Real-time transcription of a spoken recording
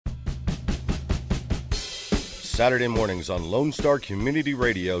Saturday mornings on Lone Star Community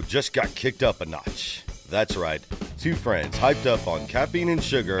Radio just got kicked up a notch. That's right. Two friends hyped up on caffeine and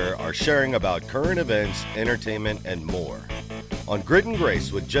sugar are sharing about current events, entertainment, and more. On Grit and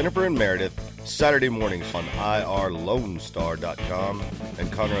Grace with Jennifer and Meredith, Saturday mornings on irlonestar.com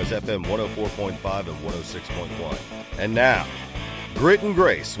and Conroe's FM 104.5 and 106.1. And now, Grit and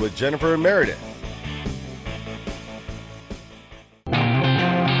Grace with Jennifer and Meredith.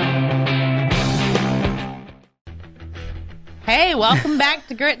 Hey, welcome back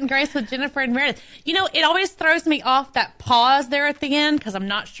to Grit and Grace with Jennifer and Meredith. You know, it always throws me off that pause there at the end because I'm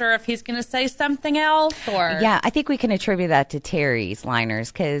not sure if he's going to say something else or... Yeah, I think we can attribute that to Terry's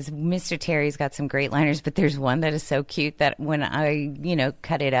liners because Mr. Terry's got some great liners, but there's one that is so cute that when I,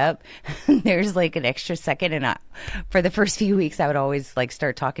 cut it up, there's like an extra second and for the first few weeks I would always like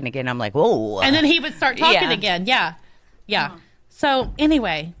start talking again. I'm like, whoa. And then he would start talking again. Yeah. So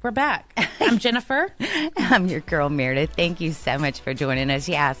anyway, we're back. I'm Jennifer. I'm your girl, Meredith. Thank you so much for joining us.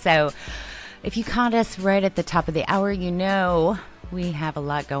 Yeah, so if you caught us right at the top of the hour, we have a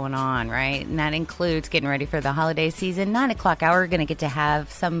lot going on, right? And that includes getting ready for the holiday season. 9 o'clock hour, we're going to get to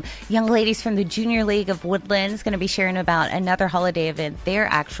have some young ladies from the Junior League of Woodlands going to be sharing about another holiday event, their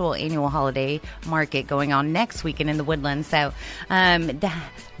actual annual holiday market going on next weekend in the Woodlands. So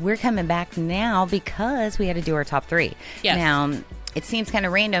we're coming back now because we had to do our top three. Yes. Now, it seems kind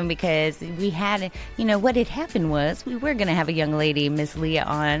of random because we had, what had happened was we were going to have a young lady, Miss Leah,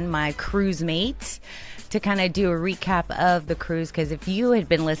 on, my cruise mate, to kind of do a recap of the cruise, because if you had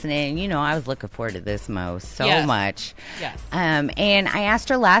been listening, I was looking forward to this so much. Yes. And I asked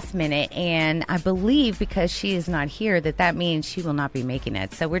her last minute, and I believe because she is not here that means she will not be making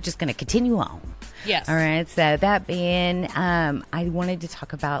it. So we're just going to continue on. Yes. All right. So that being, I wanted to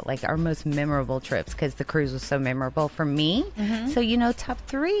talk about like our most memorable trips because the cruise was so memorable for me. Mm-hmm. So, top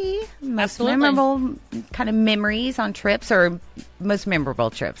three most memorable kind of memories on trips or most memorable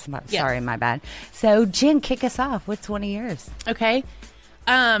trips. Yes. Sorry, my bad. So, Jen, kick us off. What's one of yours? Okay.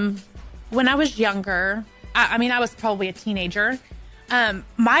 When I was younger, I was probably a teenager.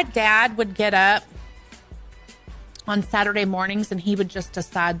 My dad would get up on Saturday mornings and he would just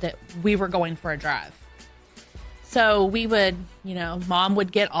decide that we were going for a drive. So we would, Mom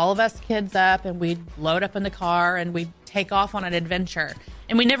would get all of us kids up and we'd load up in the car and we'd take off on an adventure.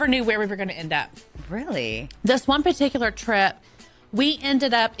 And we never knew where we were going to end up. Really? This one particular trip, we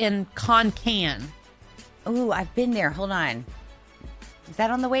ended up in Concan. Oh, I've been there. Hold on. Is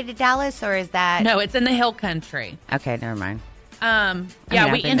that on the way to Dallas or is that? No, it's in the hill country. Okay, never mind.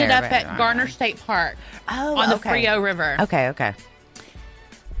 We ended up at Garner State Park on the Frio River. Okay.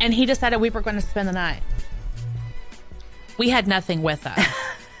 And he decided we were going to spend the night. We had nothing with us.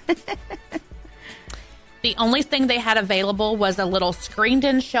 The only thing they had available was a little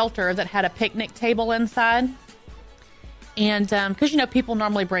screened-in shelter that had a picnic table inside. And because, people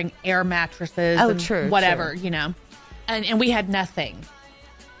normally bring air mattresses and whatever, And we had nothing.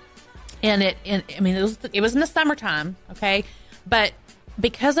 And it was in the summertime, okay? But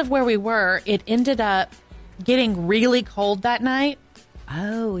because of where we were, it ended up getting really cold that night.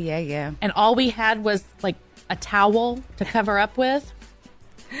 Oh, yeah. And all we had was like a towel to cover up with.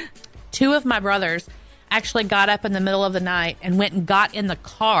 Two of my brothers actually got up in the middle of the night and went and got in the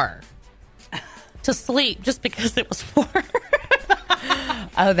car to sleep just because it was warm.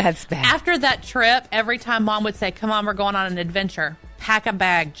 Oh, that's bad. After that trip, every time Mom would say, come on, we're going on an adventure, pack a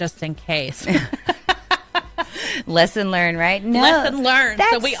bag just in case. Lesson learned, right? No. Lesson learned.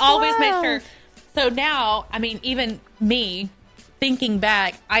 So we always make sure. So now, even me, thinking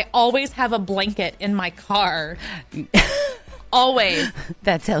back, I always have a blanket in my car. Always.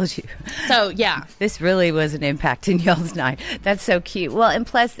 That tells you. So, yeah. This really was an impact in y'all's night. That's so cute. Well, and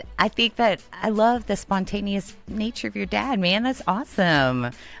plus, I think that I love the spontaneous nature of your dad, man. That's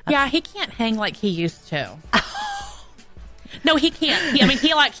awesome. Yeah, he can't hang like he used to. No, he can't.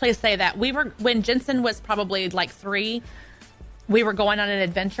 He'll actually say that. When Jensen was probably like 3, we were going on an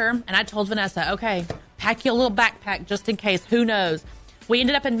adventure, and I told Vanessa, okay, pack you a little backpack just in case. Who knows? We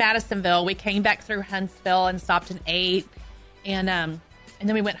ended up in Madisonville. We came back through Huntsville and stopped and ate, and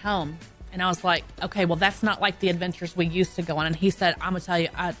then we went home. And I was like, okay, well, that's not like the adventures we used to go on. And he said, I'm going to tell you,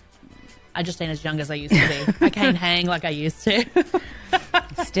 I just ain't as young as I used to be. I can't hang like I used to.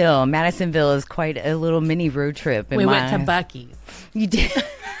 Still, Madisonville is quite a little mini road trip. We went to Buc-ee's. You did?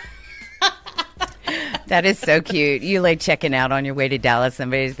 That is so cute. You like checking out on your way to Dallas.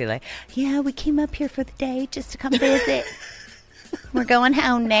 Somebody's be like, yeah, we came up here for the day just to come visit. We're going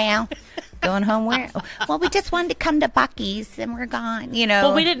home now. Going home where? Well, we just wanted to come to Buc-ee's and we're gone,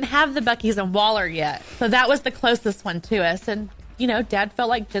 Well, we didn't have the Buc-ee's in Waller yet. So that was the closest one to us. And Dad felt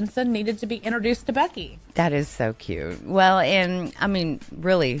like Jensen needed to be introduced to Becky. That is so cute. Well, and I mean,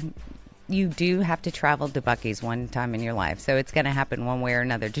 really, you do have to travel to Buc-ee's one time in your life. So it's going to happen one way or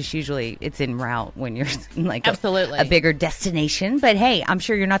another. Just usually it's en route when you're like Absolutely. a bigger destination. But hey, I'm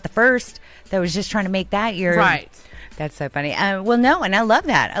sure you're not the first that was just trying to make that your... Right. That's so funny. Well, no, and I love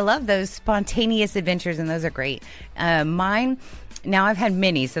that. I love those spontaneous adventures, and those are great. Mine, now I've had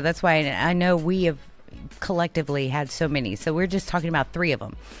many, so that's why I know we have collectively had so many. So we're just talking about 3 of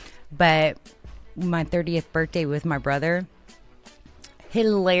them. But my 30th birthday with my brother,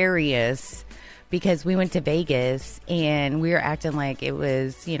 hilarious, because we went to Vegas and we were acting like it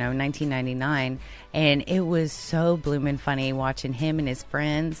was, 1999. And it was so blooming funny watching him and his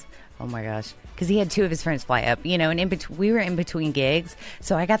friends. Oh my gosh. Because he had 2 of his friends fly up, and we were in between gigs.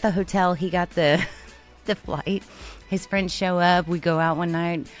 So I got the hotel, he got the flight. His friends show up. We go out one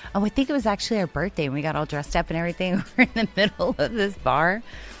night. Oh, I think it was actually our birthday, and we got all dressed up and everything. We're in the middle of this bar.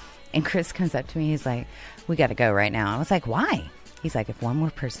 And Chris comes up to me. He's like, we got to go right now. I was like, why? He's like, if one more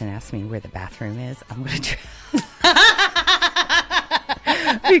person asks me where the bathroom is, I'm going to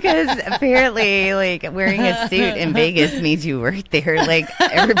Because apparently, like, wearing a suit in Vegas means you work there. Like,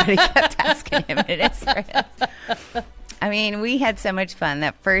 everybody kept asking him and his friends. I mean, we had so much fun.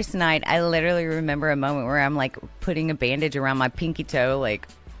 That first night, I literally remember a moment where I'm, like, putting a bandage around my pinky toe, like,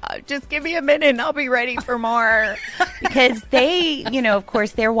 just give me a minute and I'll be ready for more. Because they, of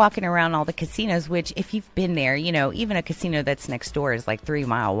course, they're walking around all the casinos, which if you've been there, even a casino that's next door is like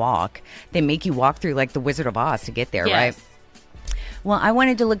 3-mile walk. They make you walk through like the Wizard of Oz to get there, Yes. right? Well, I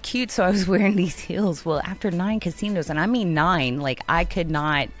wanted to look cute, so I was wearing these heels. Well, after 9 casinos, and I mean 9, like I could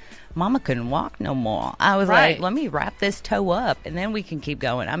not, Mama couldn't walk no more. I was Right. like, let me wrap this toe up and then we can keep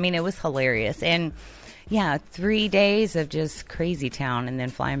going. I mean, it was hilarious. And yeah, 3 days of just crazy town and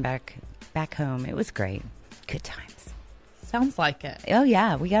then flying back home. It was great. Good times. Sounds like it. Oh,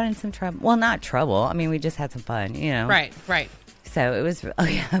 yeah. We got in some trouble. Well, not trouble. I mean, we just had some fun, Right. So it was, oh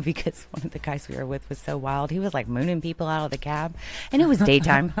yeah, because one of the guys we were with was so wild. He was like mooning people out of the cab, and it was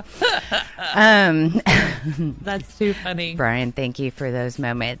daytime. That's too funny. Brian, thank you for those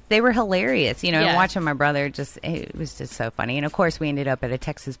moments. They were hilarious. Yes. Watching my brother, it was just so funny. And of course, we ended up at a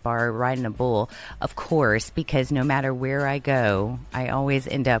Texas bar riding a bull, of course, because no matter where I go, I always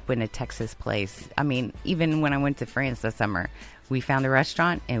end up in a Texas place. I mean, even when I went to France this summer, we found a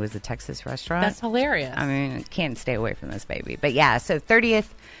restaurant. It was a Texas restaurant. That's hilarious. I mean, can't stay away from this baby. But yeah, so 30th,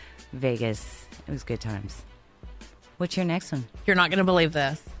 Vegas. It was good times. What's your next one? You're not going to believe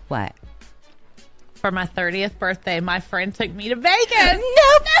this. What? For my 30th birthday, my friend took me to Vegas.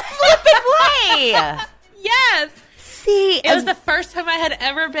 No flipping way! Yes. See, It was the first time I had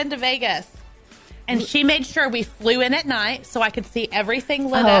ever been to Vegas. And she made sure we flew in at night so I could see everything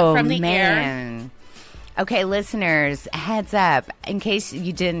lit up from the air. Okay, listeners, heads up, in case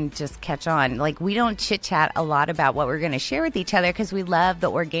you didn't just catch on, like, we don't chit-chat a lot about what we're going to share with each other because we love the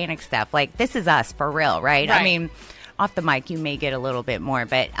organic stuff. Like, this is us, for real, right? I mean, off the mic, you may get a little bit more,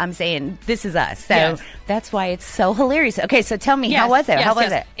 but I'm saying this is us. So that's why it's so hilarious. Okay, so tell me, how was it? How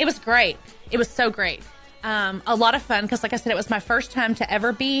was it? It was great. It was so great. A lot of fun because, like I said, it was my first time to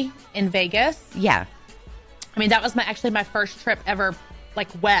ever be in Vegas. Yeah. I mean, that was actually my first trip ever, like,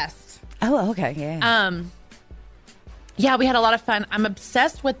 west. Oh, okay, yeah. Yeah, we had a lot of fun. I'm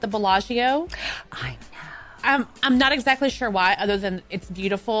obsessed with the Bellagio. I know. I'm not exactly sure why, other than it's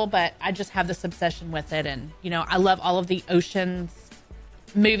beautiful, but I just have this obsession with it. And, I love all of the Ocean's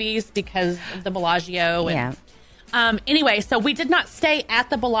movies because of the Bellagio. And, anyway, so we did not stay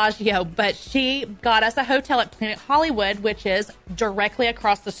at the Bellagio, but she got us a hotel at Planet Hollywood, which is directly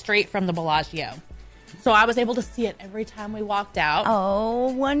across the street from the Bellagio. So I was able to see it every time we walked out.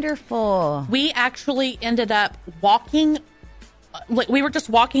 Oh, wonderful. We actually ended up walking. We were just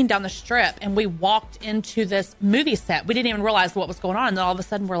walking down the strip and we walked into this movie set. We didn't even realize what was going on. And then all of a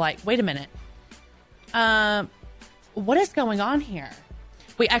sudden we're like, wait a minute. What is going on here?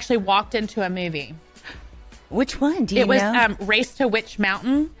 We actually walked into a movie. Which one? Do you know? It was Race to Witch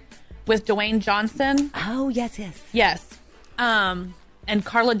Mountain with Dwayne Johnson. Oh, yes. Yes. And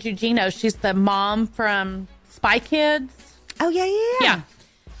Carla Gugino, she's the mom from Spy Kids. Oh, yeah. Yeah.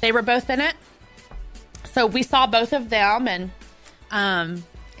 They were both in it. So we saw both of them. And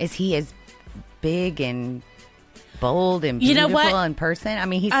is he as big and bold and beautiful in person? I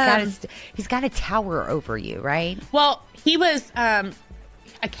mean, he's got a tower over you, right? Well, he was a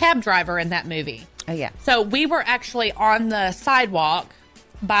cab driver in that movie. Oh, yeah. So we were actually on the sidewalk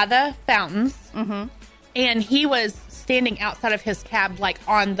by the fountains. Mm-hmm. And he was standing outside of his cab, like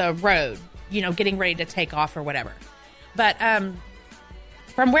on the road, getting ready to take off or whatever. But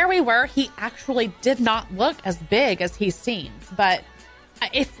from where we were, he actually did not look as big as he seems. But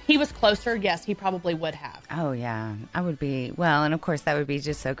if he was closer, yes, he probably would have. Oh, yeah. I would be. Well, and of course, that would be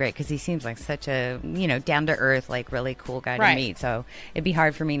just so great because he seems like such a, down to earth, like really cool guy to meet. So it'd be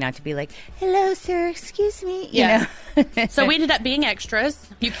hard for me not to be like, hello, sir, excuse me. You know? So we ended up being extras.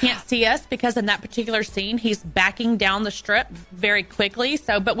 You can't see us because in that particular scene, he's backing down the strip very quickly.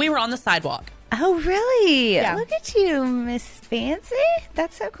 But we were on the sidewalk. Oh, really? Yeah. Look at you, Miss Fancy.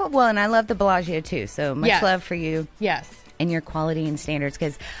 That's so cool. Well, and I love the Bellagio, too. So much love for you. Yes. And your quality and standards,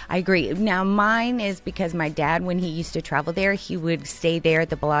 because I agree. Now, mine is because my dad, when he used to travel there, he would stay there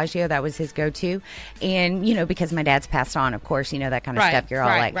at the Bellagio. That was his go-to. And, because my dad's passed on, of course, that kind of stuff. You're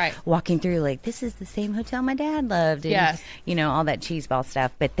all walking through like, this is the same hotel my dad loved. And, all that cheeseball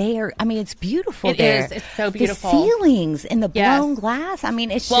stuff. But they are, it's beautiful there. It is. It's so beautiful. The ceilings and the blown glass.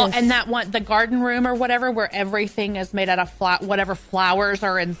 It's just. And that one, the garden room or whatever, where everything is made out of whatever flowers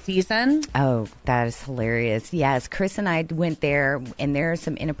are in season. Oh, that is hilarious. Yes, Chris and I went there, and there are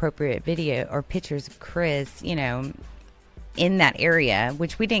some inappropriate video or pictures of Chris, in that area,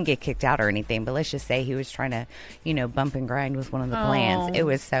 which we didn't get kicked out or anything, but let's just say he was trying to, bump and grind with one of the plants. It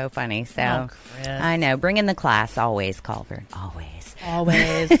was so funny. So I know, bringing the class always, Culver, always.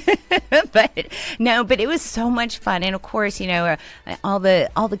 but it was so much fun. And of course, all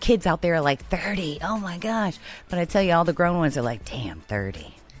the kids out there are like 30. Oh my gosh. But I tell you, all the grown ones are like, damn,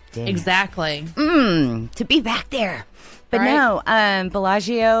 30. Damn. Exactly. To be back there. But no,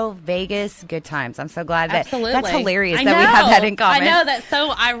 Bellagio, Vegas, good times. I'm so glad that's hilarious that we have that in common. I know, that's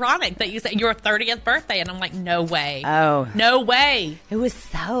so ironic that you said your 30th birthday, and I'm like, no way. Oh. No way. It was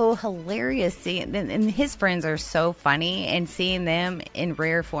so hilarious seeing, and his friends are so funny, and seeing them in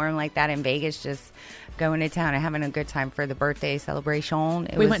rare form like that in Vegas, just going to town and having a good time for the birthday celebration.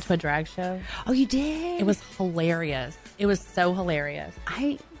 We went to a drag show. Oh, you did? It was hilarious. It was so hilarious.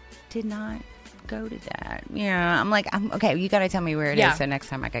 I did not go to that. Yeah, I'm okay, you got to tell me where it is so next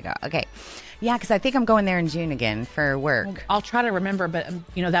time I could go. Okay. Yeah, because I think I'm going there in June again for work. Well, I'll try to remember, but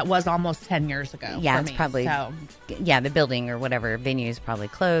that was almost 10 years ago. Yeah, for it's me, probably. So. Yeah, the building or whatever venue is probably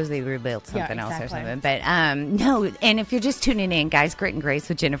closed. They rebuilt something else or something. But no, and if you're just tuning in, guys, Grit and Grace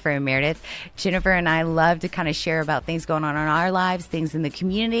with Jennifer and Meredith. Jennifer and I love to kind of share about things going on in our lives, things in the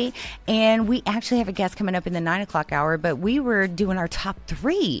community, and we actually have a guest coming up in the 9:00 hour. But we were doing our top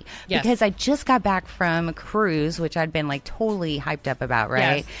 3 because I just got back from a cruise, which I'd been like totally hyped up about,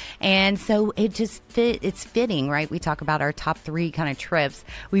 right? Yes. And so it just it's fitting, right? We talk about our top 3 kind of trips.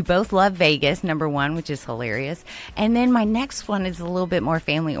 We both love Vegas, number 1, which is hilarious. And then my next one is a little bit more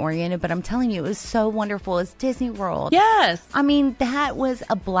family oriented, but I'm telling you, it was so wonderful. It's Disney World. Yes. That was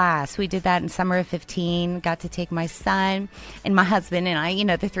a blast. We did that in summer of 15, got to take my son and my husband and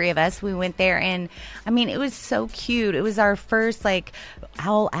I, the 3 of us, we went there, and it was so cute. It was our first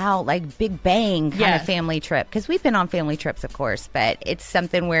all out, big bang kind of family trip, because we've been on family trips, of course, but it's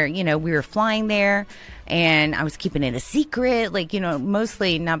something where, we were flying there and I was keeping it a secret,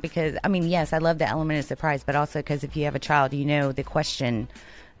 mostly not because, yes, I love the element of surprise, but also because if you have a child, the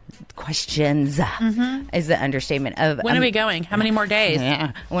questions is the understatement of when are we going? How many more days?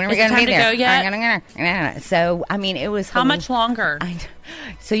 Yeah. When are we going to be there? Go yet? So, it was how much longer?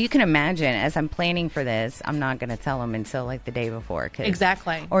 So you can imagine, as I'm planning for this, I'm not going to tell him until the day before.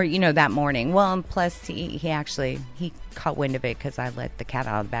 Exactly. Or, that morning. Well, and plus he caught wind of it because I let the cat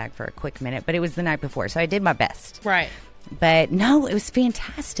out of the bag for a quick minute, but it was the night before. So I did my best. Right. But no, it was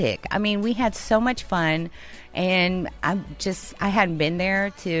fantastic. We had so much fun, and I hadn't been there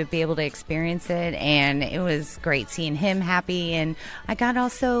to be able to experience it, and it was great seeing him happy. And I got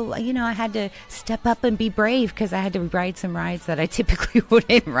also, I had to step up and be brave because I had to ride some rides that I typically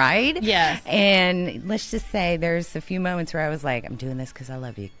wouldn't ride. Yes. And let's just say there's a few moments where I was like, I'm doing this because I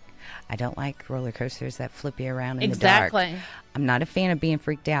love you. I don't like roller coasters that flip you around in the dark. I'm not a fan of being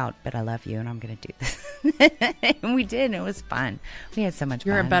freaked out, but I love you, and I'm going to do this. And we did, and it was fun. We had so much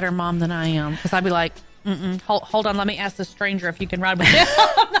fun. You're a better mom than I am, because I'd be like, hold on, let me ask the stranger if you can ride with him.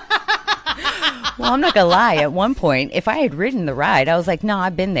 Well, I'm not going to lie. At one point, if I had ridden the ride, I was like, no,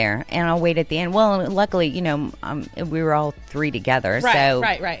 I've been there, and I'll wait at the end. Well, luckily, we were all 3 together.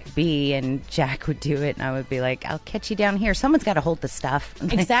 Right. B and Jack would do it, and I would be like, I'll catch you down here. Someone's got to hold the stuff.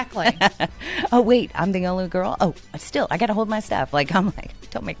 Exactly. Oh, wait, I'm the only girl? Oh, still, I got to hold my stuff. I'm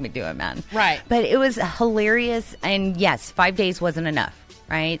like, don't make me do it, man. Right. But it was hilarious, and yes, 5 days wasn't enough.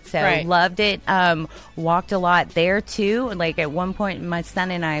 Right. So loved it. Walked a lot there too. At one point, my son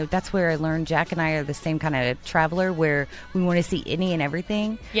and I, that's where I learned Jack and I are the same kind of traveler where we want to see any and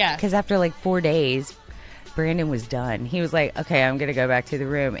everything. Yeah. Because after 4 days, Brandon was done. He was like, okay, I'm going to go back to the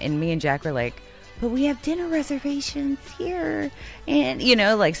room. And me and Jack were like, but we have dinner reservations here. And, you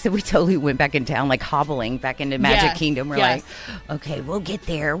know, like, so we totally went back in town, like hobbling back into Magic Kingdom. We're like, okay, we'll get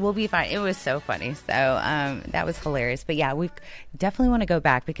there. We'll be fine. It was so funny. So that was hilarious. But yeah, we definitely want to go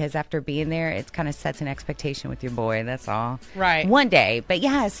back because after being there, it kind of sets an expectation with your boy. That's all. Right. One day. But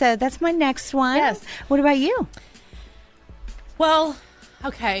yeah, so that's my next one. Yes. What about you? Well,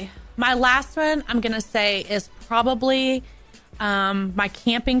 okay. My last one, I'm going to say, is probably my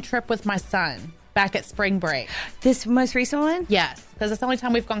camping trip with my son back at spring break. This most recent one? Yes, because it's the only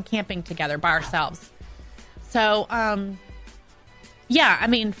time we've gone camping together by ourselves. So, yeah, I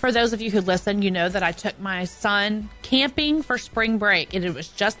mean, for those of you who listen, you know that I took my son camping for spring break. And it was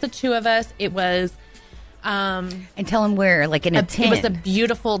just the two of us. It was... and tell him where, like in a tent. It was a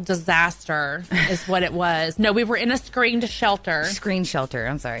beautiful disaster, is what it was. No, we were in a screened shelter. Screen shelter.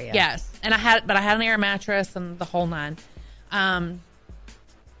 I'm sorry. Yeah. Yes, and I had an air mattress and the whole nine.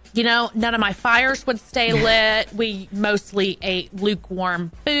 You know, none of my fires would stay lit. We mostly ate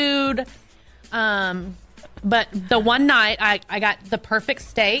lukewarm food. But the one night I got the perfect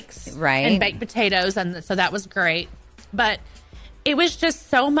steaks, right, and baked potatoes, and so that was great. But it was just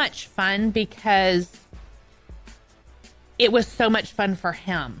so much fun because it was so much fun for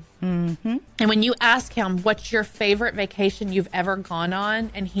him. Mm-hmm. And when you ask him, what's your favorite vacation you've ever gone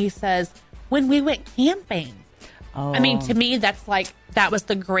on? And he says, when we went camping. Oh. I mean, to me, that was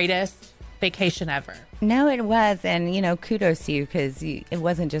the greatest vacation ever. No, it was. And, you know, kudos to you because it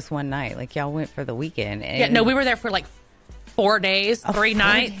wasn't just one night. Like, y'all went for the weekend. And yeah, no, we were there for like 4 days, 3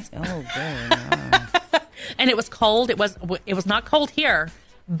 nights. Oh, good. And it was cold. It was not cold here,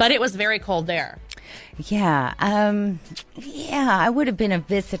 but it was very cold there. Yeah. I would have been a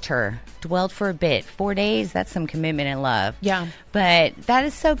visitor, dwelled for a bit. 4 days, that's some commitment and love. Yeah. But that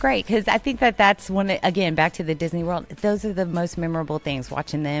is so great because I think that's one, again, back to the Disney World. Those are the most memorable things,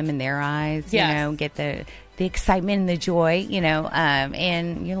 watching them in their eyes, yes, you know, get the excitement and the joy, you know,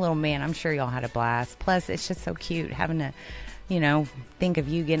 and your little man, I'm sure y'all had a blast. Plus, it's just so cute having to, you know, think of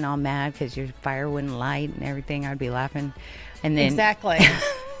you getting all mad because your fire wouldn't light and everything. I'd be laughing. And then exactly.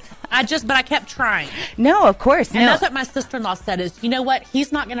 But I kept trying. No, of course. And that's what my sister-in-law said is, you know what?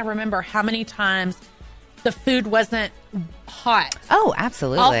 He's not going to remember how many times the food wasn't hot. Oh,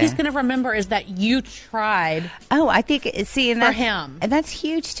 absolutely. All he's going to remember is that you tried. Oh, I think, see, and for him. And that's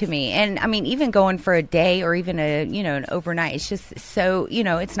huge to me. And I mean, even going for a day or even an overnight, it's just so, you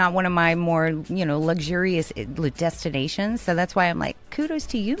know, it's not one of my more, you know, luxurious destinations. So that's why I'm like, kudos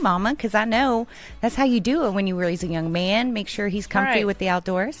to you, Mama, because I know that's how you do it when you raise a young man. Make sure he's comfy with the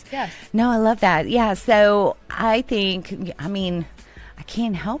outdoors. Yes. No, I love that. Yeah. So I think, I mean, I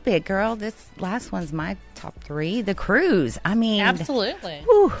can't help it, girl. This last one's my top 3. The cruise. I mean, absolutely.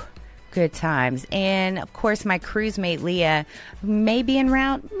 Whew, good times. And of course, my cruise mate, Leah, may be en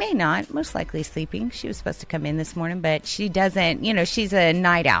route, may not, most likely sleeping. She was supposed to come in this morning, but she doesn't, you know, she's a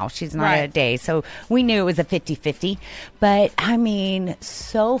night owl. She's not a day. So we knew it was a 50-50. But I mean,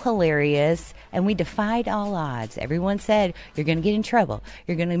 so hilarious. And we defied all odds. Everyone said, you're going to get in trouble.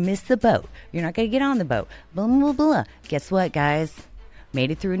 You're going to miss the boat. You're not going to get on the boat. Blah, blah, blah. Guess what, guys? Made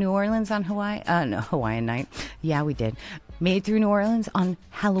it through New Orleans on Hawaiian night. Yeah, we did. Made it through New Orleans on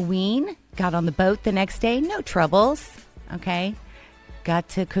Halloween. Got on the boat the next day. No troubles. Okay. Got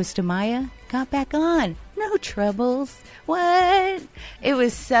to Costa Maya. Got back on. No troubles. What? It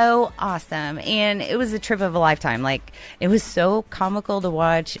was so awesome. And it was a trip of a lifetime. Like, it was so comical to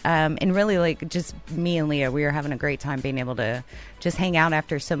watch. And really, like, just me and Leah, we were having a great time being able to just hang out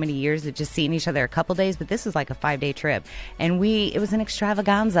after so many years of just seeing each other a couple days. But this was like a 5-day trip. And it was an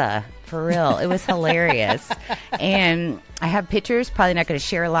extravaganza, for real. It was hilarious. And I have pictures, probably not going to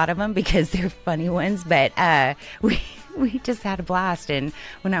share a lot of them because they're funny ones. But we just had a blast. And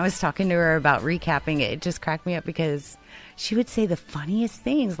when I was talking to her about recapping it just cracked me up because she would say the funniest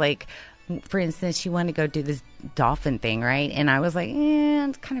things. Like, for instance, she wanted to go do this dolphin thing, right? And I was like,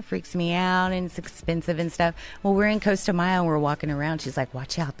 it kind of freaks me out and it's expensive and stuff. Well, we're in Costa Maya and we're walking around. She's like,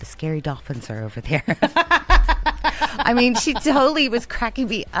 watch out, the scary dolphins are over there. I mean, she totally was cracking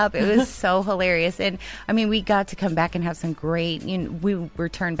me up. It was so hilarious. And I mean, we got to come back and have some great, you know, we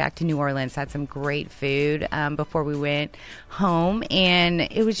returned back to New Orleans, had some great food before we went home. And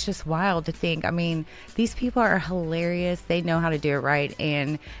it was just wild to think, I mean, these people are hilarious. They know how to do it right.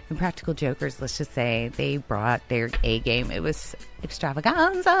 And the Practical Jokers, let's just say, they brought their A game. It was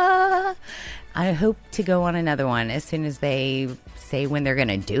extravaganza. I hope to go on another one as soon as they say when they're going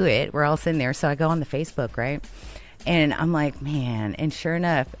to do it. We're all sitting there. So I go on the Facebook, right? And I'm like, man, and sure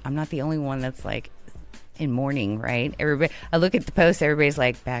enough, I'm not the only one that's like in mourning, right? Everybody, I look at the post, everybody's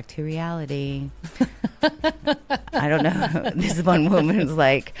like, back to reality. I don't know. This one woman was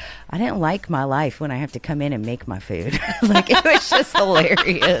like, I didn't like my life when I have to come in and make my food. Like, it was just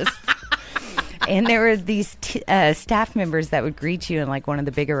hilarious. And there were these staff members that would greet you in like one of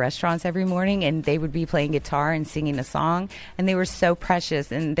the bigger restaurants every morning, and they would be playing guitar and singing a song, and they were so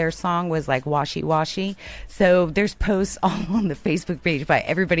precious. And their song was like "Washy Washy." So there's posts all on the Facebook page by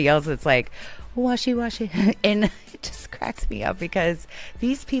everybody else that's like "Washy Washy," and it just cracks me up because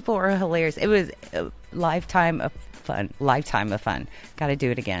these people are hilarious. It was a lifetime of fun. Got to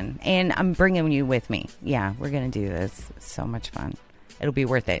do it again, and I'm bringing you with me. Yeah, we're gonna do this. So much fun. It'll be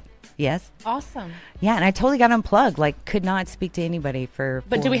worth it. Yes. Awesome. Yeah, and I totally got unplugged. Like, could not speak to anybody for.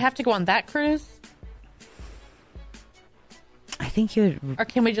 But do we have to go on that cruise? I think you would. Or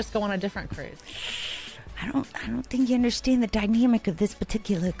can we just go on a different cruise? I don't think you understand the dynamic of this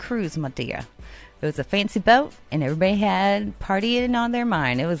particular cruise, my dear. It was a fancy boat, and everybody had partying on their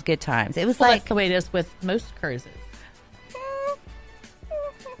mind. It was good times. It was Well, like that's the way it is with most cruises.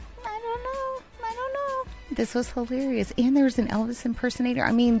 I don't know. This was hilarious. And there was an Elvis impersonator.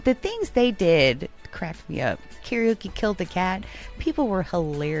 I mean, the things they did cracked me up. Karaoke killed the cat. People were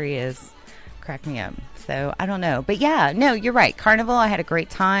hilarious. Cracked me up. So, I don't know. But yeah, no, you're right. Carnival, I had a great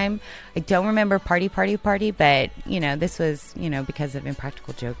time. I don't remember party, but, you know, this was, you know, because of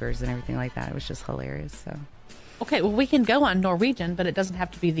Impractical Jokers and everything like that. It was just hilarious. So, Okay, well, we can go on Norwegian, but it doesn't have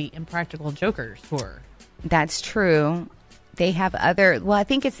to be the Impractical Jokers tour. that's true. They have well, I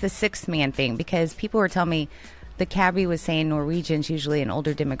think it's the 6-man thing, because people were telling me the cabbie was saying Norwegian's usually an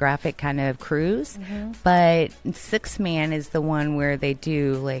older demographic kind of cruise, but 6-man is the one where they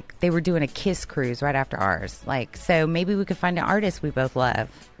do, like, they were doing a Kiss cruise right after ours. Like, so maybe we could find an artist we both love.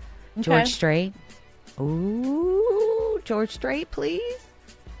 Okay. George Strait. Ooh, George Strait, please.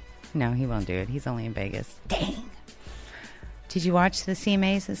 No, he won't do it. He's only in Vegas. Dang. Did you watch the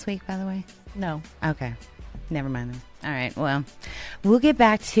CMAs this week, by the way? No. Okay. Never mind then. All right. Well, we'll get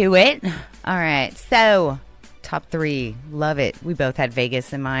back to it. All right. So, top 3. Love it. We both had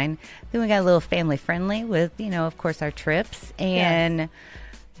Vegas in mind. Then we got a little family friendly with, you know, of course, our trips. And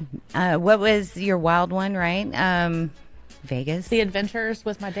what was your wild one, right? Vegas. The Adventures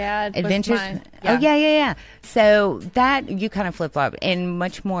with my dad. Adventures. Yeah. Oh, yeah. So that you kind of flip flop, and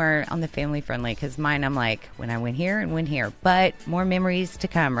much more on the family friendly, because mine, I'm like, when I went here and went here, but more memories to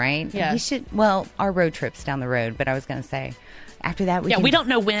come, right? Yeah. We should. Well, our road trips down the road, but I was going to say after that, We don't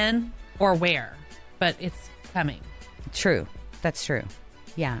know when or where, but it's coming. True. That's true.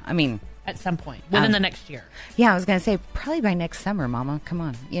 Yeah. I mean, at some point within the next year. Yeah, I was going to say probably by next summer, Mama. Come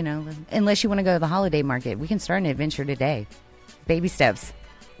on. You know, unless you want to go to the holiday market, we can start an adventure today. Baby steps.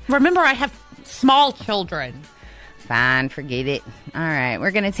 Remember, I have small children. Fine, forget it. All right, we're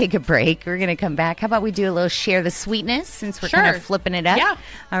going to take a break. We're going to come back. How about we do a little share the sweetness, since we're kind of flipping it up? Yeah.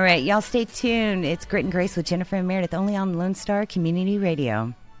 All right, y'all stay tuned. It's Grit and Grace with Jennifer and Meredith, only on Lone Star Community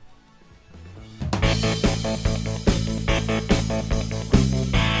Radio.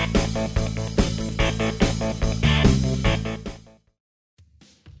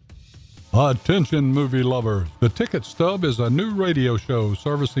 Attention movie lovers, The Ticket Stub is a new radio show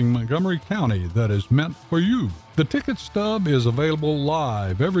servicing Montgomery County that is meant for you. The Ticket Stub is available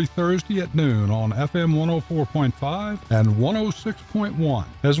live every Thursday at noon on FM 104.5 and 106.1,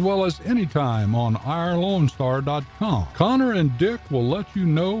 as well as anytime on OurLoneStar.com. Connor and Dick will let you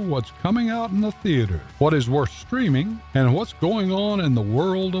know what's coming out in the theater, what is worth streaming, and what's going on in the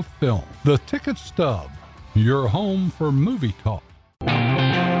world of film. The Ticket Stub, your home for movie talk.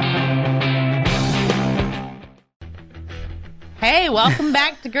 Hey, welcome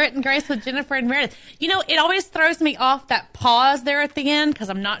back to Grit and Grace with Jennifer and Meredith. You know, it always throws me off, that pause there at the end,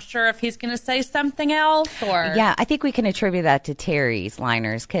 because I'm not sure if he's going to say something else or... Yeah, I think we can attribute that to Terry's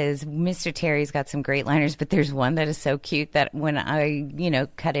liners, because Mr. Terry's got some great liners, but there's one that is so cute that when I,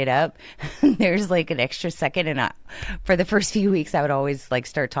 cut it up, there's like an extra second, and for the first few weeks, I would always like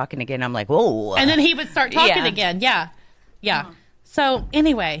start talking again. I'm like, whoa. And then he would start talking Yeah. again. Yeah. So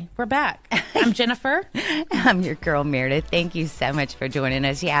anyway, we're back. I'm Jennifer. I'm your girl, Meredith. Thank you so much for joining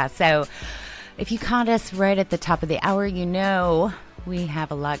us. Yeah, so if you caught us right at the top of the hour, you know we have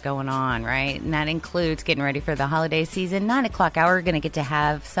a lot going on, right? And that includes getting ready for the holiday season. 9 o'clock hour, we're going to get to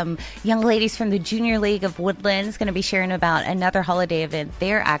have some young ladies from the Junior League of Woodlands going to be sharing about another holiday event,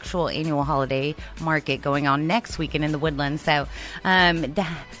 their actual annual holiday market going on next weekend in the Woodlands. So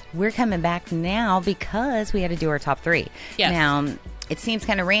we're coming back now because we had to do our top 3. Yes. Now, it seems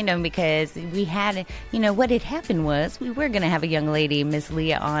kind of random because we had, what had happened was we were going to have a young lady, Miss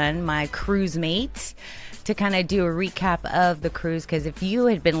Leah, on, my cruise mate. to kind of do a recap of the cruise. Because if you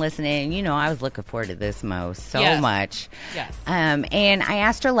had been listening, I was looking forward to this so much. Yes. And I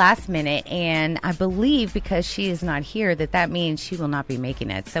asked her last minute, and I believe because she is not here, that means she will not be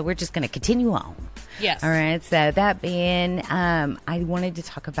making it. So we're just going to continue on. Yes. All right. So that being, I wanted to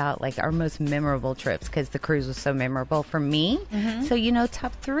talk about like our most memorable trips because the cruise was so memorable for me. Mm-hmm. So,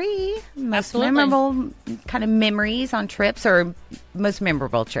 top 3 most Absolutely. memorable kind of memories on trips or most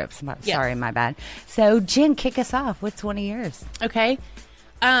memorable trips. Yes. Sorry, my bad. So, Jen, kick us off. What's one of yours? Okay.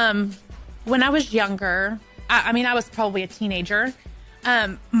 When I was younger, I was probably a teenager.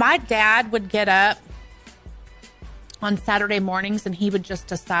 My dad would get up on Saturday mornings and he would just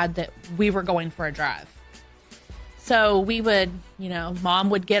decide that we were going for a drive. So we would,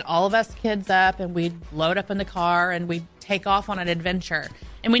 Mom would get all of us kids up and we'd load up in the car and we'd take off on an adventure.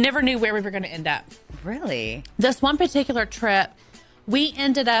 And we never knew where we were going to end up. Really? This one particular trip, we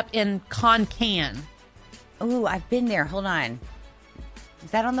ended up in Concan. Oh, I've been there. Hold on. Is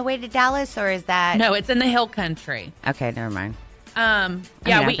that on the way to Dallas or is that? No, it's in the hill country. Okay, never mind. We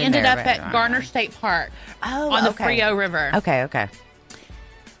I've been ended there, up but at Garner State Park on the Frio River. Okay.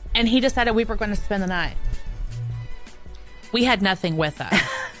 And he decided we were going to spend the night. We had nothing with us.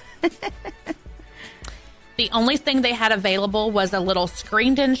 The only thing they had available was a little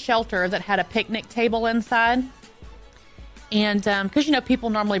screened-in shelter that had a picnic table inside. And because, people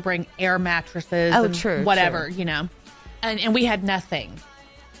normally bring air mattresses and whatever, And we had nothing.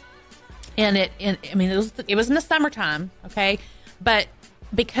 And it was in the summertime, okay? But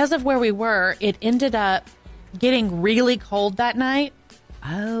because of where we were, it ended up getting really cold that night.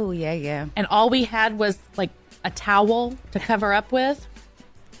 Oh, yeah. And all we had was like a towel to cover up with.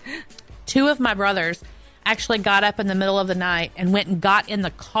 2 of my brothers actually got up in the middle of the night and went and got in the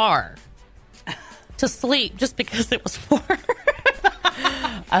car to sleep just because it was warm.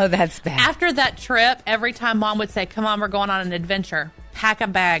 Oh, that's bad. After that trip, every time Mom would say, "Come on, we're going on an adventure. Pack a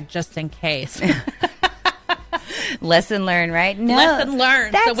bag just in case." Lesson learned, right? No. Lesson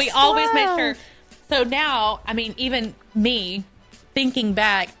learned. So we always make smart. sure. So now, even me, thinking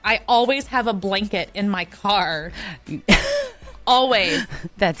back, I always have a blanket in my car. Always.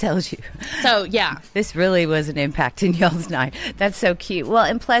 That tells you. So, yeah. This really was an impact in y'all's night. That's so cute. Well,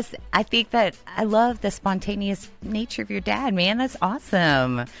 and plus, I think that I love the spontaneous nature of your dad, man. That's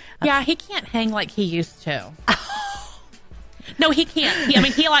awesome. Yeah, he can't hang like he used to. No, he can't.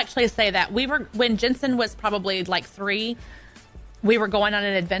 He'll actually say that. When Jensen was probably like 3, we were going on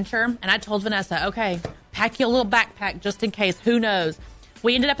an adventure, and I told Vanessa, okay, pack you a little backpack just in case. Who knows?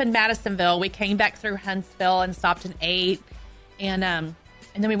 We ended up in Madisonville. We came back through Huntsville and stopped and ate, and then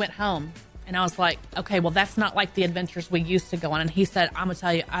we went home. And I was like, okay, well, that's not like the adventures we used to go on. And he said, I'm going to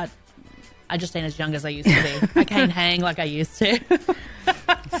tell you, I just ain't as young as I used to be. I can't hang like I used to.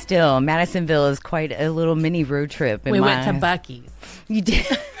 Still, Madisonville is quite a little mini road trip. We went to Buc-ee's. You did.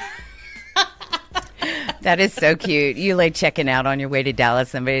 That is so cute. You like checking out on your way to Dallas.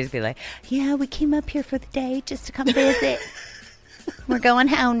 Somebody's be like, "Yeah, we came up here for the day just to come visit. We're going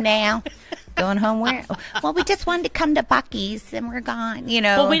home now." Going home where? Well, we just wanted to come to Buc-ee's and we're gone.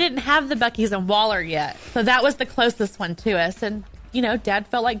 Well, we didn't have the Buc-ee's in Waller yet, so that was the closest one to us. And Dad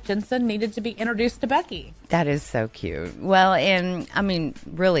felt like Jensen needed to be introduced to Becky. That is so cute. Well, and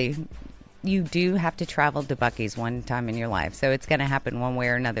really, you do have to travel to Buc-ee's one time in your life. So it's going to happen one way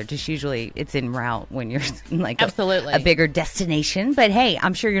or another. Just usually it's en route when you're like Absolutely. a bigger destination. But hey,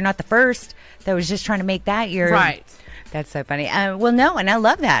 I'm sure you're not the first that was just trying to make that your... Right. That's so funny. Well, no, and I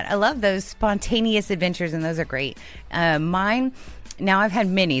love that. I love those spontaneous adventures, and those are great. Mine, now I've had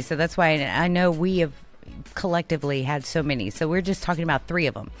many, so that's why I know we have collectively had so many. So we're just talking about 3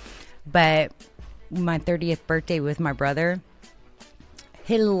 of them. But my 30th birthday with my brother,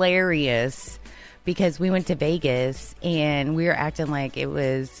 hilarious, because we went to Vegas and we were acting like it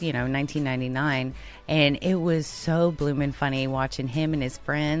was 1999, and it was so bloomin' funny watching him and his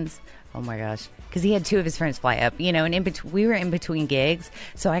friends. Oh my gosh, because he had 2 of his friends fly up, and we were in between gigs,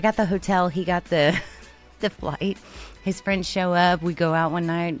 so I got the hotel, he got the flight. His friends show up. We go out one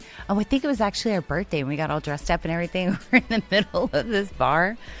night. Oh, I think it was actually our birthday, and we got all dressed up and everything. We're in the middle of this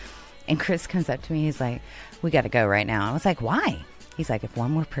bar, and Chris comes up to me. He's like, "We got to go right now." I was like, "Why?" He's like, "If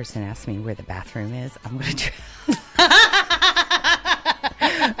one more person asks me where the bathroom is, I'm going to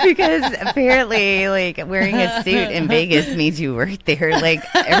Because apparently, like, wearing a suit in Vegas means you work there. Like,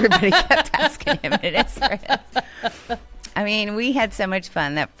 everybody kept asking him and his friends. We had so much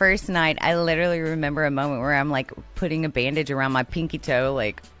fun. That first night, I literally remember a moment where I'm, like, putting a bandage around my pinky toe,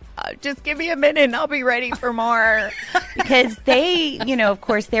 like, just give me a minute and I'll be ready for more. Because they, of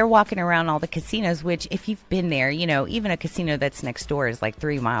course, they're walking around all the casinos, which if you've been there, even a casino that's next door is like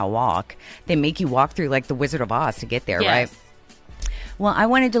 3-mile walk. They make you walk through like the Wizard of Oz to get there, Yes. right? Well, I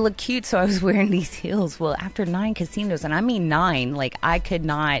wanted to look cute, so I was wearing these heels. Well, after 9 casinos, and I mean 9, like I could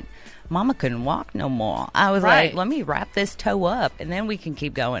not, Mama couldn't walk no more. I was Right. like, let me wrap this toe up and then we can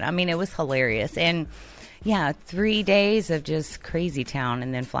keep going. I mean, it was hilarious. And yeah, 3 days of just crazy town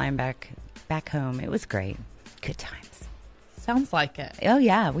and then flying back home. It was great. Good times. Sounds like it. Oh,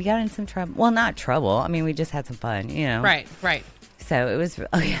 yeah. We got in some trouble. Well, not trouble. I mean, we just had some fun, Right. So it was,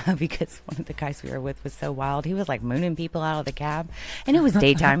 because one of the guys we were with was so wild. He was like mooning people out of the cab, and it was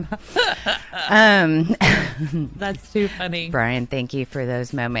daytime. That's too funny. Brian, thank you for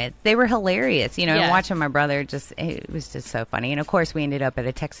those moments. They were hilarious. Yes. Watching my brother, it was just so funny. And of course, we ended up at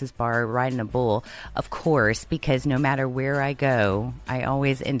a Texas bar riding a bull, of course, because no matter where I go, I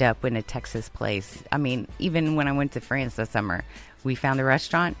always end up in a Texas place. I mean, even when I went to France this summer, we found a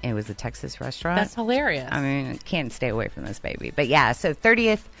restaurant. It was a Texas restaurant. That's hilarious. I mean, can't stay away from this baby. But yeah, so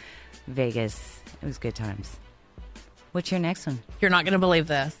 30th, Vegas. It was good times. What's your next one? You're not going to believe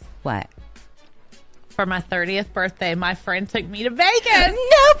this. What? For my 30th birthday, my friend took me to Vegas.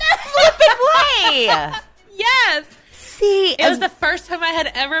 No flipping way! Yes. See, It was the first time I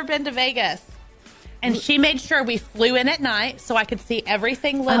had ever been to Vegas. And she made sure we flew in at night so I could see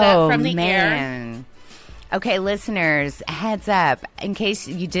everything lit up from the air. Okay, listeners, heads up, in case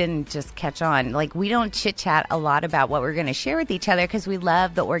you didn't just catch on, like, we don't chit-chat a lot about what we're going to share with each other because we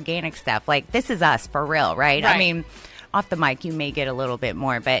love the organic stuff. Like, this is us, for real, right? I Right. mean, off the mic, you may get a little bit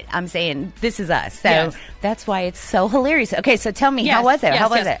more, but I'm saying this is us. So Yes. that's why it's so hilarious. Okay, so tell me, how Yes, was it? yes, How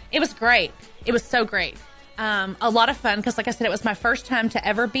was yes. it? It was great. It was so great. A lot of fun because, like I said, it was my first time to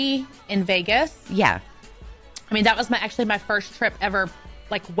ever be in Vegas. Yeah. I mean, that was actually my first trip ever,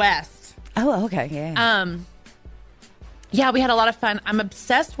 like, west. Oh, okay, yeah. Yeah, we had a lot of fun. I'm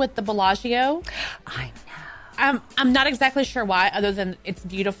obsessed with the Bellagio. I know. I'm not exactly sure why, other than it's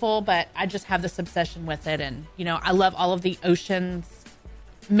beautiful, but I just have this obsession with it. And, I love all of the Ocean's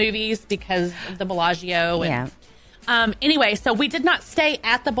movies because of the Bellagio. And, anyway, so we did not stay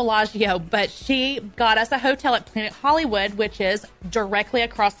at the Bellagio, but she got us a hotel at Planet Hollywood, which is directly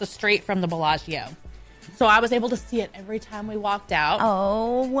across the street from the Bellagio. So I was able to see it every time we walked out.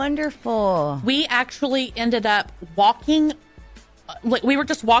 Oh, wonderful. We actually ended up walking, like we were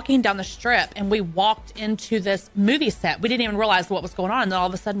just walking down the strip and we walked into this movie set. We didn't even realize what was going on. And then all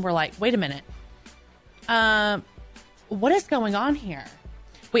of a sudden we're like, wait a minute. What is going on here?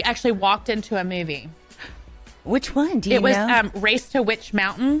 We actually walked into a movie. Which one? Do you It was know? Race to Witch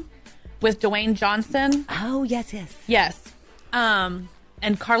Mountain with Dwayne Johnson. Oh, yes, yes. Yes.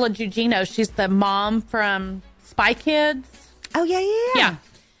 And Carla Gugino, she's the mom from Spy Kids. Oh, yeah. Yeah.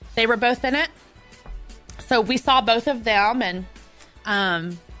 They were both in it. So we saw both of them,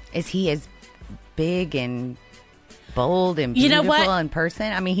 and Is he as big and bold and You know beautiful what? in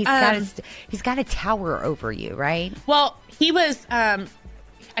person? I mean, he's got a tower over you, right? well, he was a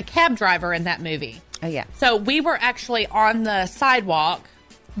cab driver in that movie. Oh, yeah. So we were actually on the sidewalk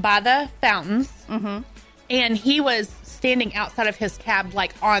by the fountains, and he was standing outside of his cab,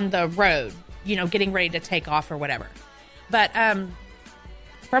 like on the road, getting ready to take off or whatever. But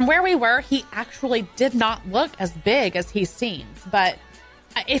from where we were, he actually did not look as big as he seems. But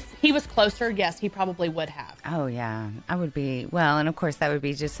if he was closer, yes, he probably would have. Oh, yeah. I would be. Well, and of course, that would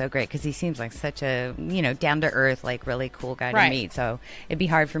be just so great because he seems like such a, down to earth, like really cool guy to Right. meet. So it'd be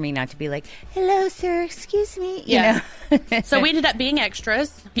hard for me not to be like, hello, sir, excuse me. Yes. You know? So we ended up being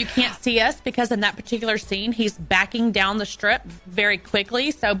extras. You can't see us because in that particular scene, he's backing down the strip very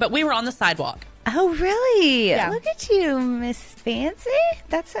quickly. But we were on the sidewalk. Oh, really? Yeah. Look at you, Miss Fancy.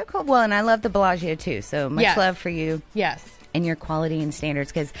 That's so cool. Well, and I love the Bellagio, too. So much Yes. love for you. Yes. And your quality and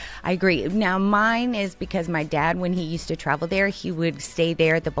standards, because I agree. Now, mine is because my dad, when he used to travel there, he would stay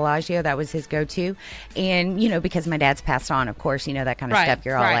there at the Bellagio. That was his go-to. And, because my dad's passed on, of course, that kind of Right, stuff.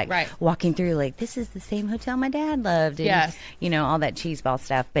 You're all right, like right. walking through like, this is the same hotel my dad loved. And, Yes. all that cheeseball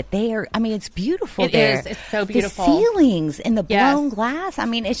stuff. But they are, I mean, it's beautiful It there. is. It's so beautiful. The ceilings and the Yes. blown glass. I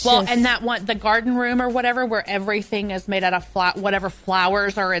mean, it's Well, just. and that one, the garden room or whatever, where everything is made out of whatever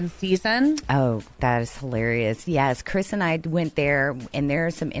flowers are in season. Oh, that is hilarious. Yes, Chris and I went there, and there are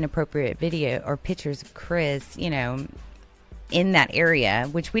some inappropriate video or pictures of Chris, in that area,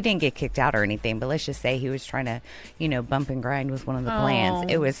 which we didn't get kicked out or anything, but let's just say he was trying to, bump and grind with one of the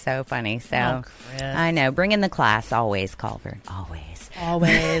plants. It was so funny. So Oh, Chris. I know, bring in the class always, Culver, always.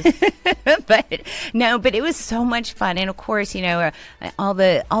 Always. But it was so much fun. And of course, all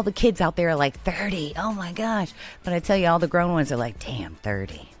the kids out there are like 30. Oh my gosh. But I tell you, all the grown ones are like, damn,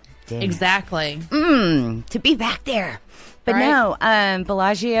 30. Damn. Exactly. To be back there. But Right. no,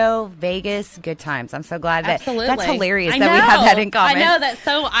 Bellagio, Vegas, good times. I'm so glad that Absolutely. that's hilarious I that we have know. that in common. I know, that's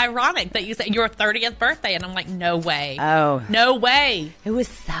so ironic that you said your 30th birthday, and I'm like, no way. Oh. No way. It was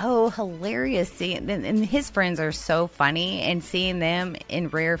so hilarious seeing, and his friends are so funny, and seeing them in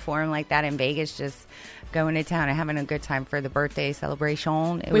rare form like that in Vegas, just going to town and having a good time for the birthday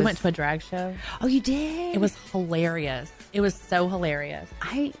celebration. We went to a drag show. Oh, you did? It was hilarious. It was so hilarious.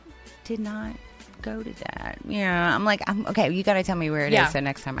 I did not go to that. Yeah, I'm like, okay, you got to tell me where it is so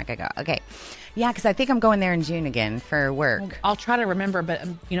next time I could go. Okay. Yeah, because I think I'm going there in June again for work. I'll try to remember, but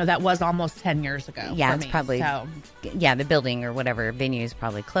that was almost 10 years ago. Yeah, for it's me, probably, so. yeah, the building or whatever venue is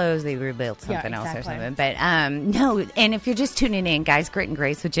probably closed. They rebuilt something else or exactly. something. But no, and if you're just tuning in, guys, Grit and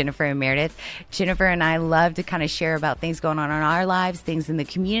Grace with Jennifer and Meredith. Jennifer and I love to kind of share about things going on in our lives, things in the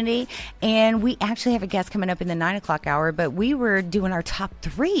community. And we actually have a guest coming up in the 9 o'clock hour, but we were doing our top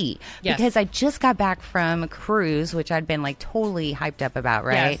 3 because I just got back from a cruise, which I'd been like totally hyped up about,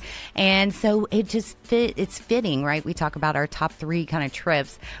 right? Yes. And so it just it's fitting, right? We talk about our top 3 kind of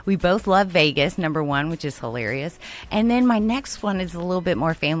trips. We both love Vegas, number 1, which is hilarious. And then my next one is a little bit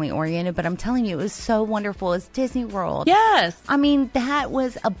more family oriented, but I'm telling you, it was so wonderful. It's Disney World. Yes. I mean, that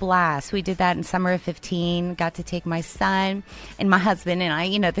was a blast. We did that in summer of 15, got to take my son and my husband and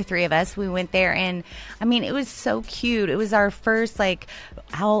I, the 3 of us, we went there. And I mean, it was so cute. It was our first like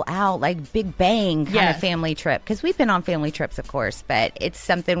all out, like big bang kind of family trip. Cause we've been on family trips, of course, but it's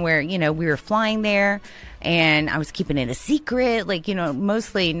something where, we were flying there and I was keeping it a secret, like,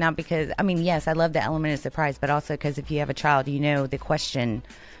 mostly not because, I mean, yes, I love the element of surprise, but also because if you have a child, the questions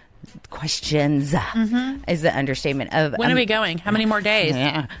is the understatement of When are we going? How many more days?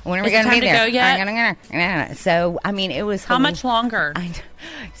 Yeah. When are we Is it going to be time to there? go yet? Yeah. So, I mean, it was How much longer?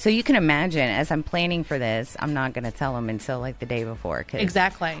 So you can imagine, as I'm planning for this, I'm not going to tell him until like the day before.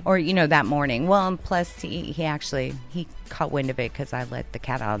 Exactly. Or, that morning. Well, and plus he caught wind of it because I let the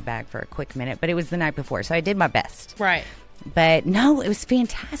cat out of the bag for a quick minute, but it was the night before. So I did my best. Right. But no, it was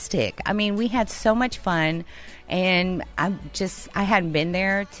fantastic. I mean, we had so much fun, and I hadn't been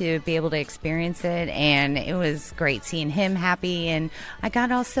there to be able to experience it, and it was great seeing him happy. And I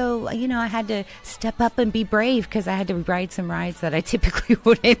got also, I had to step up and be brave because I had to ride some rides that I typically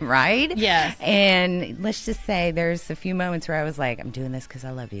wouldn't ride. Yes. And let's just say there's a few moments where I was like, I'm doing this because I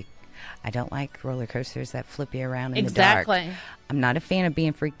love you. I don't like roller coasters that flip you around in the dark. Exactly. I'm not a fan of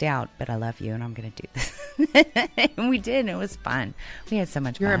being freaked out, but I love you and I'm going to do this. And we did, and it was fun. We had so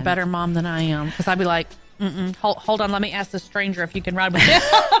much fun. You're a better mom than I am, because I'd be like, hold on, let me ask the stranger if you can ride with me.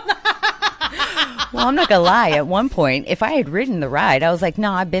 Well, I'm not going to lie. At one point, if I had ridden the ride, I was like,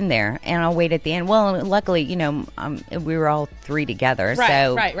 no, I've been there, and I'll wait at the end. Well, luckily, we were all 3 together. Right,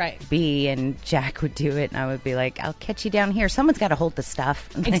 so right. B and Jack would do it, and I would be like, I'll catch you down here. Someone's got to hold the stuff.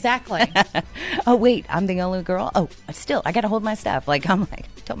 Exactly. Oh, wait, I'm the only girl? Oh, still, I got to hold my stuff. Like, I'm like,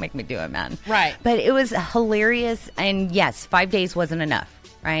 don't make me do it, man. Right. But it was hilarious, and yes, 5 days wasn't enough.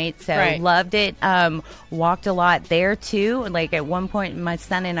 Right. So loved it. Walked a lot there too. Like at one point, my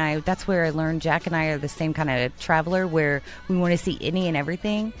son and I, that's where I learned Jack and I are the same kind of traveler where we want to see any and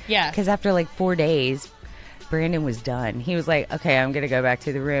everything. Yeah. Because after like 4 days, Brandon was done. He was like, okay, I'm going to go back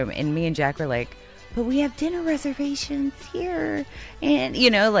to the room. And me and Jack were like, but we have dinner reservations here. And,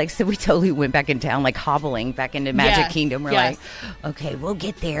 so we totally went back in town, like hobbling back into Magic Kingdom. We're like, okay, we'll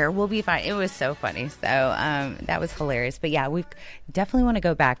get there. We'll be fine. It was so funny. So that was hilarious. But yeah, we definitely want to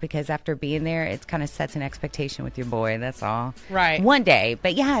go back because after being there, it kind of sets an expectation with your boy. That's all. Right. One day.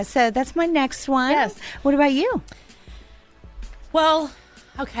 But yeah, so that's my next one. Yes. What about you? Well,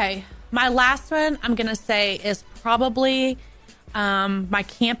 okay. My last one, I'm going to say, is probably my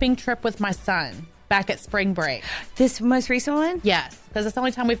camping trip with my son back at spring break. This most recent one? Yes, because it's the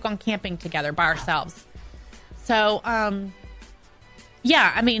only time we've gone camping together by ourselves. So,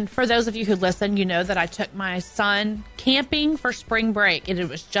 yeah, I mean, for those of you who listen, you know that I took my son camping for spring break. And it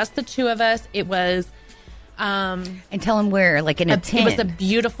was just the 2 of us. It was... and tell him where, like in a tent. It was a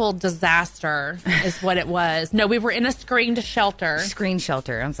beautiful disaster is what it was. No, we were in a screened shelter. Screen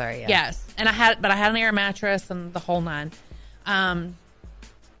shelter, I'm sorry. Yeah. Yes. And I had an air mattress and the whole 9.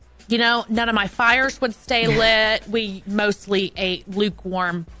 None of my fires would stay lit. We mostly ate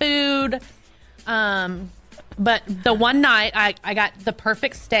lukewarm food. But the one night I got the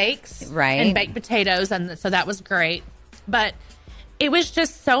perfect steaks and baked potatoes. And so that was great. But it was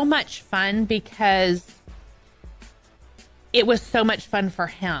just so much fun because it was so much fun for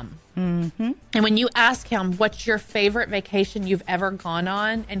him. Mm-hmm. And when you ask him, what's your favorite vacation you've ever gone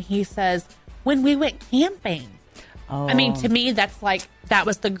on? And he says, when we went camping. Oh. I mean, to me, that's like, that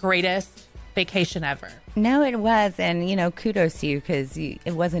was the greatest vacation ever. No, it was. And, kudos to you because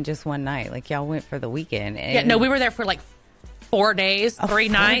it wasn't just one night. Like, y'all went for the weekend. And Yeah, no, we were there for like 4 days, 3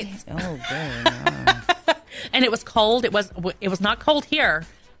 nights. Oh, good. And it was cold. It was not cold here,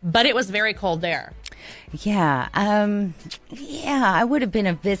 but it was very cold there. Yeah. I would have been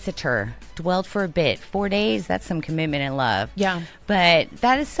a visitor, dwelled for a bit. 4 days, that's some commitment and love. Yeah. But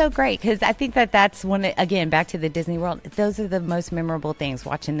that is so great because I think that's again, back to the Disney World, those are the most memorable things,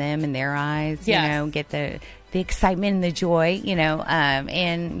 watching them in their eyes, Yes. get the excitement and the joy,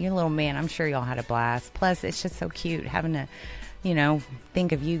 and your little man, I'm sure y'all had a blast. Plus, it's just so cute having to,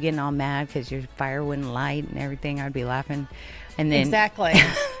 think of you getting all mad because your fire wouldn't light and everything. I'd be laughing. And then Exactly.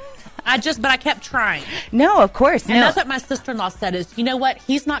 but I kept trying. No, of course. And no. that's what my sister-in-law said is, you know what?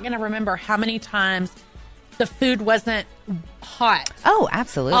 He's not going to remember how many times the food wasn't hot. Oh,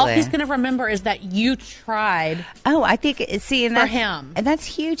 absolutely. All he's going to remember is that you tried. Oh, I think, and for that's, him. and that's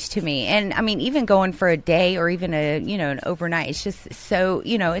huge to me. And I mean, even going for a day or even an overnight, it's just so,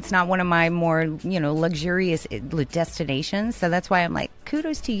 it's not one of my more, luxurious destinations. So that's why I'm like,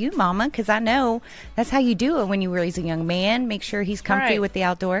 kudos to you, Mama, because I know that's how you do it when you raise a young man. Make sure he's comfy Right. with the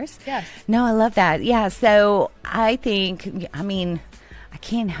outdoors. Yes. No, I love that. Yeah. So I think, I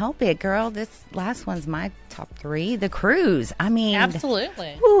can't help it, girl. This last one's my top 3. The cruise.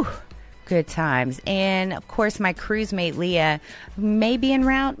 Absolutely. Whew, good times. And of course, my cruise mate Leah may be en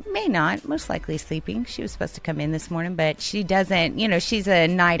route, may not, most likely sleeping. She was supposed to come in this morning, but she doesn't, she's a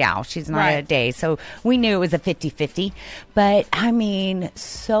night owl. She's not a Right. day. So we knew it was a 50-50. But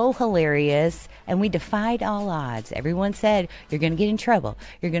so hilarious. And we defied all odds. Everyone said, you're going to get in trouble.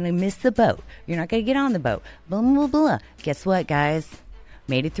 You're going to miss the boat. You're not going to get on the boat. Blah, blah, blah. Guess what, guys?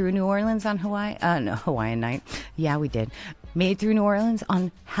 Made it through New Orleans on Hawaiian night. Yeah, we did. Made it through New Orleans on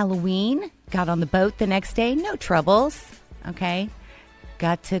Halloween. Got on the boat the next day. No troubles. Okay.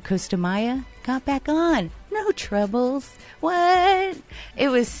 Got to Costa Maya. Got back on. No troubles. What? It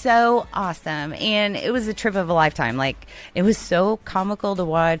was so awesome. And it was a trip of a lifetime. Like, it was so comical to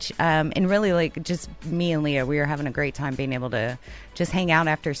watch. And really, like, just me and Leah, we were having a great time being able to just hang out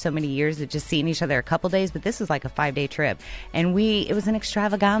after so many years of just seeing each other a couple days. But this was like a 5-day trip. And it was an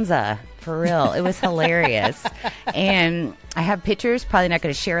extravaganza, for real. It was hilarious. And I have pictures, probably not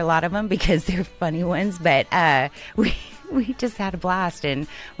going to share a lot of them because they're funny ones. But we just had a blast. And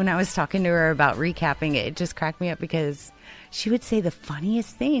when I was talking to her about recapping it just cracked me up because she would say the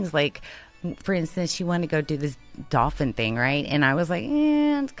funniest things. Like, for instance, she wanted to go do this dolphin thing, right? And I was like,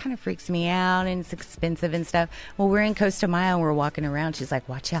 it kind of freaks me out and it's expensive and stuff. Well, we're in Costa Maya and we're walking around. She's like,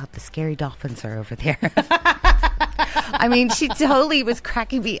 watch out, the scary dolphins are over there. She totally was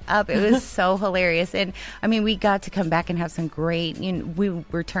cracking me up. It was so hilarious. And we got to come back and have some great, we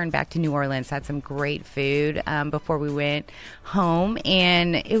returned back to New Orleans, had some great food before we went home.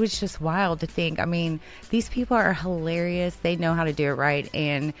 And it was just wild to think, these people are hilarious. They know how to do it right.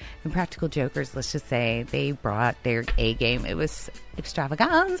 And Impractical Jokers, let's just say, they brought their A game. It was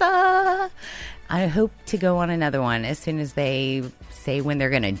extravaganza. I hope to go on another one as soon as they say when they're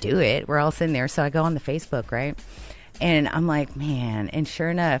going to do it. We're all sitting there. So I go on the Facebook, right? And I'm like, man, and sure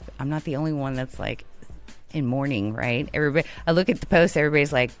enough, I'm not the only one that's like in mourning, right? Everybody, I look at the post,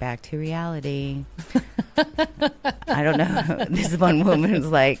 everybody's like, back to reality. I don't know. This one woman was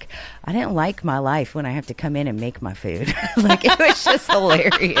like, I didn't like my life when I have to come in and make my food. Like, it was just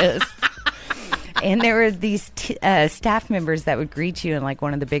hilarious. And there were these staff members that would greet you in like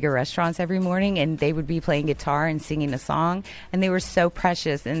one of the bigger restaurants every morning, and they would be playing guitar and singing a song, and they were so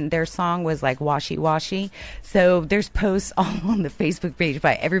precious. And their song was like "Washy Washy." So there's posts all on the Facebook page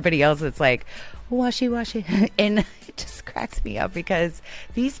by everybody else that's like "Washy Washy," and it just cracks me up because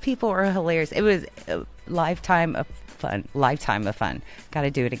these people are hilarious. It was a lifetime of fun. Got to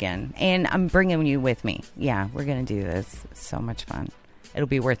do it again, and I'm bringing you with me. Yeah, we're gonna do this. So much fun. It'll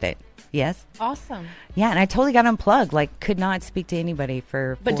be worth it. Yes. Awesome. Yeah, and I totally got unplugged. Like, could not speak to anybody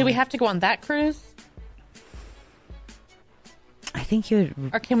for. But do we have to go on that cruise? I think you.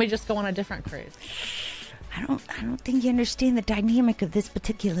 Or can we just go on a different cruise? I don't think you understand the dynamic of this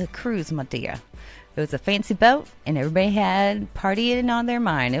particular cruise, my dear. It was a fancy boat, and everybody had partying on their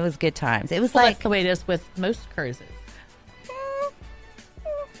mind. It was good times. It was Well, like that's the way it is with most cruises.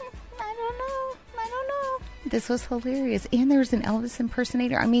 I don't know. This was hilarious. And there was an Elvis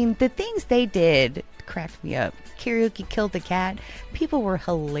impersonator. The things they did cracked me up. Karaoke Killed the Cat. People were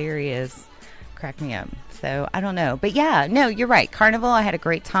hilarious. Cracked me up. So, I don't know. But yeah, no, you're right. Carnival, I had a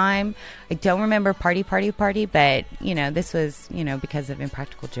great time. I don't remember party, but, this was, because of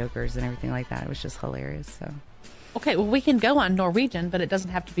Impractical Jokers and everything like that. It was just hilarious. So. Okay, well, we can go on Norwegian, but it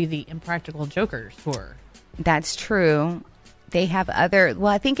doesn't have to be the Impractical Jokers tour. That's true. They have other,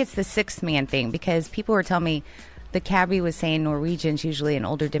 well, I think it's the 6-man thing, because people were telling me the cabbie was saying Norwegian's usually an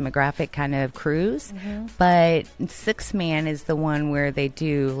older demographic kind of cruise, but 6-man is the one where they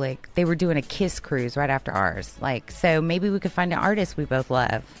do, like, they were doing a Kiss cruise right after ours. Like, so maybe we could find an artist we both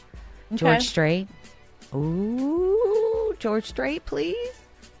love. Okay. George Strait. Ooh, George Strait, please.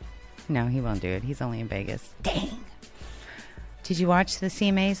 No, he won't do it. He's only in Vegas. Dang. Did you watch the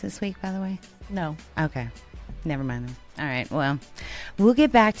CMAs this week, by the way? No. Okay. Never mind then. All right. Well, we'll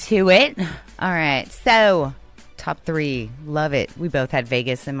get back to it. All right. So, top 3. Love it. We both had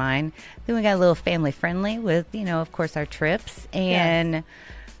Vegas in mind. Then we got a little family friendly with, you know, of course, our trips. And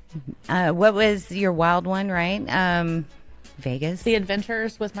what was your wild one, right? Vegas. The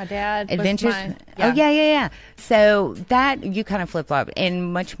Adventures with my dad. Adventures? Oh, yeah. So that you kind of flip-flop,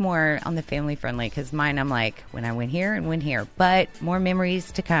 and much more on the family-friendly, because mine, I'm like, when I went here and went here. But more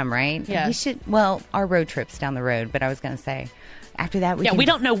memories to come, right? Yeah. We should, well, our road trips down the road, but I was going to say, after that, we we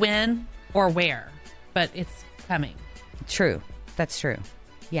don't know when or where, but it's coming. True. That's true.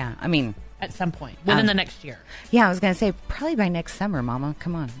 Yeah, I mean, at some point within the next year. Yeah, I was going to say probably by next summer, Mama.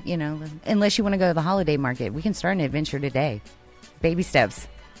 Come on. You know, unless you want to go to the holiday market, we can start an adventure today. Baby steps.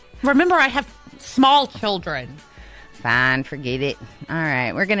 Remember, I have small children. Fine, forget it. All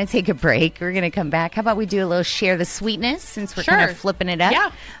right, we're going to take a break. We're going to come back. How about we do a little share the sweetness, since we're kind of flipping it up?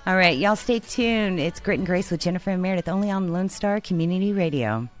 Yeah. All right, y'all stay tuned. It's Grit and Grace with Jennifer and Meredith, only on Lone Star Community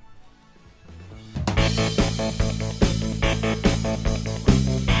Radio.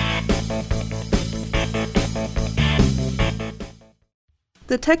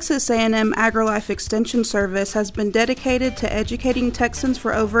 The Texas A&M AgriLife Extension Service has been dedicated to educating Texans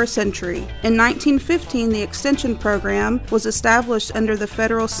for over a century. In 1915, the Extension Program was established under the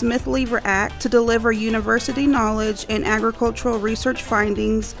federal Smith-Lever Act to deliver university knowledge and agricultural research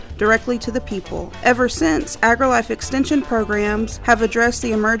findings directly to the people. Ever since, AgriLife Extension programs have addressed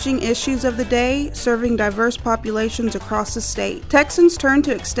the emerging issues of the day, serving diverse populations across the state. Texans turn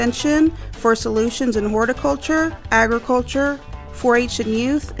to Extension for solutions in horticulture, agriculture, 4-H and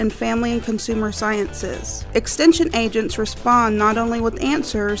youth, and family and consumer sciences. Extension agents respond not only with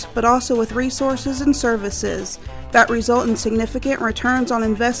answers, but also with resources and services that result in significant returns on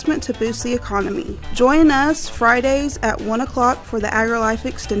investment to boost the economy. Join us Fridays at 1 o'clock for the AgriLife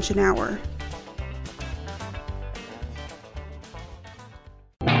Extension Hour.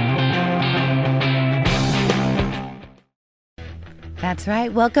 That's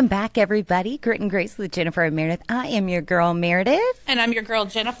right. Welcome back, everybody. Grit and Grace with Jennifer and Meredith. I am your girl, Meredith. And I'm your girl,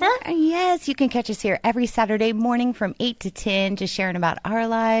 Jennifer. Yes, you can catch us here every Saturday morning from 8 to 10, just sharing about our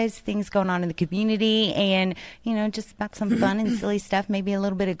lives, things going on in the community, and, you know, just about some fun and silly stuff, maybe a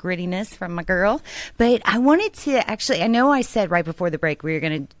little bit of grittiness from my girl. But I wanted to actually, I know I said right before the break we were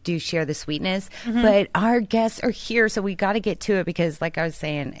going to do Share the Sweetness, but our guests are here, so we got to get to it because, like I was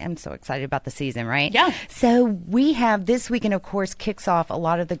saying, I'm so excited about the season, right? Yeah. So we have this weekend, of course, kicks off a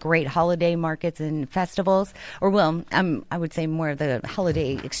lot of the great holiday markets and festivals, or well, I would say more of the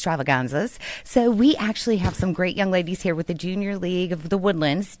holiday extravaganzas. So we actually have some great young ladies here with the Junior League of the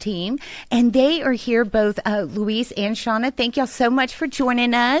Woodlands team, and they are here, both Louise and Shauna. Thank y'all so much for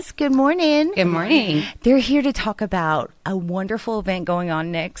joining us. Good morning. Good morning. They're here to talk about a wonderful event going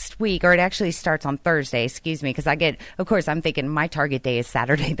on next week, or it actually starts on Thursday, excuse me, because of course, I'm thinking my target day is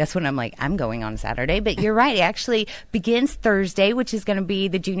Saturday. That's when I'm like, I'm going on Saturday. But you're right. It actually begins Thursday, which is going to be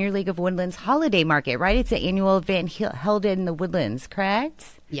the Junior League of Woodlands Holiday Market, right? It's an annual event held in the Woodlands, correct?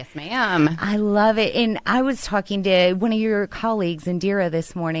 Yes, ma'am. I love it. And I was talking to one of your colleagues, Indira,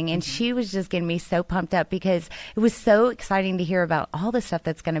 this morning, and she was just getting me so pumped up because it was so exciting to hear about all the stuff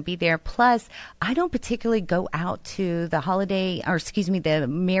that's going to be there. Plus, I don't particularly go out to the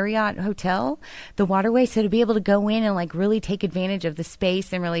Marriott Hotel, the Waterway. So to be able to go in and like really take advantage of the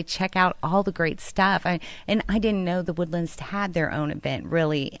space and really check out all the great stuff. And I didn't know the Woodlands had their own event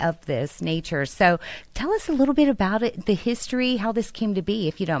really of this nature. So tell us a little bit about it, the history, how this came to be,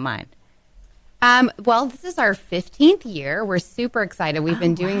 if you don't mind. Well, this is our 15th year. We're super excited. We've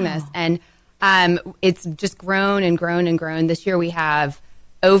been doing this, and it's just grown and grown and grown. This year we have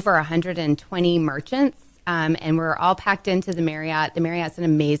over 120 merchants, and we're all packed into the Marriott. The Marriott's an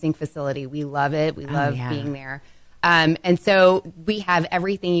amazing facility. We love it. We love being there. And so we have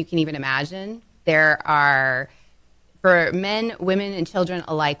everything you can even imagine. There are, for men, women, and children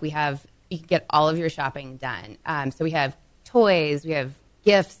alike, you can get all of your shopping done. So we have toys, we have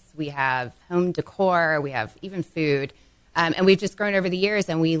gifts, we have home decor, we have even food. And we've just grown over the years,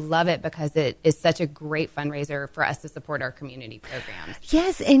 and we love it because it is such a great fundraiser for us to support our community programs.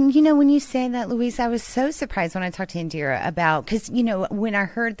 Yes, and when you say that, Louise, I was so surprised when I talked to Indira about, because when I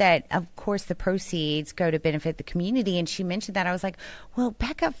heard that, of course, the proceeds go to benefit the community, and she mentioned that, I was like, well,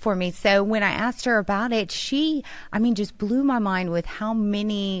 back up for me. So when I asked her about it, she just blew my mind with how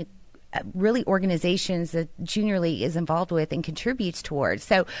many really organizations that Junior League is involved with and contributes towards.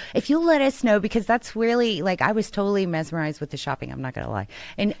 So if you'll let us know, because that's really, I was totally mesmerized with the shopping, I'm not going to lie,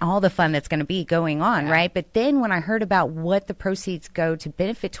 and all the fun that's going to be going on, right? But then when I heard about what the proceeds go to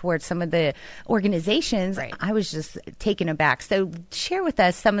benefit towards some of the organizations, I was just taken aback. So share with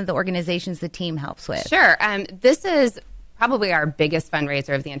us some of the organizations the team helps with. Sure. This is probably our biggest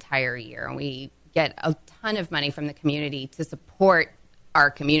fundraiser of the entire year, and we get a ton of money from the community to support our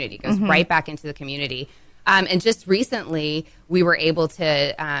community. It goes right back into the community. And just recently, we were able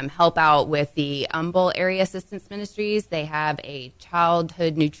to help out with the Humble Area Assistance Ministries. They have a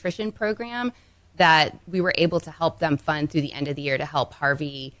childhood nutrition program that we were able to help them fund through the end of the year to help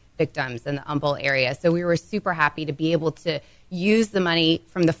Harvey victims in the Humble area. So we were super happy to be able to use the money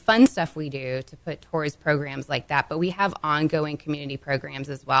from the fun stuff we do to put towards programs like that. But we have ongoing community programs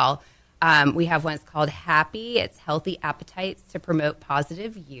as well. We have one that's called Happy. It's Healthy Appetites to Promote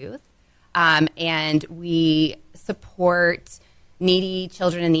Positive Youth. And we support needy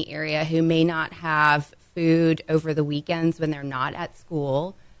children in the area who may not have food over the weekends when they're not at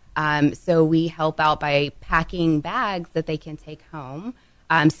school. So we help out by packing bags that they can take home.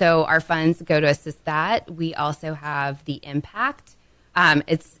 So our funds go to assist that. We also have the Impact.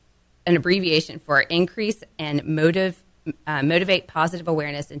 It's an abbreviation for Increase and Motivate Positive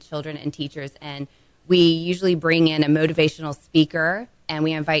Awareness in Children and Teachers. And we usually bring in a motivational speaker, and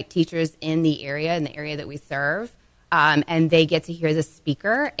we invite teachers in the area that we serve, and they get to hear the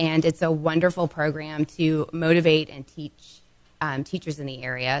speaker. And it's a wonderful program to motivate and teach teachers in the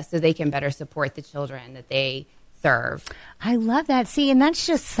area so they can better support the children that they serve. I love that. See, and that's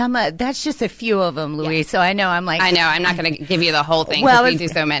just that's just a few of them, Louise. Yeah. So I know I'm not going to give you the whole thing because we do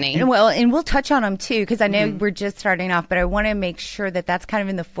so many. Well, and we'll touch on them too, because I know we're just starting off, but I want to make sure that that's kind of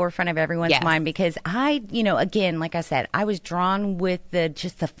in the forefront of everyone's mind, because again, like I said, I was drawn with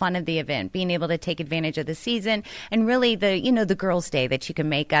just the fun of the event, being able to take advantage of the season and really the girls' day that you can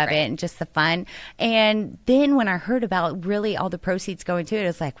make of it and just the fun. And then when I heard about really all the proceeds going to it,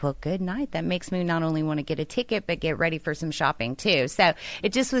 it's like, well, good night. That makes me not only want to get a ticket, but get ready for some shopping too. So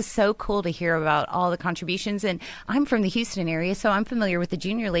it just was so cool to hear about all the contributions. And I'm from the Houston area, so I'm familiar with the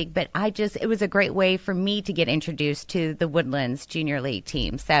Junior League, but it was a great way for me to get introduced to the Woodlands Junior League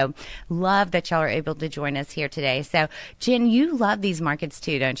team. So love that y'all are able to join us here today. So Jen, you love these markets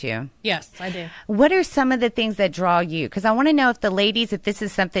too, don't you? Yes, I do. What are some of the things that draw you? Because I want to know if this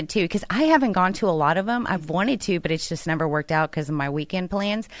is something too, because I haven't gone to a lot of them. I've wanted to, but it's just never worked out because of my weekend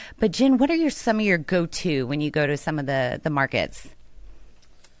plans. But Jen, what are some of your go-to when you go to some of the markets?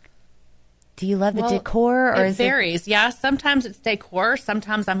 Do you love the decor, or it varies? Yeah, sometimes it's decor.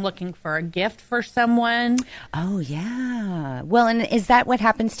 Sometimes I'm looking for a gift for someone. Oh yeah. Well, and is that what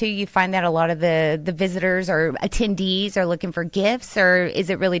happens to you? You find that a lot of the visitors or attendees are looking for gifts, or is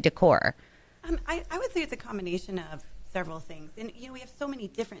it really decor? I would say it's a combination of several things. And, we have so many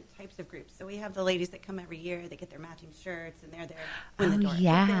different types of groups. So we have the ladies that come every year. They get their matching shirts, and they're there when the door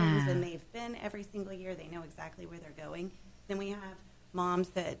opens. And they've been every single year. They know exactly where they're going. Then we have moms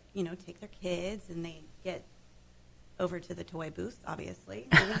that, take their kids, and they get over to the toy booth, obviously.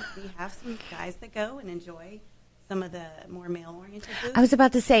 We have some guys that go and enjoy some of the more male-oriented booths. I was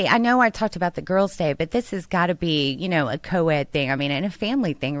about to say, I know I talked about the Girls' Day, but this has got to be, a co-ed thing. I mean, and a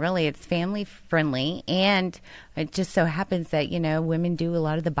family thing, really. It's family-friendly, and it just so happens that, women do a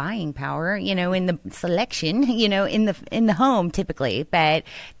lot of the buying power, in the selection, in the home typically. But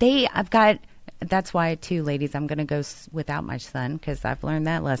that's why, too, ladies, I'm going to go without my son, because I've learned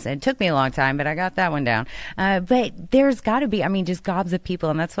that lesson. It took me a long time, but I got that one down. But there's got to be, just gobs of people,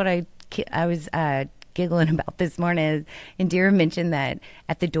 and that's what I was giggling about this morning. Indira mentioned that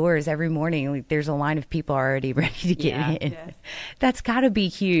at the doors every morning, there's a line of people already ready to get in. Yes. That's got to be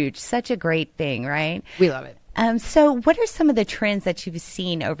huge. Such a great thing, right? We love it. So what are some of the trends that you've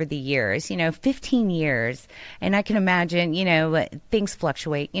seen over the years, 15 years, and I can imagine, things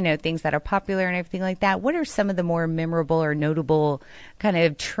fluctuate, things that are popular and everything like that. What are some of the more memorable or notable kind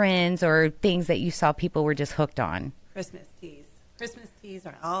of trends or things that you saw people were just hooked on? Christmas teas. Christmas teas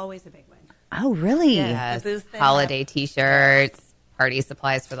are always a big one. Oh, really? Yes. Holiday T-shirts, party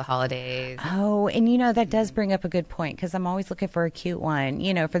supplies for the holidays. Oh, and that does bring up a good point because I'm always looking for a cute one,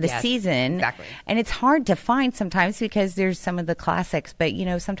 for the season. Exactly. And it's hard to find sometimes because there's some of the classics, but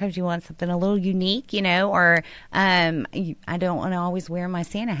sometimes you want something a little unique, or I don't want to always wear my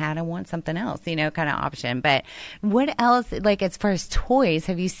Santa hat. I want something else, kind of option. But what else, like as far as toys,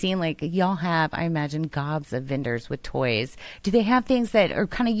 have you seen, like y'all have, I imagine, gobs of vendors with toys. Do they have things that are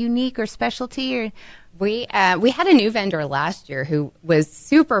kind of unique or specialty or? We had a new vendor last year who was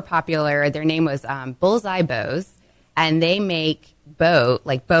super popular. Their name was Bullseye Bows, and they make bow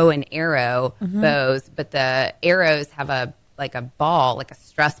and arrow bows, but the arrows have a ball, like a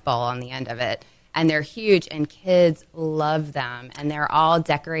stress ball on the end of it, and they're huge, and kids love them, and they're all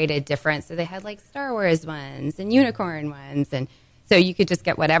decorated different. So they had like Star Wars ones and unicorn ones, and so you could just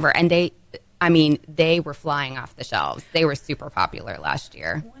get whatever. And they were flying off the shelves. They were super popular last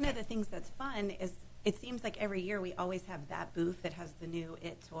year. One of the things that's fun is it seems like every year we always have that booth that has the new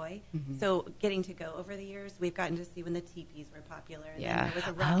It toy. Mm-hmm. So getting to go over the years, we've gotten to see when the teepees were popular. And then there was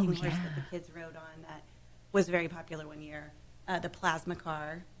a rocking horse that the kids rode on that was very popular one year. The plasma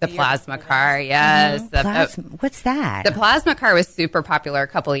car. The plasma car, yes. Mm-hmm. What's that? The plasma car was super popular a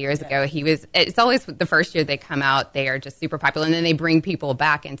couple of years ago. It's always the first year they come out, they are just super popular, and then they bring people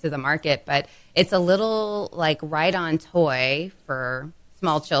back into the market. But it's a little like ride-on toy for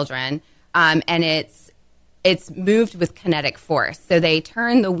small children. And it's moved with kinetic force. So they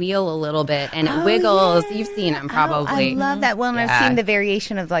turn the wheel a little bit and it wiggles. Yeah. You've seen them probably. I love that. Well, and I've seen the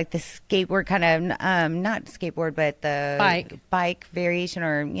variation of like the skateboard kind of, not skateboard, but the bike variation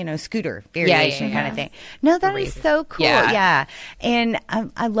or, scooter variation kind of thing. No, that is so cool. Yeah. And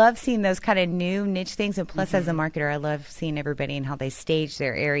I love seeing those kind of new niche things. And plus, as a marketer, I love seeing everybody and how they stage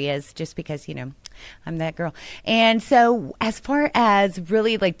their areas just because, I'm that girl. And so as far as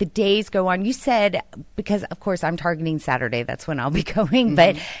really like the days go on, you said, because of course I'm targeting Saturday, that's when I'll be going,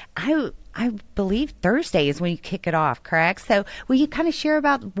 but I believe Thursday is when you kick it off, correct? So will you kind of share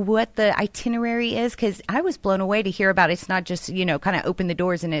about what the itinerary is? Because I was blown away to hear about it's not just, kind of open the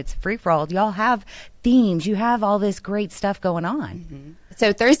doors and it's free for all. Y'all have themes. You have all this great stuff going on. Mm-hmm.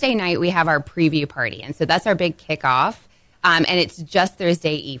 So Thursday night we have our preview party. And so that's our big kickoff. And it's just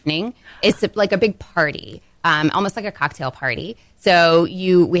Thursday evening. It's like a big party, almost like a cocktail party. So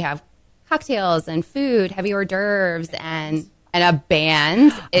we have cocktails and food, heavy hors d'oeuvres, and a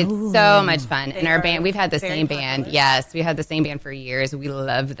band. It's so much fun. And our band, we've had the same band. Yes, we had the same band for years. We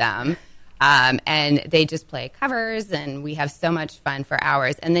love them. And they just play covers, and we have so much fun for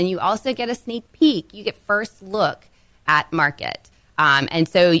hours. And then you also get a sneak peek. You get first look at Market. And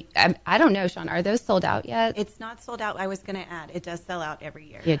so I don't know, Sean, are those sold out yet? It's not sold out. I was going to add, it does sell out every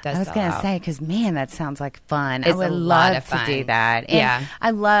year. It does. I was going to say, because man, that sounds like fun. It's I would love to do that. And I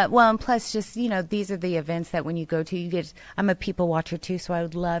love, and plus just, these are the events that when you go to, I'm a people watcher too, so I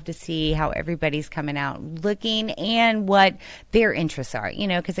would love to see how everybody's coming out looking and what their interests are,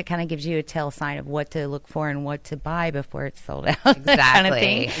 because it kind of gives you a tell sign of what to look for and what to buy before it's sold out. Exactly. Kind of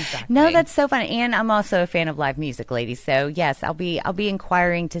thing. Exactly. No, that's so fun. And I'm also a fan of live music, ladies. So yes, I'll be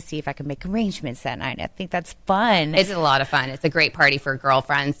inquiring to see if I can make arrangements that night. I think that's fun. It's a lot of fun. It's a great party for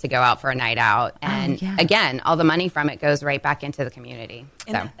girlfriends to go out for a night out. And again, all the money from it goes right back into the community.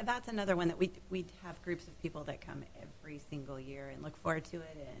 And that's another one that we have groups of people that come every single year and look forward to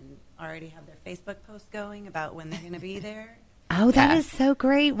it and already have their Facebook posts going about when they're going to be there. Oh, that is so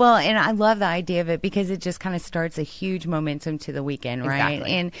great. Well, and I love the idea of it because it just kind of starts a huge momentum to the weekend, right?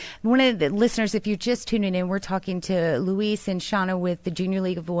 Exactly. And one of the listeners, if you're just tuning in, we're talking to Luis and Shauna with the Junior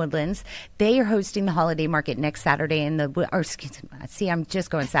League of Woodlands. They are hosting the holiday market next Saturday I'm just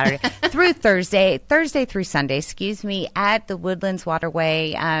going Saturday through Thursday through Sunday, at the Woodlands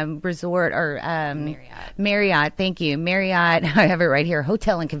Waterway Resort or Marriott. Thank you. Marriott, I have it right here,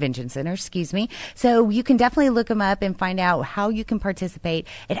 Hotel and Convention Center, So you can definitely look them up and find out how you can participate.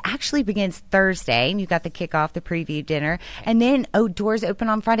 It actually begins Thursday, and you got the kickoff, the preview dinner, and then doors open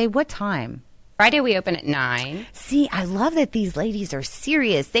on Friday. What time? Friday we open at 9. See, I love that these ladies are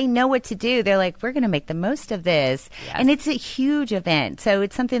serious. They know what to do. They're like, we're going to make the most of this. Yes. And it's a huge event. So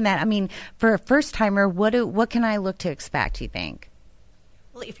it's something that, for a first timer, what can I look to expect, you think?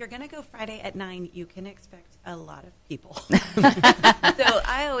 Well, if you're going to go Friday at 9, you can expect a lot of people. So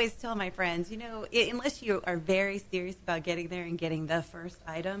I always tell my friends, unless you are very serious about getting there and getting the first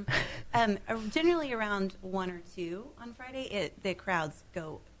item, generally around 1 or 2 on Friday, the crowds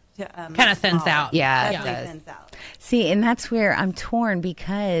go to kind of thins out. Yeah, it does. Thins out. See, and that's where I'm torn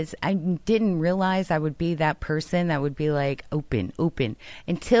because I didn't realize I would be that person that would be like open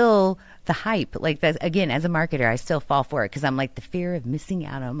until the hype. Like that, again, as a marketer, I still fall for it because I'm like the fear of missing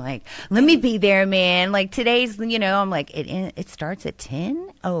out. I'm like, let me be there, man. Like today's, I'm like, it starts at 10.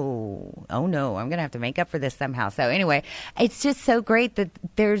 Oh no, I'm gonna have to make up for this somehow. So anyway, it's just so great that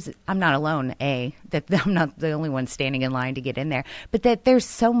I'm not alone. That I'm not the only one standing in line to get in there, but that there's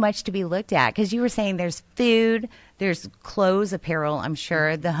so much to be looked at because you were saying there's food. There's clothes, apparel, I'm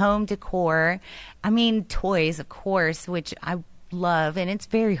sure, the home decor. I mean, toys, of course, which I love. And it's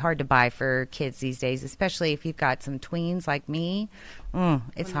very hard to buy for kids these days, especially if you've got some tweens like me.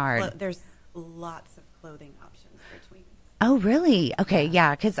 It's hard. There's lots of clothing options for tweens. Oh, really? Okay,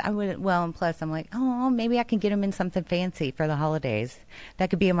 yeah, because I would, and plus I'm like, maybe I can get them in something fancy for the holidays.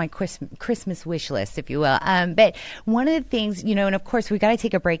 That could be on my Christmas wish list, if you will. But one of the things, and of course we got to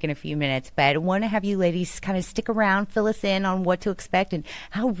take a break in a few minutes, but I want to have you ladies kind of stick around, fill us in on what to expect and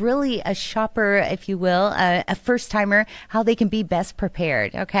how really a shopper, if you will, a first-timer, how they can be best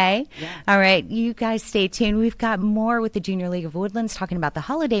prepared, okay? Yeah. All right, you guys stay tuned. We've got more with the Junior League of Woodlands talking about the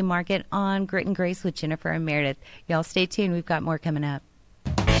holiday market on Grit and Grace with Jennifer and Meredith. Y'all stay tuned. We've got more coming up.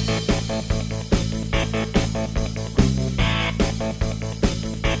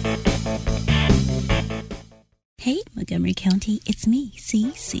 Hey, Montgomery County, it's me,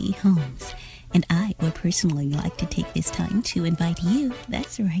 C.C. Holmes. And I would personally like to take this time to invite you,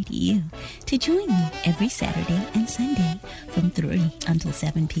 that's right, you, to join me every Saturday and Sunday from 3 until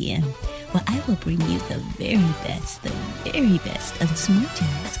 7 p.m., where I will bring you the very best of smooth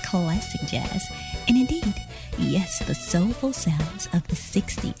jazz, classic jazz, and indeed, yes, the soulful sounds of the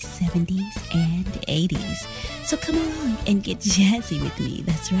 60s, 70s, and 80s. So come along and get jazzy with me.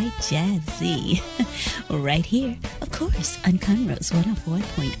 That's right, jazzy. Right here, of course, on Conroe's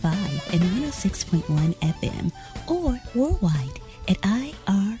 104.5 and 106.1 FM, or worldwide at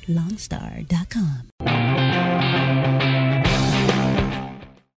irlongstar.com.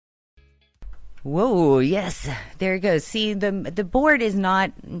 Whoa, yes, there it goes. See, the board is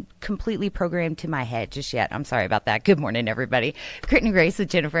not completely programmed to my head just yet. I'm sorry about that. Good morning, everybody. Grit and Grace with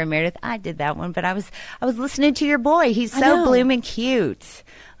Jennifer and Meredith. I did that one, but I was listening to your boy. He's so blooming cute.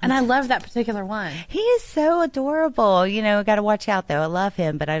 And I love that particular one. He is so adorable. Got to watch out, though. I love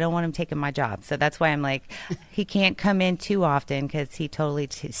him, but I don't want him taking my job. So that's why I'm like, he can't come in too often because he totally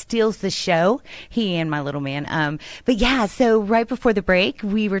steals the show, he and my little man. But yeah, so right before the break,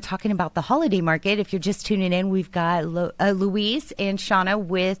 we were talking about the holiday market. If you're just tuning in, we've got Louise and Shauna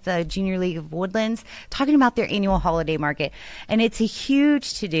with Junior League of Woodlands talking about their annual holiday market. And it's a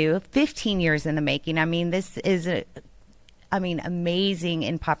huge to-do, 15 years in the making. I mean, this is amazing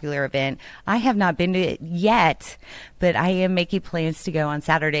and popular event. I have not been to it yet, but I am making plans to go on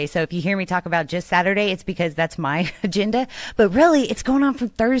Saturday. So if you hear me talk about just Saturday, it's because that's my agenda. But really, it's going on from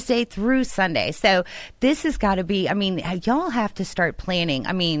Thursday through Sunday. So this has got to be, y'all have to start planning.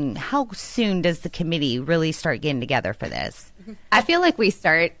 How soon does the committee really start getting together for this? I feel like we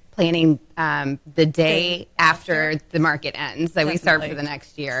start planning the day after the market ends. So we start for the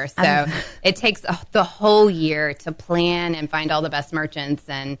next year. So it takes the whole year to plan and find all the best merchants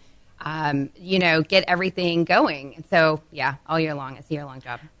and, get everything going. So, yeah, all year long. It's a year-long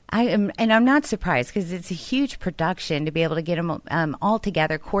job. And I'm not surprised because it's a huge production to be able to get them all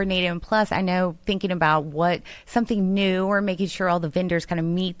together, coordinated. And plus, I know thinking about something new or making sure all the vendors kind of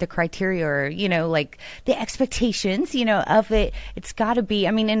meet the criteria or, like the expectations, of it. It's got to be,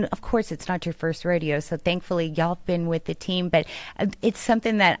 and of course, it's not your first rodeo. So thankfully, y'all have been with the team. But it's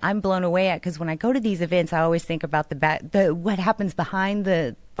something that I'm blown away at because when I go to these events, I always think about what happens behind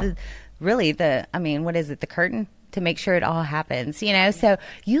the curtain? To make sure it all happens, So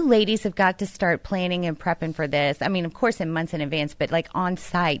you ladies have got to start planning and prepping for this. Of course, in months in advance, but like on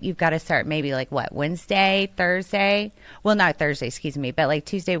site, you've got to start maybe like Wednesday, Thursday? Well, not Thursday, excuse me, but like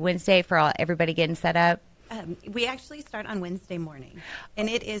Tuesday, Wednesday for everybody getting set up? We actually start on Wednesday morning, and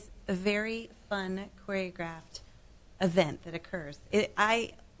it is a very fun, choreographed event that occurs.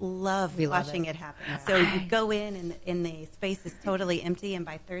 I love watching it happen. So you go in, and the space is totally empty, and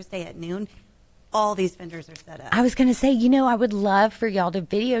by Thursday at noon, all these vendors are set up. I was going to say, I would love for y'all to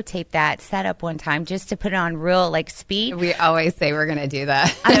videotape that setup one time just to put it on real speed. We always say we're going to do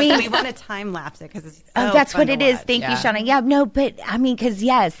that. We want to time lapse it because it's so that's fun what it is. Thank you, Shauna. Yeah, no, but because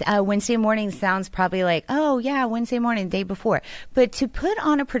yes, Wednesday morning sounds probably like, oh yeah, Wednesday morning, day before. But to put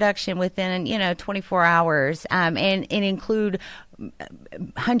on a production within 24 hours and include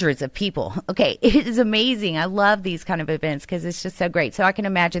hundreds of people. Okay, it is amazing. I love these kind of events because it's just so great. So I can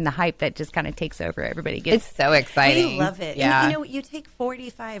imagine the hype that just kind of takes over. Everybody gets it's so exciting. We love it. Yeah. And, you take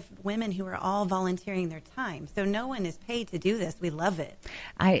 45 women who are all volunteering their time, so no one is paid to do this. We love it.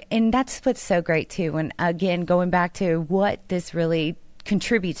 And that's what's so great too. And again, going back to what this really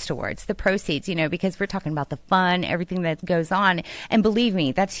contributes towards the proceeds, because we're talking about the fun, everything that goes on. And believe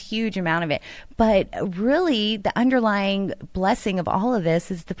me, that's a huge amount of it. But really, the underlying blessing of all of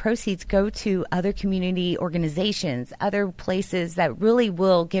this is the proceeds go to other community organizations, other places that really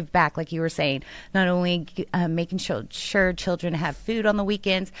will give back, like you were saying, not only making sure children have food on the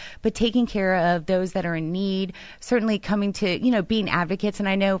weekends, but taking care of those that are in need, certainly coming to, being advocates. And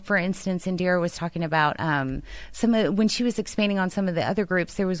I know, for instance, Indira was talking about when she was expanding on some of the other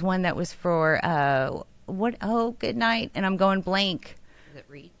groups, there was one that was for good night, and I'm going blank. Is it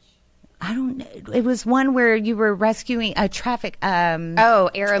Reach? I don't know. It was one where you were rescuing a traffic.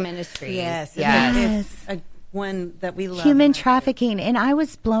 Arrow Ministries. Yes. It's one that we love. Human trafficking, and I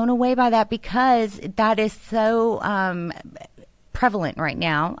was blown away by that because that is so prevalent right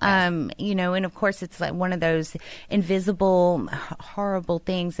now. Yes. And of course it's like one of those invisible, horrible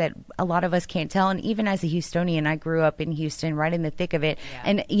things that a lot of us can't tell. And even as a Houstonian, I grew up in Houston, right in the thick of it. Yeah.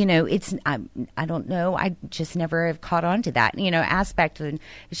 And, it's, I don't know, I just never have caught on to that, aspect. And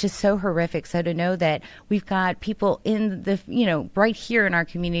it's just so horrific. So to know that we've got people in the, right here in our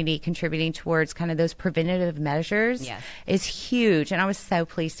community contributing towards kind of those preventative measures is huge. And I was so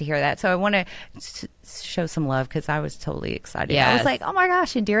pleased to hear that. So I want to show some love because I was totally excited. Yes. I was like, oh my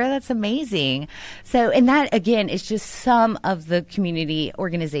gosh, Indira, that's amazing. So, and that again is just some of the community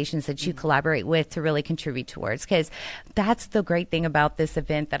organizations that you collaborate with to really contribute towards, because that's the great thing about this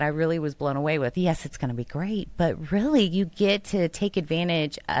event that I really was blown away with. Yes, it's going to be great, but really you get to take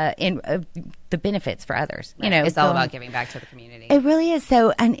advantage in the benefits for others. Right. It's all about giving back to the community. It really is.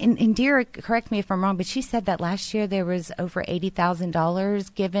 So, and Indira, correct me if I'm wrong, but she said that last year there was over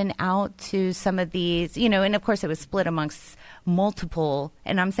 $80,000 given out to some of these, and of course it was split amongst multiple,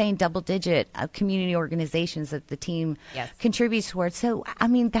 and I'm saying double-digit community organizations that the team contributes towards. So, I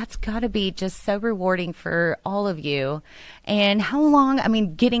mean, that's got to be just so rewarding for all of you. And how long,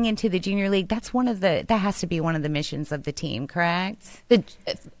 getting into the junior league, that has to be one of the missions of the team, correct?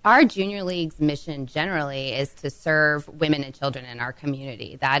 Our junior league's mission generally is to serve women and children in our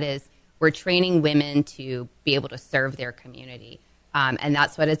community. That is, we're training women to be able to serve their community. And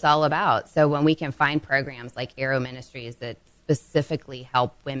that's what it's all about. So when we can find programs like Arrow Ministries that specifically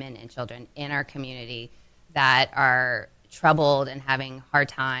help women and children in our community that are troubled and having hard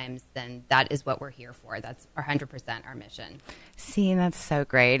times, then that is what we're here for. That's 100% our mission. See, that's so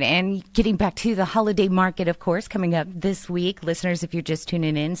great. And getting back to the holiday market, of course, coming up this week. Listeners, if you're just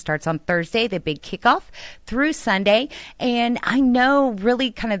tuning in, starts on Thursday, the big kickoff through Sunday. And I know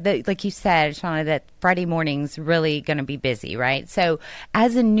really kind of like you said, Shauna, that Friday morning's really going to be busy, right? So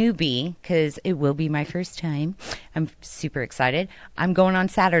as a newbie, because it will be my first time, I'm super excited. I'm going on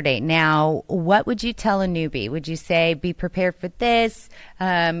Saturday. Now, what would you tell a newbie? Would you say be prepared for this,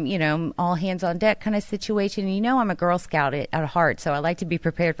 all hands on deck kind of situation? I'm a Girl Scout at heart, so I like to be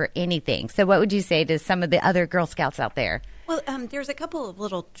prepared for anything. So what would you say to some of the other Girl Scouts out there? Well, there's a couple of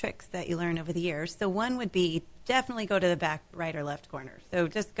little tricks that you learn over the years. So one would be definitely go to the back right or left corner. So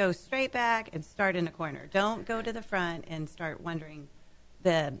just go straight back and start in a corner. Don't go to the front and start wandering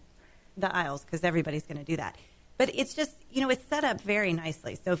the aisles, because everybody's going to do that. But it's just, it's set up very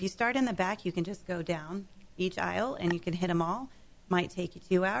nicely. So if you start in the back, you can just go down each aisle and you can hit them all. Might take you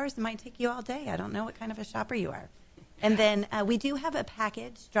 2 hours. It might take you all day. I don't know what kind of a shopper you are. And then we do have a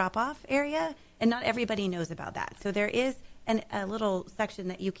package drop-off area, and not everybody knows about that. So there is a little section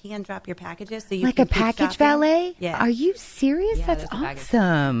that you can drop your packages. So you like can a package valet? Yeah. Are you serious? Yeah, that's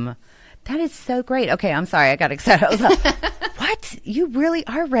awesome. That is so great. Okay, I'm sorry. I got excited. I was like, what? You really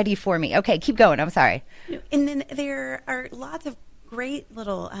are ready for me. Okay, keep going. I'm sorry. And then there are lots of great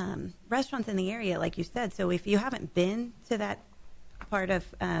little restaurants in the area, like you said. So if you haven't been to that part of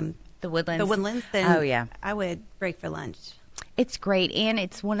the Woodlands, then I would break for lunch. It's great, and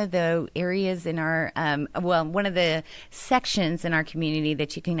it's one of the areas in our, one of the sections in our community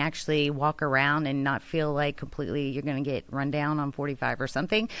that you can actually walk around and not feel like completely you're going to get run down on 45 or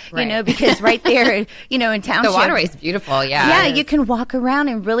something, right. Because right there, in township. The waterway's beautiful, yeah. Yeah, you can walk around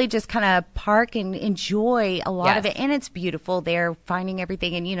and really just kind of park and enjoy a lot of it, and it's beautiful there, finding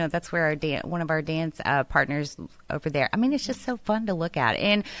everything, and that's where one of our dance partners over there. It's just so fun to look at,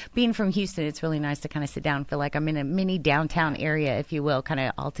 and being from Houston, it's really nice to kind of sit down and feel like I'm in a mini downtown area, if you will, kind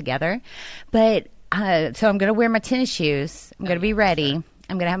of all together. But so I'm going to wear my tennis shoes. I'm going to be ready. Sure.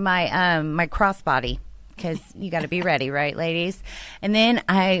 I'm going to have my my crossbody. because you got to be ready, right, ladies? And then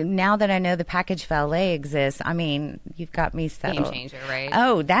now that I know the package valet exists, I mean, you've got me settled. Game changer, right?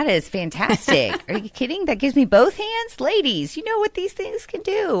 Oh, that is fantastic. Are you kidding? That gives me both hands? Ladies, you know what these things can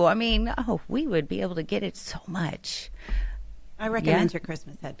do. I mean, we would be able to get it so much. I recommend your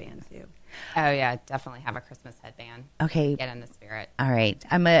Christmas headband, too. Oh, yeah, definitely have a Christmas headband. Okay. Get in the spirit. All right.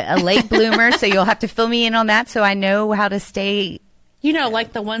 I'm a late bloomer, so you'll have to fill me in on that so I know how to stay. You know,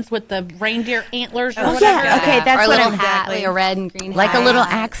 like the ones with the reindeer antlers or Oh, whatever. yeah. Okay, that's or a what little I'm hat, like a red and green like hat. a little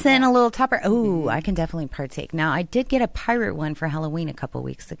accent, a little topper. Oh, I can definitely partake. Now, I did get a pirate one for Halloween a couple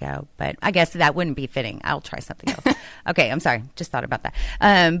weeks ago, but I guess that wouldn't be fitting. I'll try something else. Okay, I'm sorry. Just thought about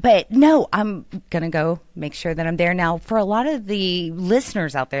that. But no, I'm going to go make sure that I'm there. Now, for a lot of the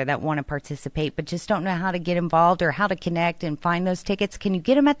listeners out there that want to participate but just don't know how to get involved or how to connect and find those tickets, can you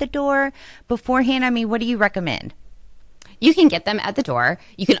get them at the door beforehand? I mean, what do you recommend? You can get them at the door.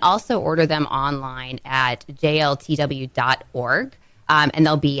 You can also order them online at jltw.org, and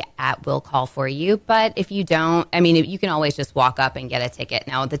they'll be at will call for you. But if you don't, I mean, you can always just walk up and get a ticket.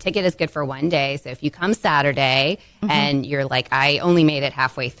 Now, the ticket is good for one day. So if you come Saturday and you're like, I only made it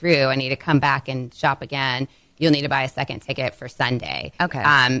halfway through, I need to come back and shop again, you'll need to buy a second ticket for Sunday. Okay.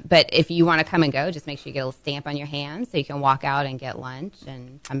 But if you want to come and go, just make sure you get a little stamp on your hand so you can walk out and get lunch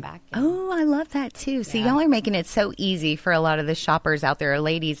and come back. Oh, I love that too. See, y'all are making it so easy for a lot of the shoppers out there, or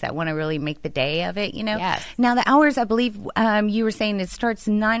ladies that want to really make the day of it, you know? Yes. Now, the hours, I believe you were saying it starts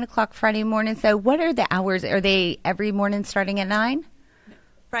 9 o'clock Friday morning. So what are the hours? Are they every morning starting at 9?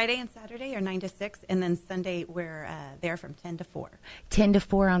 Friday and Saturday are 9 to 6, and then Sunday we're there from 10 to 4. 10 to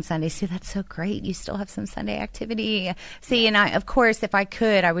 4 on Sunday. See, that's so great. You still have some Sunday activity. See, and I, of course, if I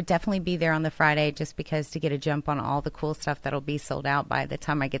could, I would definitely be there on the Friday just because to get a jump on all the cool stuff that'll be sold out by the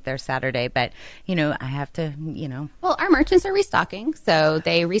time I get there Saturday. But, you know, I have to, you know. Well, our merchants are restocking, so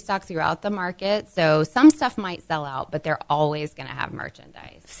they restock throughout the market. So some stuff might sell out, but they're always going to have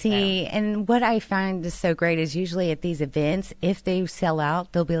merchandise. See, and what I find is so great is usually at these events, if they sell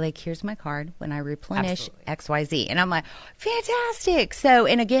out, they'll be like, here's my card when I replenish XYZ. And I'm like, fantastic. So,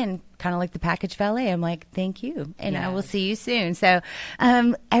 and again, kind of like the package valet, I'm like, thank you. And I will see you soon. So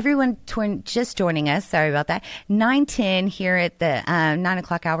everyone just joining us, sorry about that, 9:10 here at the 9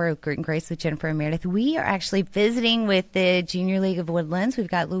 o'clock hour of Grit and Grace with Jennifer and Meredith. We are actually visiting with the Junior League of Woodlands. We've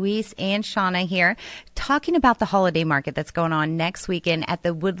got Luis and Shauna here talking about the holiday market that's going on next weekend at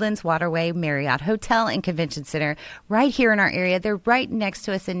the Woodlands Waterway Marriott Hotel and Convention Center right here in our area. They're right next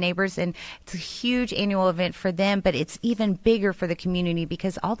to us and neighbors, and it's a huge annual event for them, but it's even bigger for the community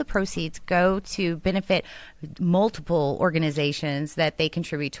because all the proceeds go to benefit multiple organizations that they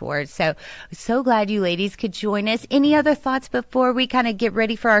contribute towards. So glad you ladies could join us. Any other thoughts before we kind of get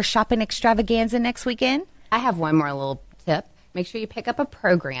ready for our shopping extravaganza next weekend? I have one more little tip. Make sure you pick up a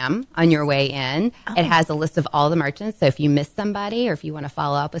program on your way in. It has a list of all the merchants. So if you miss somebody or if you want to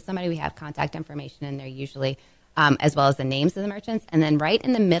follow up with somebody, we have contact information in there usually, as well as the names of the merchants. And then right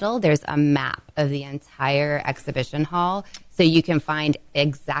in the middle, there's a map of the entire exhibition hall. So you can find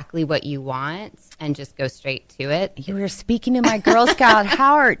exactly what you want and just go straight to it. You were speaking to my Girl Scout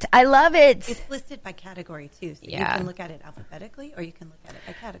heart. I love it. It's listed by category, too. So you can look at it alphabetically or you can look at it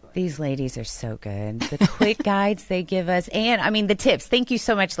by category. These ladies are so good. The quick guides they give us. And, I mean, the tips. Thank you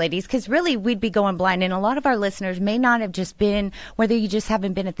so much, ladies, because really we'd be going blind. And a lot of our listeners may not have just been, whether you just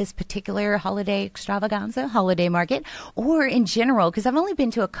haven't been at this particular holiday extravaganza, holiday market, or in general, because I've only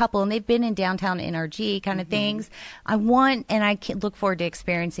been to a couple, and they've been in downtown NRG kind of things. And I can look forward to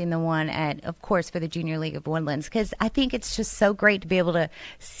experiencing the one at, of course, for the Junior League of Woodlands, because I think it's just so great to be able to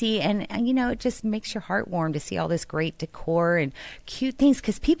see, and you know, it just makes your heart warm to see all this great decor and cute things,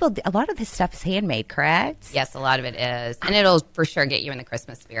 because a lot of this stuff is handmade, correct? Yes, a lot of it is, and it'll for sure get you in the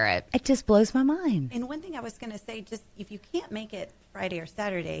Christmas spirit. It just blows my mind. And one thing I was going to say, just if you can't make it Friday or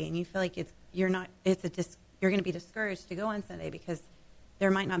Saturday, and you feel like you're going to be discouraged to go on Sunday because there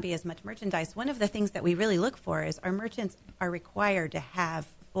might not be as much merchandise. One of the things that we really look for is our merchants are required to have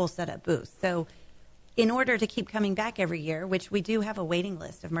full setup booths. So in order to keep coming back every year, which we do have a waiting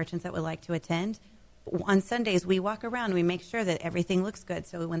list of merchants that would like to attend, on Sundays we walk around and we make sure that everything looks good.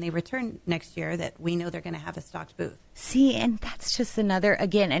 So when they return next year that we know they're going to have a stocked booth. See, and that's just another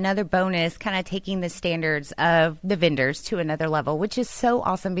bonus, kind of taking the standards of the vendors to another level, which is so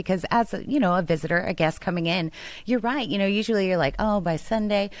awesome because as a visitor, a guest coming in, you're right. You know, usually you're like, oh, by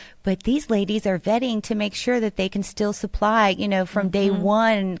Sunday, but these ladies are vetting to make sure that they can still supply, from day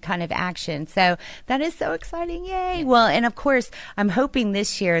one kind of action. So that is so exciting. Yay. Well, and of course, I'm hoping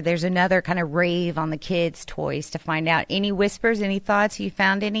this year there's another kind of rave on the kids' toys to find out. Any whispers, any thoughts? You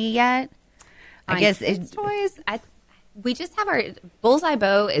found any yet? I guess toys. We just have our Bullseye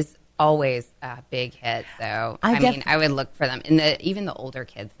Bow is always a big hit. So I would look for them, and even the older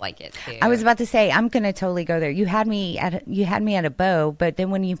kids like it too. I was about to say I'm going to totally go there. You had me at a bow, but then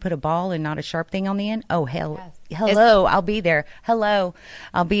when you put a ball and not a sharp thing on the end, hello, I'll be there. Hello,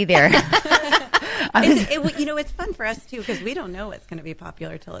 I'll be there. It's fun for us too because we don't know what's going to be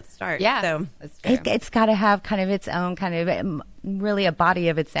popular till it starts. Yeah, so it's got to have kind of its own kind of really a body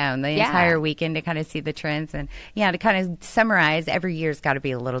of its own the entire weekend to kind of see the trends and to kind of summarize. Every year's got to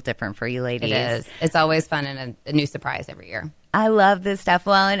be a little different for you ladies. It is. It's always fun and a new surprise every year. I love this stuff.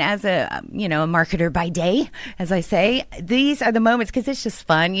 Well, and as a marketer by day, as I say, these are the moments because it's just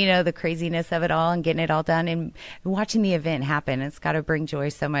fun, the craziness of it all and getting it all done and watching the event happen. It's got to bring joy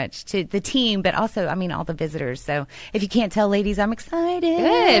so much to the team, but also, all the visitors. So if you can't tell, ladies, I'm excited.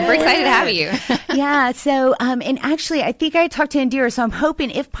 Good. We're excited to have you. Yeah. So, and actually, I think I talked to Indira, so I'm hoping,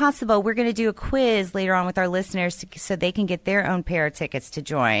 if possible, we're going to do a quiz later on with our listeners so they can get their own pair of tickets to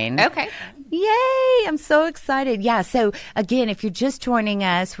join. Okay. Yay. I'm so excited. Yeah. So again, if you're just joining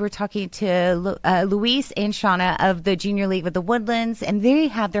us, we're talking to Luis and Shauna of the Junior League of the Woodlands, and they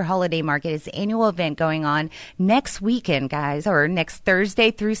have their holiday market. It's an annual event going on next weekend, guys, or next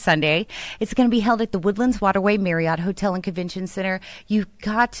Thursday through Sunday. It's going to be held at the Woodlands Waterway Marriott Hotel and Convention Center. You've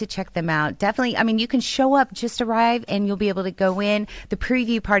got to check them out. Definitely. You can show up, just arrive, and you'll be able to go in. The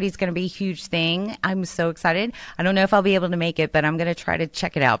preview party is going to be a huge thing. I'm so excited. I don't know if I'll be able to make it, but I'm going to try to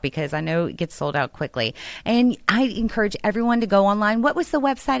check it out because I know it gets sold out quickly. And I encourage everyone to go online. What was the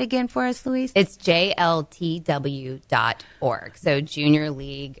website again for us, Louise? It's jltw.org. So Junior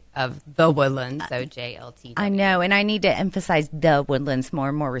League of the Woodlands. So JLTW. I know, and I need to emphasize the Woodlands more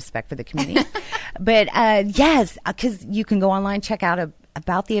and more respect for the community. But yes, because you can go online, check out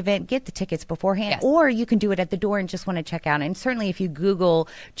about the event, get the tickets beforehand, or you can do it at the door and just want to check out. And certainly if you Google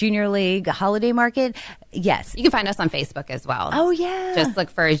Junior League Holiday Market, yes. You can find us on Facebook as well. Oh, yeah. Just look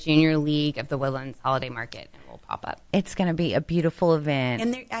for a Junior League of the Woodlands Holiday Market and we'll pop up. It's going to be a beautiful event.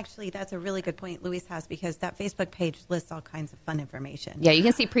 And that's a really good point Luis has because that Facebook page lists all kinds of fun information. Yeah, you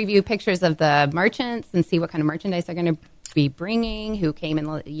can see preview pictures of the merchants and see what kind of merchandise they're going to be bringing, who came in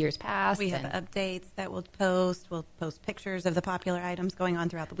the years past. We have updates that we'll post. We'll post pictures of the popular items going on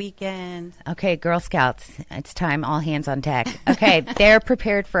throughout the weekend. Okay, Girl Scouts, it's time, all hands on deck. Okay, they're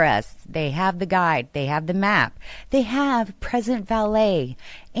prepared for us. They have the guide. They have the map. They have present valet.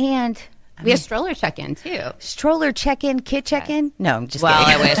 And we have stroller check-in, too. Stroller check-in, kid check-in? Yes. No, I'm just kidding.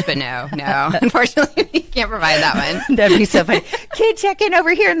 Well, I wish, but no. Unfortunately, we can't provide that one. That'd be so funny. Kid check-in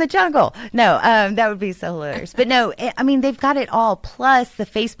over here in the jungle. No, that would be so hilarious. But no, they've got it all. Plus the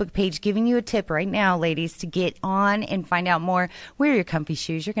Facebook page giving you a tip right now, ladies, to get on and find out more. Wear your comfy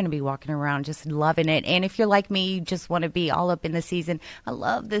shoes. You're going to be walking around just loving it. And if you're like me, you just want to be all up in the season. I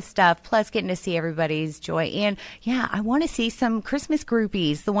love this stuff. Plus getting to see everybody's joy. And yeah, I want to see some Christmas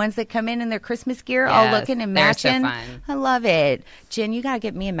groupies, the ones that come in their Christmas gear, all looking and matching. So fun. I love it. Jen, you got to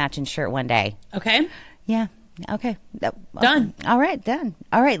get me a matching shirt one day. Okay. Yeah. Okay. Done. All right. Done.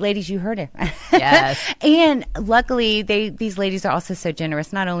 All right, ladies, you heard it. Yes. And luckily, these ladies are also so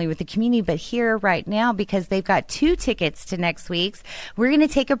generous, not only with the community, but here right now, because they've got 2 tickets to next week's. We're going to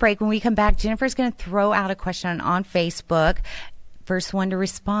take a break. When we come back, Jennifer's going to throw out a question on Facebook. First one to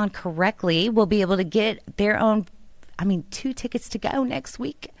respond correctly will be able to get their own 2 tickets to go next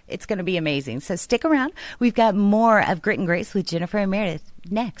week. It's going to be amazing. So stick around. We've got more of Grit and Grace with Jennifer and Meredith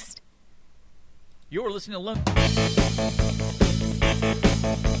next. You're listening to Lone.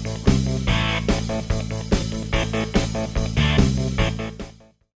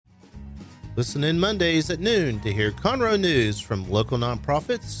 Listen in Mondays at noon to hear Conroe news from local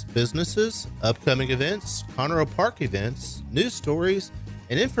nonprofits, businesses, upcoming events, Conroe Park events, news stories,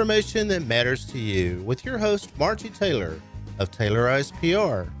 and information that matters to you with your host, Margie Taylor of Taylorized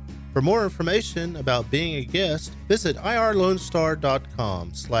PR. For more information about being a guest, visit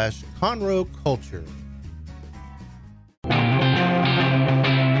irlonestar.com/Conroe Culture.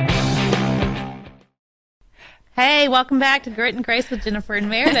 Hey, welcome back to Grit and Grace with Jennifer and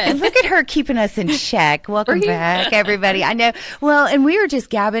Meredith. Look at her keeping us in check. Welcome back, everybody. I know. Well, and we were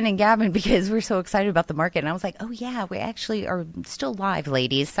just gabbing because we're so excited about the market. And I was like, oh, yeah, we actually are still live,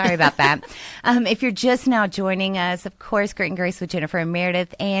 ladies. Sorry about that. If you're just now joining us, of course, Grit and Grace with Jennifer and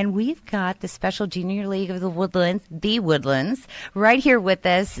Meredith. And we've got the special Junior League of the Woodlands, right here with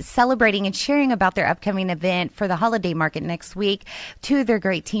us, celebrating and sharing about their upcoming event for the holiday market next week. 2 of their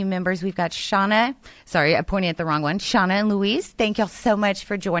great team members. We've got Shauna. Sorry, I pointed at the wrong one. Shauna and Louise, thank y'all so much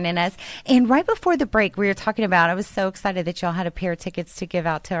for joining us. And right before the break, we were talking about, I was so excited that y'all had a pair of tickets to give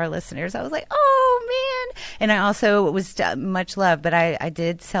out to our listeners. I was like, oh, man. And I also was much love, but I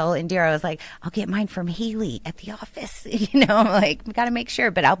did tell Indira, I was like, I'll get mine from Haley at the office. I'm like, we got to make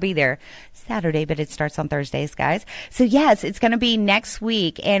sure, but I'll be there Saturday, but it starts on Thursdays, guys. So yes, it's going to be next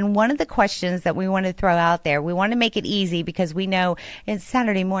week. And one of the questions that we want to throw out there, we want to make it easy because we know it's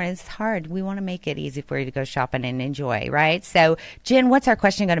Saturday morning, it's hard. We want to make it easy for you to go shopping and enjoy, right? So Jen, what's our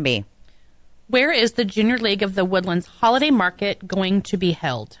question going to be? Where is the Junior League of the Woodlands Holiday Market going to be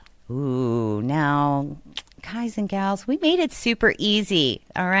held? Ooh, now, guys and gals, we made it super easy,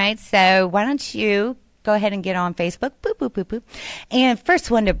 all right? So why don't you go ahead and get on Facebook, boop, boop, boop, boop. And first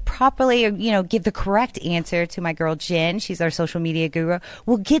one to properly, give the correct answer to my girl Jen, she's our social media guru,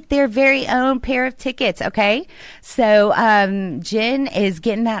 will get their very own pair of tickets, okay? So Jen is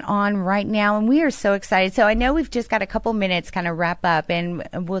getting that on right now, and we are so excited. So I know we've just got a couple minutes kind of wrap up, and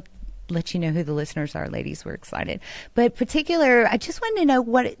we'll let you know who the listeners are, ladies. We're excited. But I just wanted to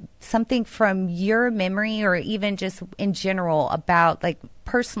know something from your memory or even just in general about, like,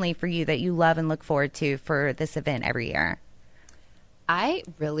 personally for you that you love and look forward to for this event every year. I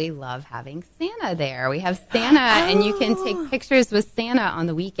really love having Santa there. We have Santa, and you can take pictures with Santa on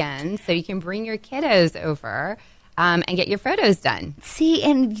the weekend, so you can bring your kiddos over and get your photos done. See,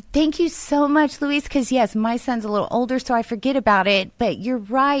 and thank you so much, Louise, because, yes, my son's a little older, so I forget about it, but you're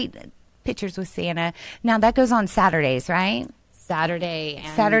right. Pictures with Santa. Now, that goes on Saturdays, right? Saturday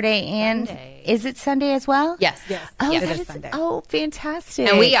and Sunday. Is it Sunday as well? Yes. Oh, yes. That is Sunday. Oh, fantastic.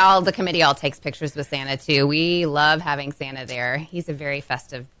 And the committee all takes pictures with Santa, too. We love having Santa there. He's a very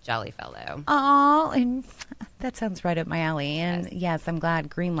festive, jolly fellow. Oh, and that sounds right up my alley. And yes, I'm glad.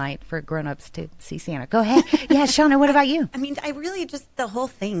 Green light for grown-ups to see Santa. Go ahead. Yeah, Shauna, what about you? I mean, I really just the whole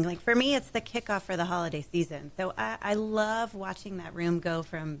thing. Like, for me, it's the kickoff for the holiday season. So I love watching that room go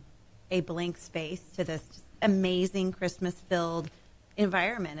from a blank space to this just amazing Christmas-filled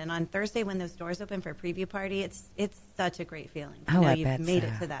environment. And on Thursday, when those doors open for a preview party, it's such a great feeling. You've made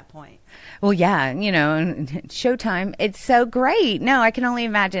it to that point. Well, yeah, showtime. It's so great. No, I can only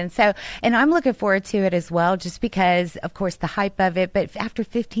imagine. So, and I'm looking forward to it as well, just because, of course, the hype of it. But after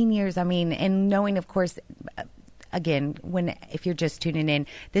 15 years, and knowing, of course, again, if you're just tuning in,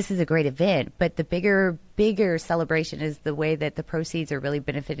 this is a great event, but the bigger celebration is the way that the proceeds are really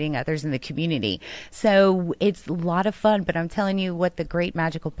benefiting others in the community. So it's a lot of fun, but I'm telling you what the great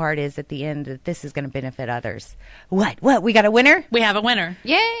magical part is at the end, that this is going to benefit others. What? We got a winner? We have a winner.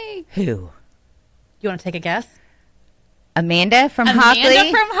 Yay! Who? You want to take a guess? Amanda from Hockley.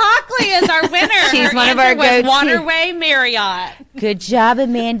 Amanda from Hockley is our winner. She's one of our go-to. Waterway Marriott. Good job,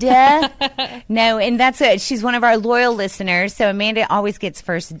 Amanda. No, and that's it. She's one of our loyal listeners. So Amanda always gets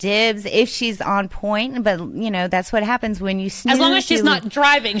first dibs if she's on point. But, that's what happens when you snooze. As long as she's not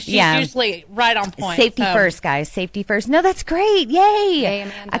driving, she's usually right on point. Safety first, guys. Safety first. No, that's great. Yay. Hey,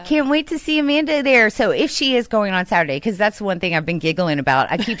 Amanda. I can't wait to see Amanda there. So if she is going on Saturday, because that's one thing I've been giggling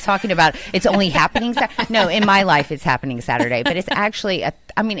about. I keep talking about it's only happening. No, in my life it's happening Saturday, but it's actually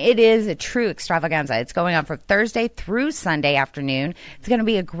it is a true extravaganza. It's going on from Thursday through Sunday afternoon. It's going to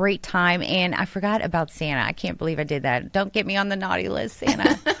be a great time. And I forgot about Santa. I can't believe I did that. Don't get me on the naughty list,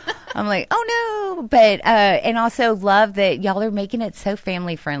 Santa. I'm like, oh no. But, and also love that y'all are making it so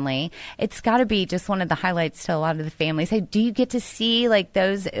family friendly. It's got to be just one of the highlights to a lot of the families. Hey, do you get to see like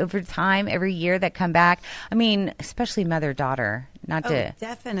those over time every year that come back? I mean, especially mother-daughter.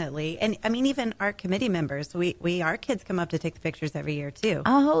 Definitely. And even our committee members, our kids come up to take the pictures every year too.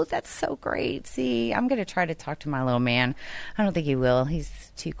 Oh, that's so great. See, I'm going to try to talk to my little man. I don't think he will. He's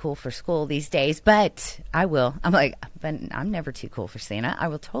too cool for school these days, but I will. But I'm never too cool for Santa. I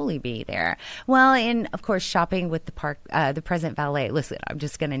will totally be there. Well, and of course, shopping with the Present Valet. Listen, I'm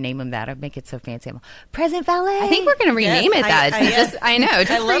just going to name him that. I make it so fancy. Present Valet. I think we're going to rename it that. I know,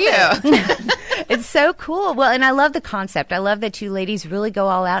 just for you. It's so cool. Well, and I love the concept. I love that you ladies really go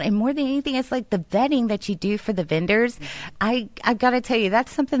all out. And more than anything, it's like the vetting that you do for the vendors. I got to tell you,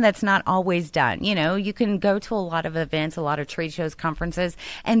 that's something that's not always done. You can go to a lot of events, a lot of trade shows, conferences,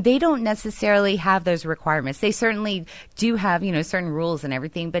 and they don't necessarily have those requirements. They certainly do have, certain rules and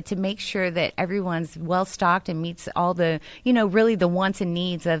everything, but to make sure that everyone's well stocked and meets all the, really the wants and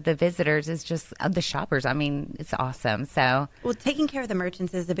needs of the visitors is just of the shoppers. It's awesome. So, well, taking care of the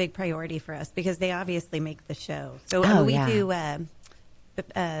merchants is a big priority for us because they obviously make the show. So we do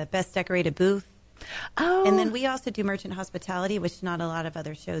Best Decorated Booth, Oh. And then we also do merchant hospitality, which not a lot of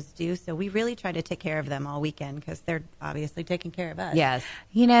other shows do. So we really try to take care of them all weekend because they're obviously taking care of us. Yes.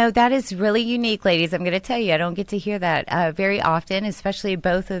 You know, that is really unique, ladies. I'm going to tell you, I don't get to hear that very often, especially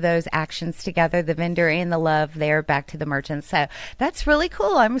both of those actions together, the vendor and the love there back to the merchants. So that's really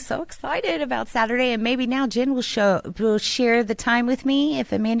cool. I'm so excited about Saturday. And maybe now Jen will share the time with me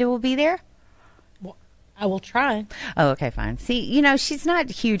if Amanda will be there. I will try. Oh, okay, fine. See, you know, she's not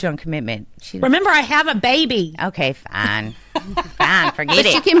huge on commitment. Remember, I have a baby. Okay, fine. Fine, forget but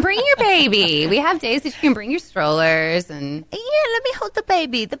it. You can bring your baby. We have days that you can bring your strollers. And yeah, let me hold the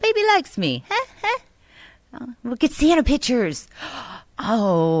baby. The baby likes me. We'll get Santa pictures.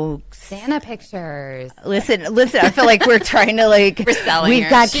 Oh, Santa pictures. Listen. I feel like we're trying to we're selling we've her.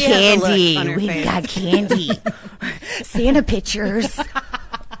 got She candy. has a look on her We've face. got candy. Santa pictures.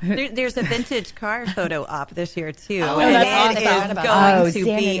 There's a vintage car photo op this year, too. Oh, and that's it awesome. is going to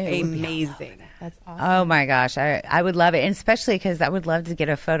Santa be would be amazing. That's awesome. Oh, my gosh. I would love it, and especially because I would love to get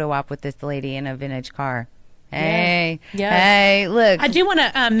a photo op with this lady in a vintage car. Hey, Yes. Hey, look. I do want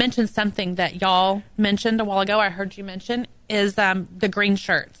to mention something that y'all mentioned a while ago. I heard you mention is the green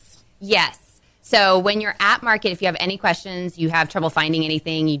shirts. Yes. So when you're at market, if you have any questions, you have trouble finding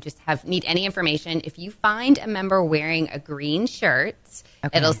anything, you just need any information, if you find a member wearing a green shirt,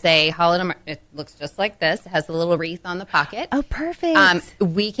 it'll say Holiday. It looks just like this. It has a little wreath on the pocket. Oh, perfect.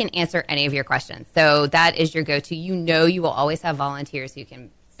 We can answer any of your questions. So that is your go-to. You know you will always have volunteers who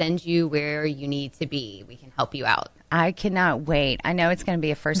can send you where you need to be. We can help you out. I cannot wait. I know it's going to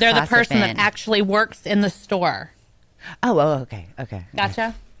be a first They're the class person event. that actually works in the store. Oh, okay.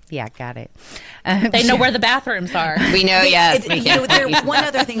 Gotcha. Yeah, got it. They know where the bathrooms are. We know, yes. We can. One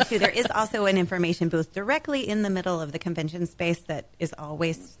other thing, too, there is also an information booth directly in the middle of the convention space that is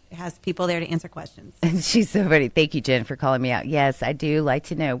always has people there to answer questions. She's so funny. Thank you, Jen, for calling me out. Yes, I do like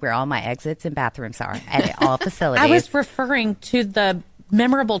to know where all my exits and bathrooms are at all facilities. I was referring to the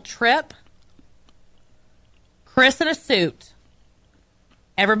memorable trip. Chris in a suit.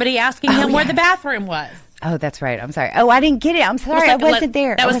 Everybody asking him where the bathroom was. Oh, that's right. I'm sorry. Oh, I didn't get it. I'm sorry. I wasn't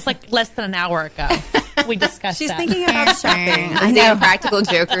there. That was like less than an hour ago. We discussed She's that. thinking about shopping. I know. Practical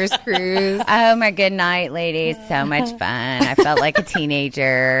Jokers cruise. Oh, my good night, ladies. So much fun. I felt like a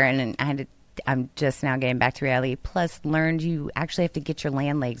teenager, and I'm just now getting back to reality. Plus, learned you actually have to get your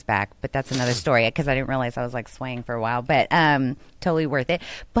land legs back, but that's another story because I didn't realize I was like swaying for a while. But totally worth it.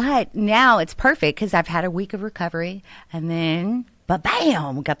 But now it's perfect because I've had a week of recovery, and then. But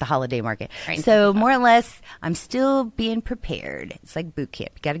bam, we got the holiday market. Right. So more or less, I'm still being prepared. It's like boot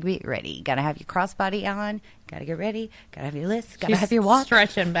camp. You got to be ready. You got to have your crossbody on. Got to get ready. Got to have your list. Got to have your walk.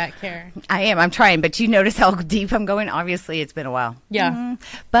 Stretching back here. I am. I'm trying. But you notice how deep I'm going? Obviously, it's been a while. Yeah. Mm-hmm.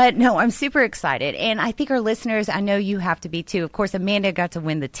 But no, I'm super excited. And I think our listeners, I know you have to be too. Of course, Amanda got to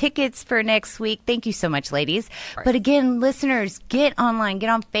win the tickets for next week. Thank you so much, ladies. But again, listeners, get online. Get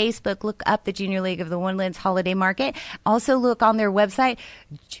on Facebook. Look up the Junior League of the Woodlands Holiday Market. Also, look on their website,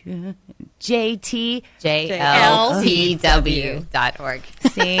 JLTW.org.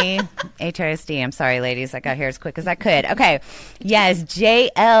 See, HRSD. I'm sorry, ladies. I got here as quick as I could. Okay. Yes,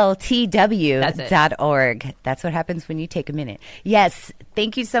 JLTW.org. That's what happens when you take a minute. Yes.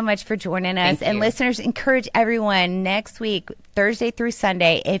 Thank you so much for joining us. Thank and you. listeners, encourage everyone next week, Thursday through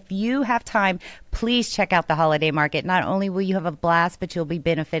Sunday, if you have time, please check out the holiday market. Not only will you have a blast, but you'll be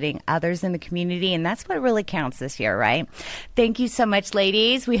benefiting others in the community. And that's what really counts this year, right? Thank you so much,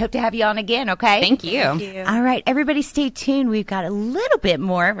 ladies. We hope to have you on again, okay? Thank you. Thank you. All right, everybody stay tuned. We've got a little bit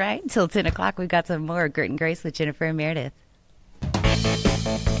more, right? Until 10 o'clock, we've got some more Grit and Grace with Jennifer and Meredith.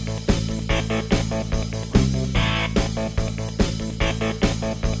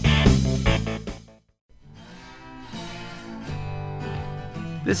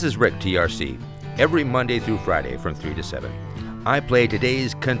 This is Rick, TRC. Every Monday through Friday from 3 to 7, I play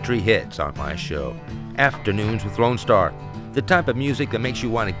today's country hits on my show, Afternoons with Lone Star. The type of music that makes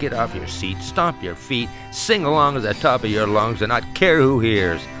you want to get off your seat, stomp your feet, sing along at the top of your lungs, and not care who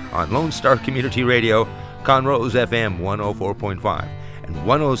hears. On Lone Star Community Radio, Conroe's FM 104.5 and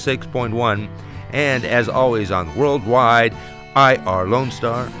 106.1, and as always on worldwide,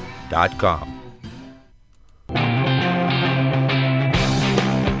 irlonestar.com.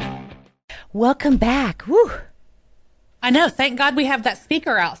 Welcome back. Woo! I know. Thank God we have that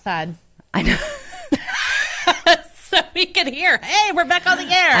speaker outside. I know. So we could hear, hey, we're back on the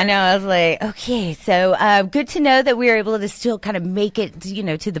air. I know. I was like, okay. So good to know that we were able to still kind of make it, you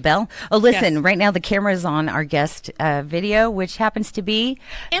know, to the bell. Oh, listen, Yes. right now the camera's on our guest video, which happens to be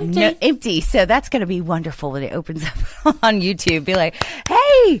Empty. empty. So that's going to be wonderful when it opens up on YouTube. Be like,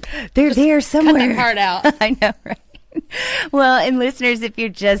 hey, they're there somewhere. Cut that part out. I know, right? Well, and listeners, if you're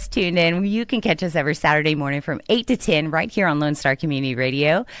just tuned in, you can catch us every Saturday morning from 8 to 10 right here on Lone Star Community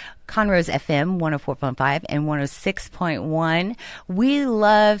Radio, Conroe's FM 104.5 and 106.1. We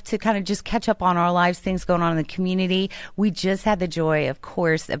love to kind of just catch up on our lives, things going on in the community. We just had the joy, of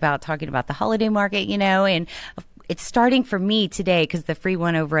course, about talking about the holiday market, and it's starting for me today because the free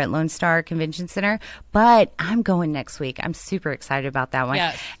one over at Lone Star Convention Center, but I'm going next week. I'm super excited about that one.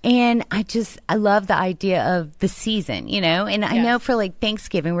 Yes. And I love the idea of the season, and I know for like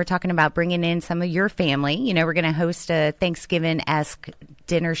Thanksgiving, we're talking about bringing in some of your family. We're going to host a Thanksgiving-esque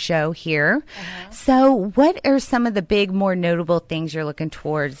dinner show here. Uh-huh. So what are some of the big, more notable things you're looking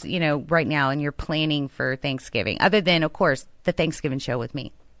towards, right now and you're planning for Thanksgiving, other than, of course, the Thanksgiving show with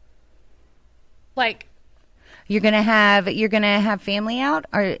me? Like, You're gonna have family out,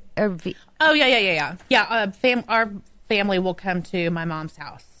 or oh yeah. Our family will come to my mom's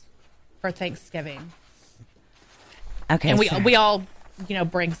house for Thanksgiving. Okay, and we all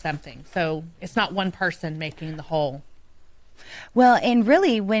bring something, so it's not one person making the whole. Well, and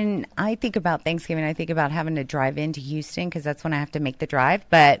really, when I think about Thanksgiving, I think about having to drive into Houston because that's when I have to make the drive.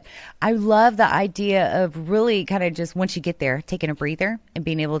 But I love the idea of really kind of just once you get there, taking a breather and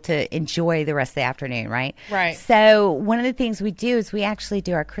being able to enjoy the rest of the afternoon, right? Right. So one of the things we do is we actually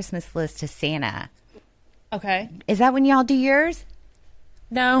do our Christmas list to Santa. Okay. Is that when y'all do yours?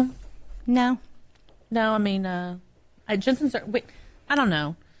 No. I mean, Jensen's. I don't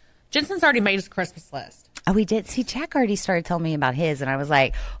know. Jensen's already made his Christmas list. Oh, we did. See, Jack already started telling me about his, and I was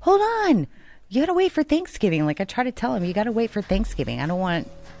like, hold on. You got to wait for Thanksgiving. Like, I try to tell him, you got to wait for Thanksgiving. I don't want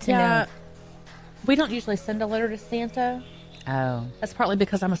to know. We don't usually send a letter to Santa. Oh. That's partly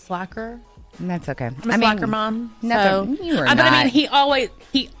because I'm a slacker. That's okay. I'm a slacker mom. No, so, you are but not. I mean,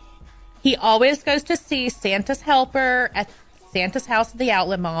 he always goes to see Santa's helper at Santa's house at the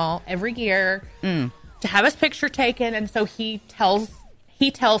outlet mall every year to have his picture taken, and so he tells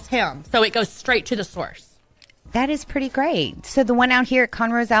him. So it goes straight to the source. That is pretty great. So the one out here at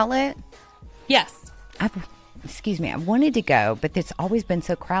Conroe's Outlet? Yes. I wanted to go, but it's always been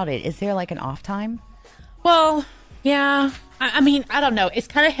so crowded. Is there like an off time? Well, yeah. I mean, I don't know. It's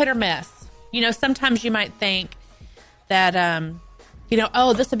kind of hit or miss. Sometimes you might think that,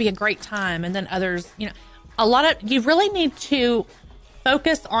 this would be a great time. And then others, you really need to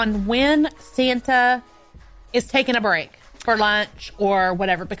focus on when Santa is taking a break for lunch or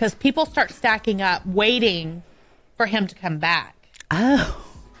whatever, because people start stacking up waiting for him to come back. Oh.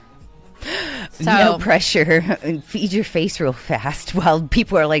 So, no pressure. Feed your face real fast while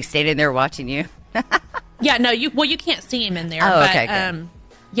people are like standing there watching you. Yeah, no, you can't see him in there. Oh, but, okay, good.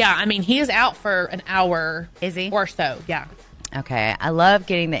 Yeah, I mean, he is out for an hour. Is he? Or so, yeah. Okay, I love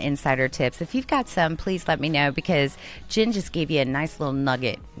getting the insider tips. If you've got some, please let me know, because Jen just gave you a nice little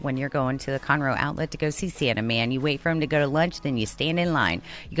nugget when you're going to the Conroe Outlet to go see Santa Man. You wait for him to go to lunch, then you stand in line.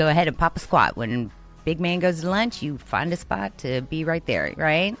 You go ahead and pop a squat. When big man goes to lunch, you find a spot to be right there,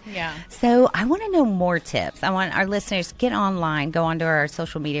 right? Yeah. So I want to know more tips. I want our listeners to get online, go onto our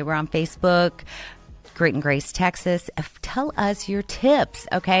social media. We're on Facebook, Grit and Grace, Texas. Tell us your tips,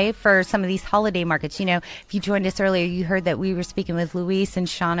 okay, for some of these holiday markets. If you joined us earlier, you heard that we were speaking with Luis and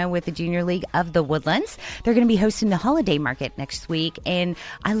Shauna with the Junior League of the Woodlands. They're going to be hosting the holiday market next week, and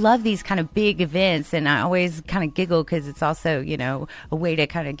I love these kind of big events, and I always kind of giggle because it's also, a way to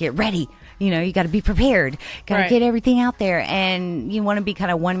kind of get ready. You got to be prepared, got to get everything out there, and you want to be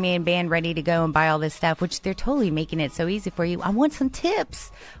kind of one-man band ready to go and buy all this stuff, which they're totally making it so easy for you. I want some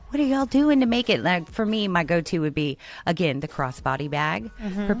tips. What are y'all doing to make it? Like, for me, my go-to would be, again, the crossbody bag,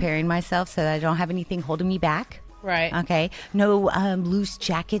 preparing myself so that I don't have anything holding me back. Right. Okay. No loose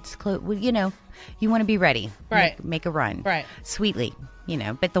jackets. You want to be ready. Right. Make a run. Right. Sweetly.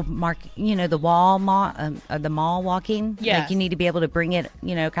 But the the the mall walking. Yes. Like, you need to be able to bring it,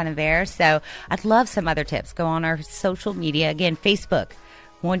 kind of there. So I'd love some other tips. Go on our social media. Again, Facebook.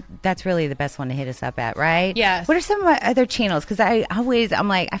 That's really the best one to hit us up at, right? Yes. What are some of my other channels? Because I'm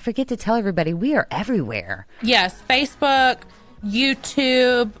like, I forget to tell everybody we are everywhere. Yes. Facebook,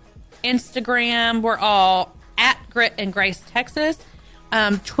 YouTube, Instagram. We're all at Grit and Grace Texas.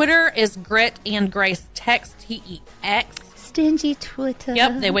 Twitter is Grit and Grace Tex, TEX. Stingy Twitter.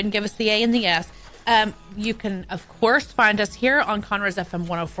 Yep. They wouldn't give us the A and the S. You can, of course, find us here on Conroe's FM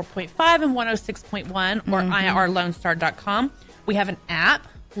 104.5 and 106.1 or irlonestar.com. We have an app,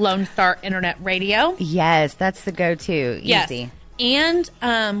 Lone Star Internet Radio. Yes, that's the go-to. Yes. Easy. And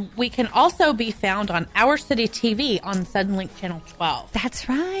we can also be found on Our City TV on Suddenlink Channel 12. That's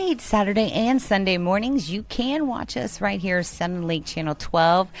right. Saturday and Sunday mornings, you can watch us right here, Suddenlink Channel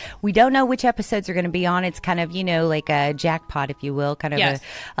 12. We don't know which episodes are going to be on. It's kind of, like a jackpot, if you will, kind of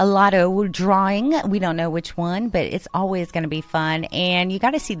a lotto drawing. We don't know which one, but it's always going to be fun. And you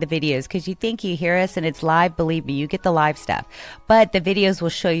got to see the videos because you think you hear us and it's live. Believe me, you get the live stuff. But the videos will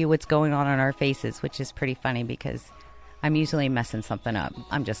show you what's going on our faces, which is pretty funny because I'm usually messing something up.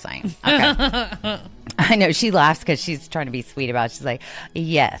 I'm just saying. Okay. I know she laughs because she's trying to be sweet about it. She's like,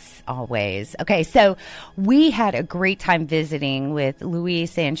 yes, always. Okay, so we had a great time visiting with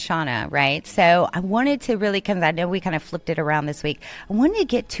Luis and Shauna, right? So I wanted to really, because I know we kind of flipped it around this week, I wanted to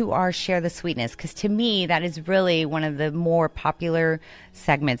get to our Share the Sweetness because to me, that is really one of the more popular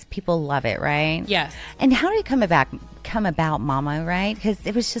segments. People love it, right? Yes. And how did it come about, Mama, right? Because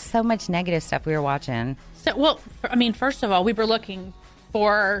it was just so much negative stuff we were watching. So, first of all, we were looking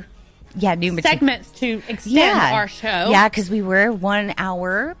for new segments to extend our show. Yeah, because we were 1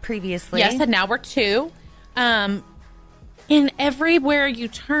 hour previously. Yes, and now we're 2. In everywhere you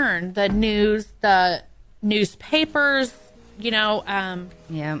turn, the news, the newspapers,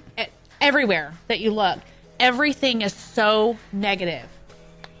 everywhere that you look, everything is so negative.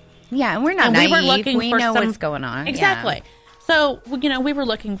 Yeah, and we're not naive. We know what's going on. Exactly. Yeah. So, we were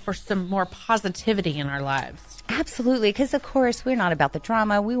looking for some more positivity in our lives. Absolutely, because, of course, we're not about the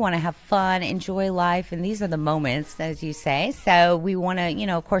drama. We want to have fun, enjoy life, and these are the moments, as you say. So we want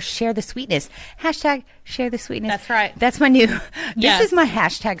to, of course, share the sweetness. Hashtag share the sweetness. That's right. That's my new, this is my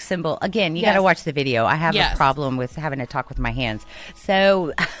hashtag symbol. Again, you got to watch the video. I have a problem with having to talk with my hands.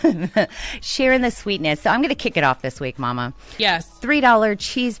 So sharing the sweetness. So I'm going to kick it off this week, Mama. Yes. $3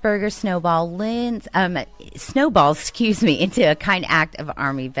 cheeseburger snowballs, into a kind act of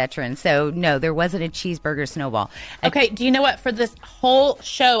Army veterans. So no, there wasn't a cheeseburger snowball. Okay, do you know what? For this whole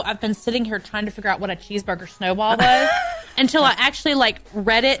show, I've been sitting here trying to figure out what a cheeseburger snowball was until I actually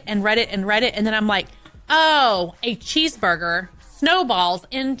read it, and then I'm like, oh, a cheeseburger snowballs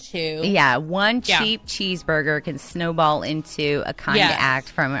into... Yeah, one cheap cheeseburger can snowball into a kind act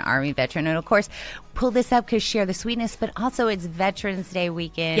from an Army veteran. And of course, pull this up because share the sweetness, but also it's Veterans Day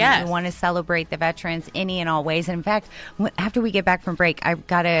weekend. Yes. We want to celebrate the veterans any and all ways. And in fact, after we get back from break, I've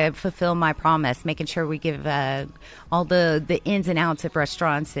got to fulfill my promise, making sure we give all the ins and outs of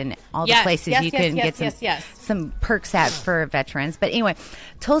restaurants and all the places you can get some perks at for veterans. But anyway,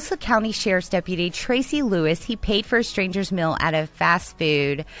 Tulsa County Sheriff's Deputy Tracy Lewis, he paid for a stranger's meal at a fast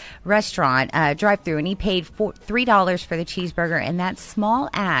food restaurant drive-thru, and he paid $3 for the cheeseburger, and that small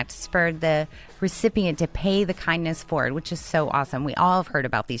act spurred the recipient to pay the kindness forward, which is so awesome. We all have heard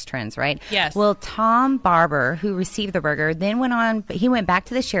about these trends, right? Yes. Well, Tom Barber, who received the burger, then went back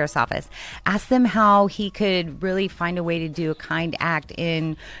to the sheriff's office, asked them how he could really find a way to do a kind act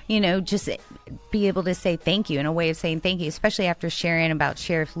and, just be able to say thank you, in a way of saying thank you, especially after sharing about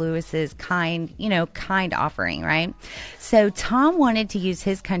Sheriff Lewis's kind offering, right? So Tom wanted to use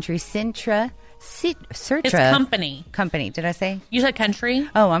his country, his company. Did I say? You said country?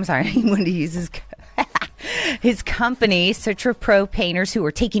 Oh, I'm sorry. He wanted to use his company, Citra Pro Painters, who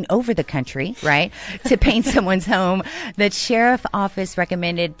are taking over the country, right, to paint someone's home. The sheriff office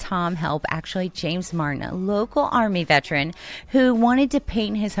recommended Tom help actually James Martin, a local Army veteran who wanted to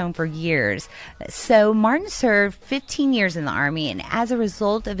paint his home for years. So Martin served 15 years in the Army, and as a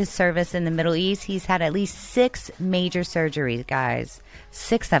result of his service in the Middle East, he's had at least 6 major surgeries, guys.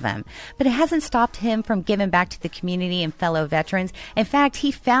 6 of them. But it hasn't stopped him from giving back to the community and fellow veterans. In fact,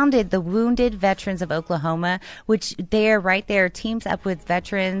 he founded the Wounded Veterans of Oklahoma, which right there teams up with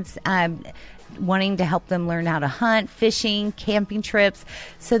veterans wanting to help them learn how to hunt, fishing, camping trips,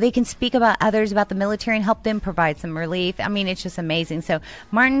 so they can speak about others, about the military, and help them provide some relief. I mean, it's just amazing. So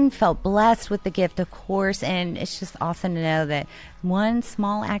Martin felt blessed with the gift, of course, and it's just awesome to know that one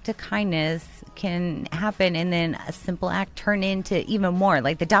small act of kindness can happen and then a simple act turn into even more,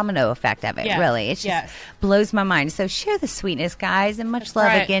 like the domino effect of it, really. It just blows my mind. So share the sweetness, guys, and much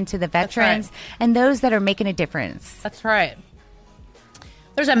love again to the veterans and those that are making a difference. That's right.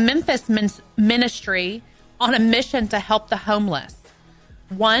 There's a Memphis ministry on a mission to help the homeless.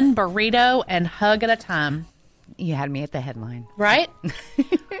 One burrito and hug at a time. You had me at the headline. Right?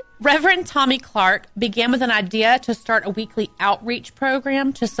 Reverend Tommy Clark began with an idea to start a weekly outreach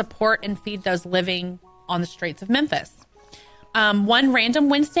program to support and feed those living on the streets of Memphis. One random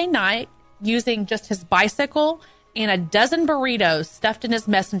Wednesday night, using just his bicycle and a dozen burritos stuffed in his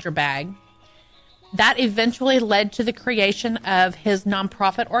messenger bag, that eventually led to the creation of his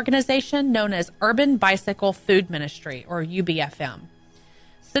nonprofit organization known as Urban Bicycle Food Ministry, or UBFM.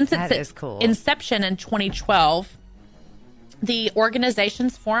 Since its inception in 2012, The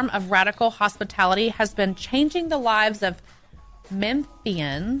organization's form of radical hospitality has been changing the lives of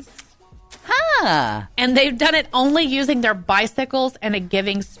Memphians. Huh. And they've done it only using their bicycles and a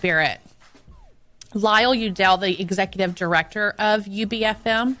giving spirit. Lyle Udell, the executive director of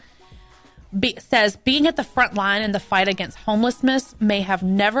UBFM, says being at the front line in the fight against homelessness may have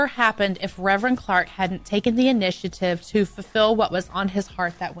never happened if Reverend Clark hadn't taken the initiative to fulfill what was on his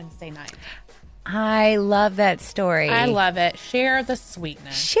heart that Wednesday night. I love that story. I love it. Share the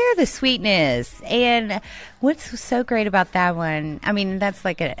sweetness. Share the sweetness. And what's so great about that one, I mean, that's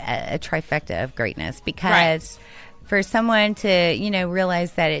like a trifecta of greatness because for someone to,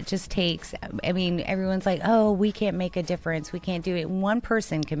 realize that it just takes, I mean, everyone's like, oh, we can't make a difference. We can't do it. One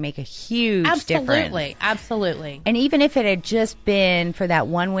person can make a huge difference. Absolutely. And even if it had just been for that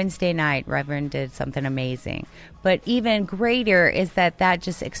one Wednesday night, Reverend did something amazing. But even greater is that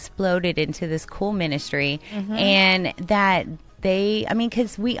just exploded into this cool ministry and that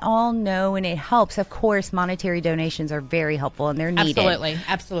because we all know, and it helps, of course, monetary donations are very helpful and they're needed.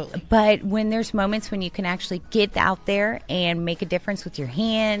 Absolutely. But when there's moments when you can actually get out there and make a difference with your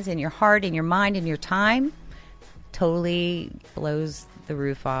hands and your heart and your mind and your time, totally blows the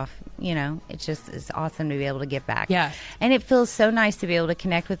roof off. It's awesome to be able to give back. Yes. And it feels so nice to be able to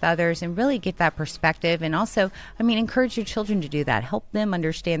connect with others and really get that perspective. And also, encourage your children to do that. Help them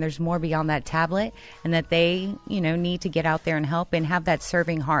understand there's more beyond that tablet and that they, need to get out there and help and have that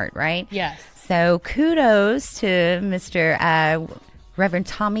serving heart, right? Yes. So kudos to Mr. Reverend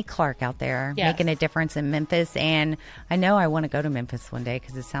Tommy Clark out there making a difference in Memphis. And I know I want to go to Memphis one day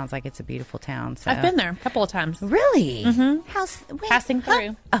because it sounds like it's a beautiful town. So I've been there a couple of times. Really? Mm-hmm. Passing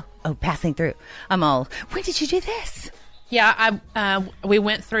through. Oh, passing through. I'm all, when did you do this? Yeah, we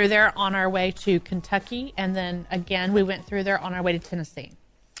went through there on our way to Kentucky. And then again, we went through there on our way to Tennessee.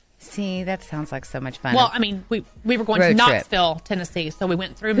 See, that sounds like so much fun. Well, we were going to Knoxville, Tennessee. So we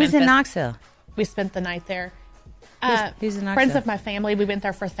went through Memphis. Who's in Knoxville? We spent the night there. Who's in Knoxville? Friends of my family. We went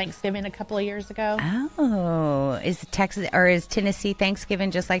there for Thanksgiving a couple of years ago. Oh, is Tennessee Thanksgiving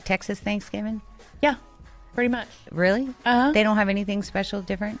just like Texas Thanksgiving? Yeah, pretty much. Really? Uh-huh. They don't have anything special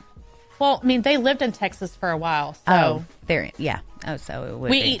different? Well, they lived in Texas for a while, so so it would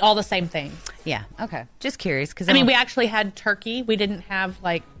we eat all the same things. Yeah. Okay. Just curious because we actually had turkey. We didn't have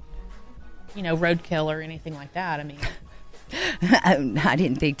roadkill or anything like that. I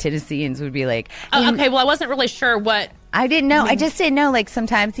didn't think Tennesseans would be like. Oh, okay. Well, I wasn't really sure what. I didn't know. I just didn't know. Like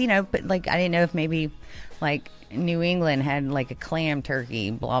sometimes, but I didn't know if maybe New England had a clam turkey,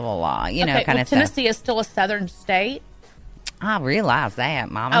 blah blah blah. Kind of stuff. Tennessee is still a southern state. I realize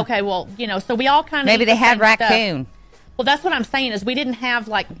that, Mama. Okay. Well, so we all kind of maybe they had raccoon. Stuff. Well, that's what I'm saying is we didn't have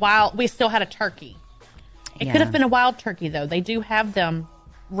wild. We still had a turkey. It could have been a wild turkey though. They do have them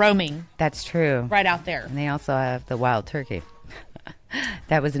roaming. That's true. Right out there. And they also have the wild turkey.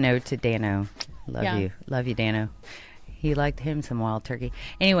 That was an ode to Dano. Love you, Dano. He liked him some wild turkey.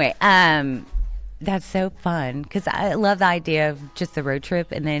 Anyway, that's so fun because I love the idea of just the road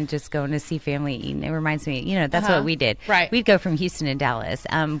trip and then just going to see family eating. It reminds me, that's what we did. Right. We'd go from Houston to Dallas.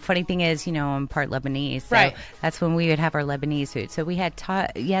 Funny thing is, I'm part Lebanese, so that's when we would have our Lebanese food. So we had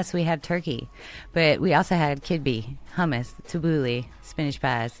we had turkey, but we also had kidbeh, hummus, tabbouleh, spinach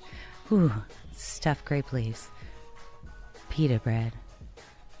pies, stuffed grape leaves, pita bread,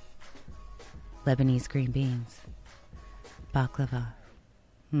 Lebanese green beans, baklava.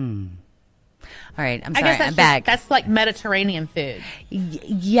 All right, I'm sorry. I'm back. That's like Mediterranean food.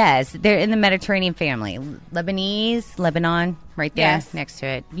 Yes, they're in the Mediterranean family. Lebanese, Lebanon, right there next to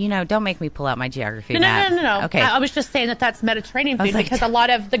it. Don't make me pull out my geography map. No. Okay. I was just saying that's Mediterranean food because a lot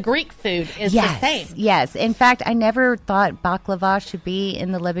of the Greek food is the same. Yes. In fact, I never thought baklava should be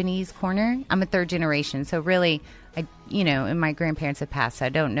in the Lebanese corner. I'm a third generation, so really, and my grandparents have passed, so I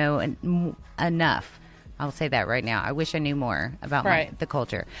don't know enough. I'll say that right now. I wish I knew more about the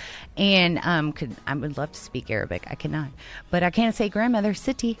culture. And I would love to speak Arabic. I cannot. But I can say grandmother,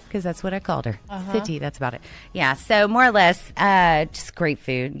 Siti, because that's what I called her. Siti, that's about it. Yeah, so more or less, just great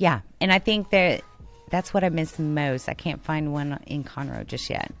food. Yeah, and I think that's what I miss most. I can't find one in Conroe just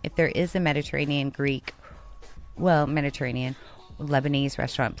yet. If there is a Mediterranean, Lebanese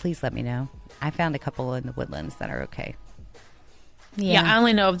restaurant, please let me know. I found a couple in the Woodlands that are okay. Yeah, I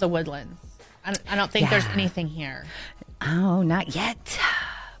only know of the Woodlands. I don't think there's anything here. Oh, not yet.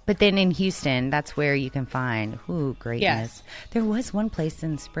 But then in Houston, that's where you can find, greatness. Yes. There was one place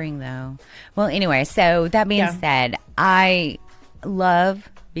in spring, though. Well, anyway, so that being said, I love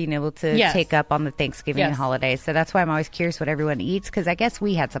being able to take up on the Thanksgiving holiday. So that's why I'm always curious what everyone eats, because I guess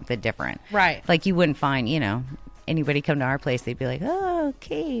we had something different. Right. Like you wouldn't find, anybody come to our place, they'd be like, oh,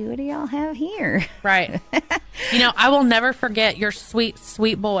 okay, what do y'all have here? Right. I will never forget your sweet,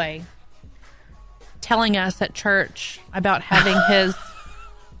 sweet boy telling us at church about having his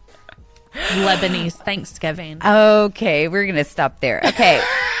Lebanese Thanksgiving. Okay, we're going to stop there. Okay.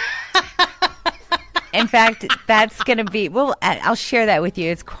 In fact, that's going to be, well, I'll share that with you.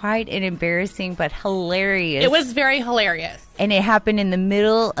 It's quite an embarrassing but hilarious. It was very hilarious. And it happened in the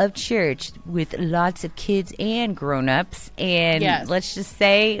middle of church with lots of kids and grown-ups. And let's just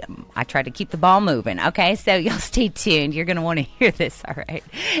say I tried to keep the ball moving. Okay, so y'all stay tuned. You're going to want to hear this, all right?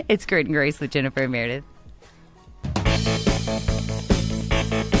 It's Grit and Grace with Jennifer and Meredith.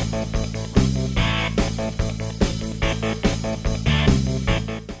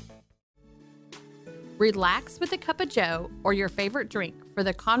 Relax with a cup of joe or your favorite drink for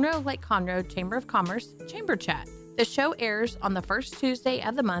the Conroe Lake Conroe Chamber of Commerce Chamber Chat. The show airs on the first Tuesday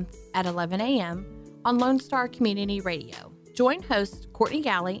of the month at 11 a.m. on Lone Star Community Radio. Join hosts Courtney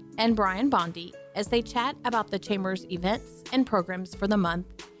Galley and Brian Bondi as they chat about the Chamber's events and programs for the month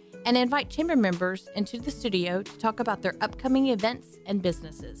and invite Chamber members into the studio to talk about their upcoming events and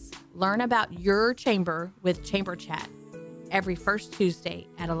businesses. Learn about your Chamber with Chamber Chat every first Tuesday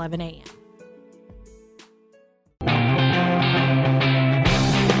at 11 a.m.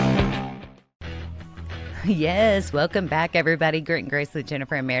 Yes, welcome back, everybody. Grit and Grace with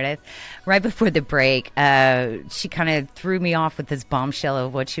Jennifer and Meredith. Right before the break, she kind of threw me off with this bombshell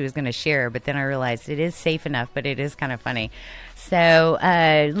of what she was going to share, but then I realized it is safe enough, but it is kind of funny. So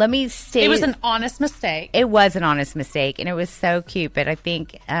let me state... It was an honest mistake. It was an honest mistake, and it was so cute, but I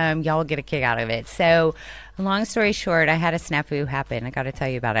think y'all will get a kick out of it. So... long story short, I had a snafu happen. I got to tell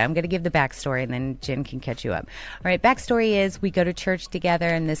you about it. I'm going to give the backstory, and then Jen can catch you up. All right, backstory is we go to church together.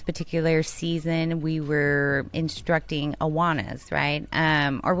 In this particular season, we were instructing Awanas, right?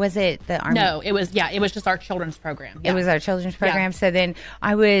 Or was it the Army? No, it was just our children's program. Yeah. It was our children's program. Yeah. So then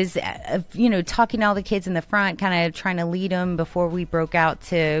I was, talking to all the kids in the front, kind of trying to lead them before we broke out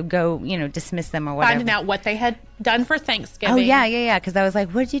to go, dismiss them or whatever. Finding out what they had done for Thanksgiving. Oh, yeah. Because I was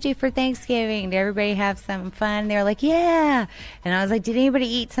like, what did you do for Thanksgiving? Did everybody have some fun? They were like, yeah. And I was like, did anybody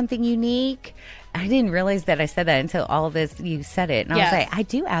eat something unique? I didn't realize that I said that until all of this, you said it. And I was like, I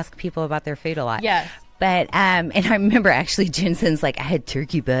do ask people about their food a lot. Yes. But, and I remember actually Jensen's like, I had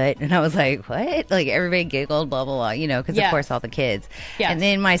turkey butt. And I was like, what? Like everybody giggled, blah, blah, blah, because of course all the kids. Yes. And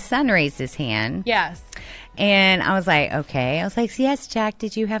then my son raised his hand. Yes. And I was like, okay. I was like, yes, Jack,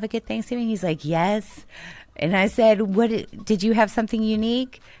 did you have a good Thanksgiving? He's like, yes. And I said, "What did you have something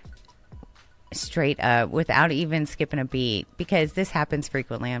unique?" Straight up, without even skipping a beat, because this happens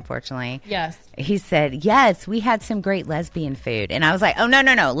frequently, unfortunately. Yes. He said, yes, we had some great lesbian food. And I was like, oh, no,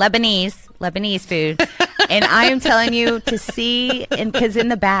 Lebanese food. And I am telling you to see, because in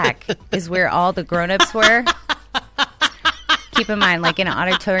the back is where all the grown-ups were. Keep in mind, like in an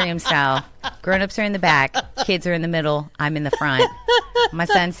auditorium style, grown-ups are in the back, kids are in the middle, I'm in the front. My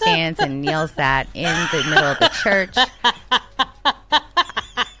son stands and yells that in the middle of the church.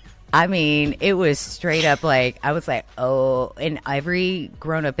 I mean, it was straight up like, I was like, oh, and every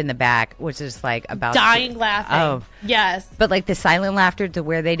grown-up in the back was just like about dying laughing. Oh, yes. But like the silent laughter to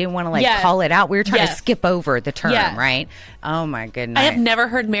where they didn't want to call it out. We were trying to skip over the term, right? Oh my goodness. I have never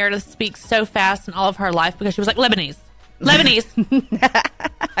heard Meredith speak so fast in all of her life because she was like, Lebanese.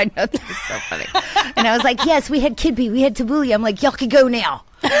 I know, that was so funny. And I was like, yes, we had kidbee, we had tabbouleh. I'm like, y'all can go now.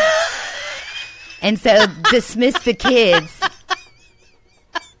 And so dismiss the kids.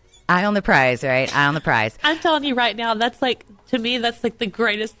 Eye on the prize, right? Eye on the prize. I'm telling you right now, that's like, to me, that's like the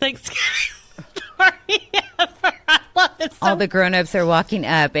greatest Thanksgiving story ever. I love it so all the grown-ups are walking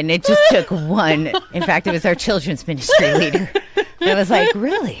up, and it just took one. In fact, it was our children's ministry leader. It was like,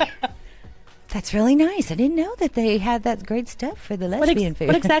 really? That's really nice. I didn't know that they had that great stuff for the lesbian food.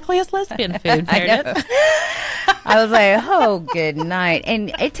 What exactly is lesbian food, Meredith? I was like, oh, good night.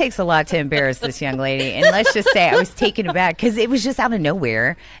 And it takes a lot to embarrass this young lady. And let's just say I was taken aback because it was just out of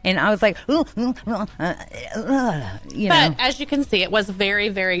nowhere. And I was like, But as you can see, it was a very,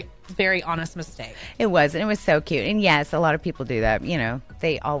 very, very honest mistake. It was. And it was so cute. And yes, a lot of people do that.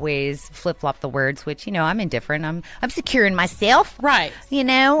 They always flip-flop the words, which, I'm indifferent. I'm secure in myself. Right.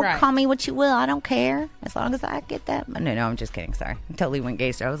 Right. Call me what you will. I don't care. As long as I get that. No, I'm just kidding. Sorry. I totally went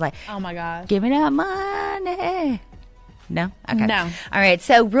gangster. I was like, oh, my God. Give me that money. No? Okay. No. All right.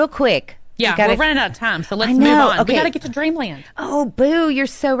 So real quick. Yeah, we're running out of time, so let's move on. Okay. We got to get to Dreamland. Oh, boo, you're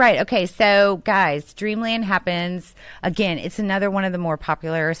so right. Okay, so guys, Dreamland happens. Again, it's another one of the more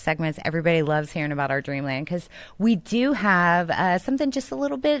popular segments. Everybody loves hearing about our Dreamland because we do have something just a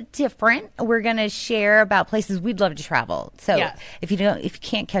little bit different. We're going to share about places we'd love to travel. So if you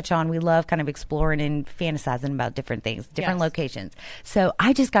can't catch on, we love kind of exploring and fantasizing about different things, different locations. So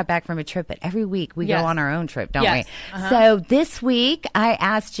I just got back from a trip, but every week we go on our own trip, don't we? So this week I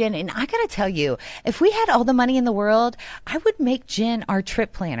asked Jen, and I got to tell you, if we had all the money in the world, I would make Jen our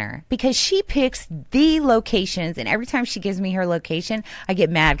trip planner because she picks the locations, and every time she gives me her location, I get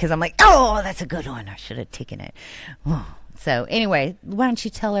mad because I'm like, oh, that's a good one. I should have taken it. Oh. So anyway, why don't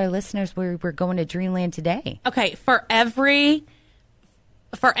you tell our listeners where we're going to Dreamland today? Okay, for every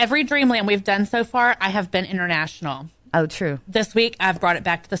Dreamland we've done so far, I have been international. Oh, true. This week, I've brought it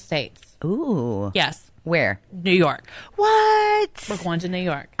back to the States. Ooh. Yes. Where? New York. What? We're going to New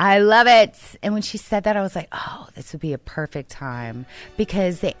York. I love it. And when she said that, I was like, oh, this would be a perfect time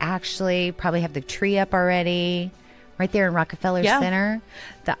because they actually probably have the tree up already right there in Rockefeller Center.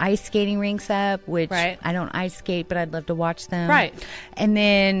 The ice skating rinks up, which I don't ice skate, but I'd love to watch them. Right. And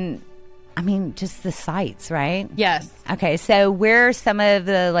then, I mean, just the sights, right? Yes. Okay, so where are some of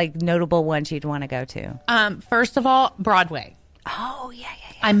the like notable ones you'd want to go to? First of all, Broadway. Oh, yeah.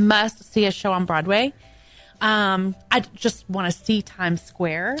 I must see a show on Broadway. I just want to see Times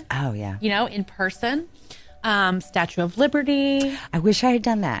Square. Oh, yeah. You know, in person. Statue of Liberty. I wish I had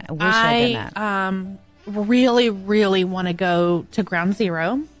done that. I really, really want to go to Ground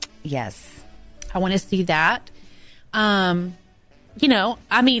Zero. Yes. I want to see that. You know,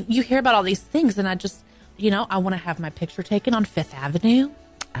 I mean, you hear about all these things, and I just, you know, I want to have my picture taken on Fifth Avenue.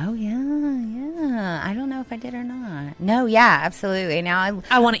 Oh, yeah. I don't know if I did or not. No, yeah, absolutely. Now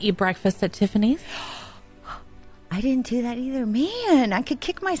I want to eat breakfast at Tiffany's. I didn't do that either. Man, I could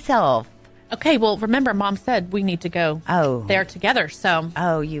kick myself. Okay, well, remember, Mom said we need to go there together, so.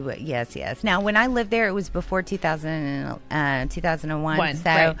 Oh, yes. Now, when I lived there, it was before 2001.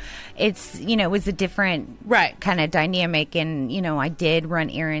 So it's, you know, it was a different kind of dynamic. And, you know, I did run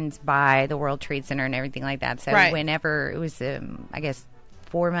errands by the World Trade Center and everything like that. So whenever it was, I guess,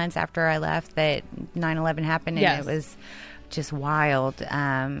 4 months after I left that 9/11 happened, and it was just wild.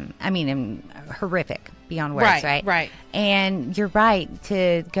 I mean, horrific beyond words, right? And you're right,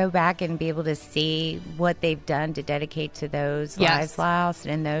 to go back and be able to see what they've done to dedicate to those lives lost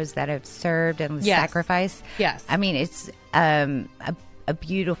and those that have served and sacrificed. Yes. I mean, it's a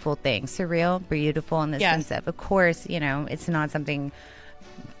beautiful thing, surreal, beautiful in the sense of course, you know, it's not something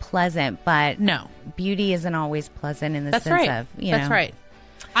pleasant, but beauty isn't always pleasant in the sense of, you know. That's right.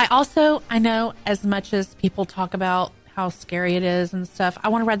 I know as much as people talk about how scary it is and stuff, I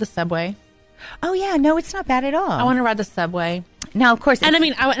want to ride the subway. Oh, yeah. No, it's not bad at all. I want to ride the subway. Now, of course. And I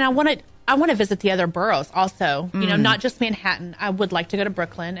mean, I want to visit the other boroughs also, you know, not just Manhattan. I would like to go to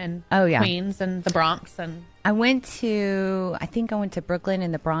Brooklyn and Queens and the Bronx. And I think I went to Brooklyn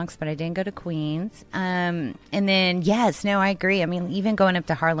and the Bronx, but I didn't go to Queens. And then, I agree. I mean, even going up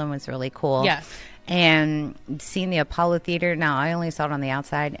to Harlem was really cool. Yes. And seeing the Apollo Theater, now I only saw it on the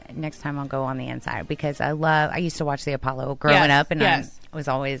outside. Next time I'll go on the inside because I used to watch the Apollo growing up, and I was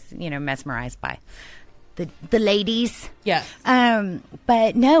always, you know, mesmerized by the ladies. Yes.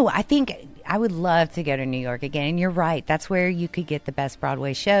 But no, I think I would love to go to New York again. And you're right. That's where you could get the best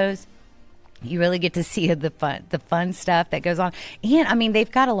Broadway shows. You really get to see the fun stuff that goes on. And, I mean,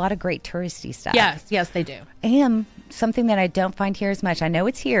 they've got a lot of great touristy stuff. Yes, they do. And something that I don't find here as much. I know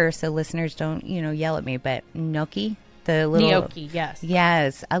it's here, so listeners don't, you know, yell at me, but gnocchi. The little gnocchi, yes.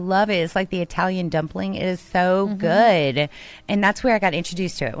 Yes, I love it. It's like the Italian dumpling. It is so good. And that's where I got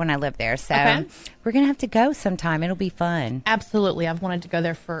introduced to it when I lived there. So we're going to have to go sometime. It'll be fun. Absolutely. I've wanted to go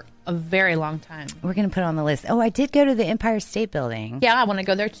there for a very long time. We're going to put it on the list. Oh, I did go to the Empire State Building. Yeah, I want to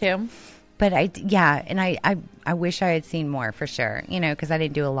go there too. But I wish I had seen more for sure, you know, because I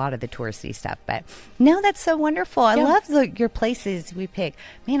didn't do a lot of the touristy stuff. But no, that's so wonderful. I love your places we pick.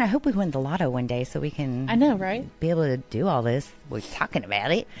 Man, I hope we win the lotto one day so we can. I know, right? Be able to do all this. We're talking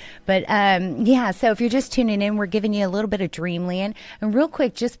about it. But so if you're just tuning in, we're giving you a little bit of Dreamland. And real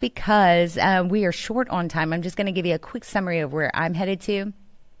quick, just because we are short on time, I'm just going to give you a quick summary of where I'm headed to.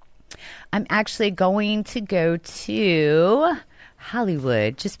 I'm actually going to go to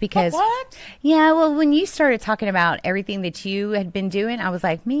Hollywood, just because. What? Yeah, well, when you started talking about everything that you had been doing, I was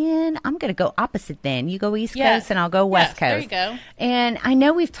like, man, I'm going to go opposite then. You go East Coast and I'll go West Coast. There you go. And I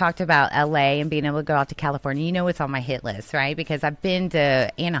know we've talked about LA and being able to go out to California. You know, it's on my hit list, right? Because I've been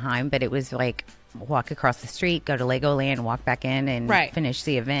to Anaheim, but it was like walk across the street, go to Legoland, walk back in, and Right. finish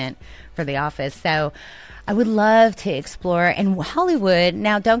the event for the office. So I would love to explore. And Hollywood,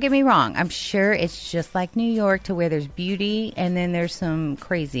 now don't get me wrong, I'm sure it's just like New York to where there's beauty and then there's some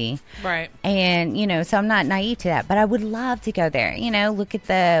crazy. Right. And, you know, so I'm not naive to that, but I would love to go there. You know, look at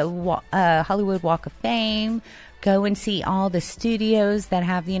the Hollywood Walk of Fame, go and see all the studios that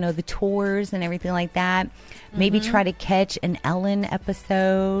have, you know, the tours and everything like that. Maybe try to catch an Ellen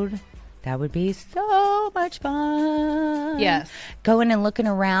episode. That would be so much fun. Yes. Going and looking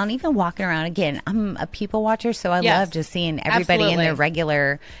around, even walking around. Again, I'm a people watcher, so I Yes. love just seeing everybody in Absolutely. their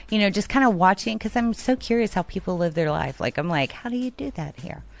regular, you know, just kind of watching, because I'm so curious how people live their life. Like, I'm like, how do you do that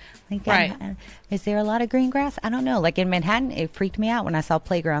here? Like, Right. Is there a lot of green grass? I don't know. Like in Manhattan, it freaked me out when I saw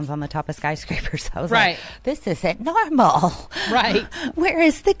playgrounds on the top of skyscrapers. I was Right. like, this isn't normal. Right. Where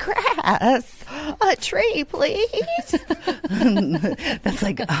is the grass? A tree, please. That's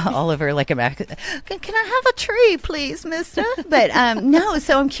like Oliver, like can I have a tree, please, mister? But no,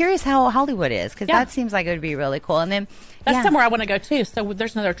 so I'm curious how Hollywood is, because Yeah. that seems like it would be really cool. And then That's yeah. somewhere I want to go too. So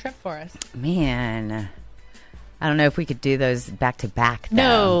there's another trip for us. Man, I don't know if we could do those back to back.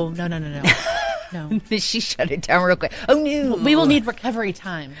 No. No. She shut it down real quick. Oh no, We will need recovery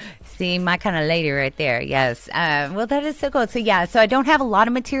time. See, my kind of lady right there. Yes. Well, that is so cool. So, yeah, so I don't have a lot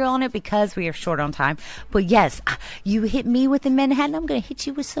of material on it because we are short on time. But, yes, you hit me with the Manhattan, I'm going to hit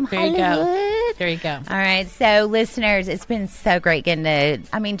you with some There you go. Hollywood. There you go. All right. So, listeners, it's been so great getting to,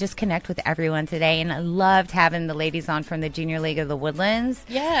 just connect with everyone today. And I loved having the ladies on from the Junior League of the Woodlands.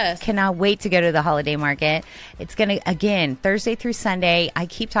 Yes. Cannot wait to go to the holiday market. It's going to, again, Thursday through Sunday. I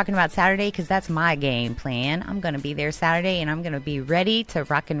keep talking about Saturday because that's my game plan. I'm going to be there Saturday, and I'm going to be ready to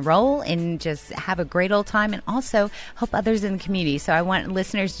rock and roll and just have a great old time and also help others in the community. So I want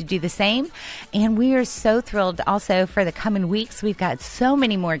listeners to do the same. And we are so thrilled also for the coming weeks. We've got so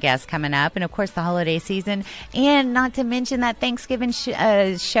many more guests coming up, and of course the holiday season, and not to mention that Thanksgiving show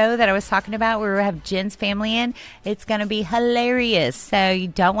that I was talking about where we have Jen's family in. It's going to be hilarious. So you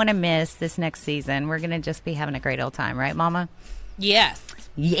don't want to miss this next season. We're going to just be having a great old time, right, Mama? Yes.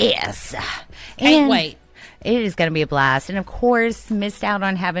 Yes. Can't wait. It is going to be a blast. And, of course, missed out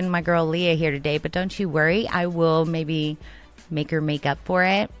on having my girl Leah here today. But don't you worry. I will maybe make her make up for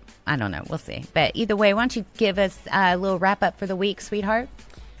it. I don't know. We'll see. But either way, why don't you give us a little wrap-up for the week, sweetheart?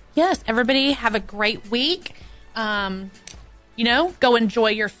 Yes. Everybody have a great week. Go enjoy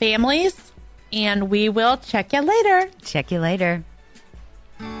your families. And we will check you later. Check you later.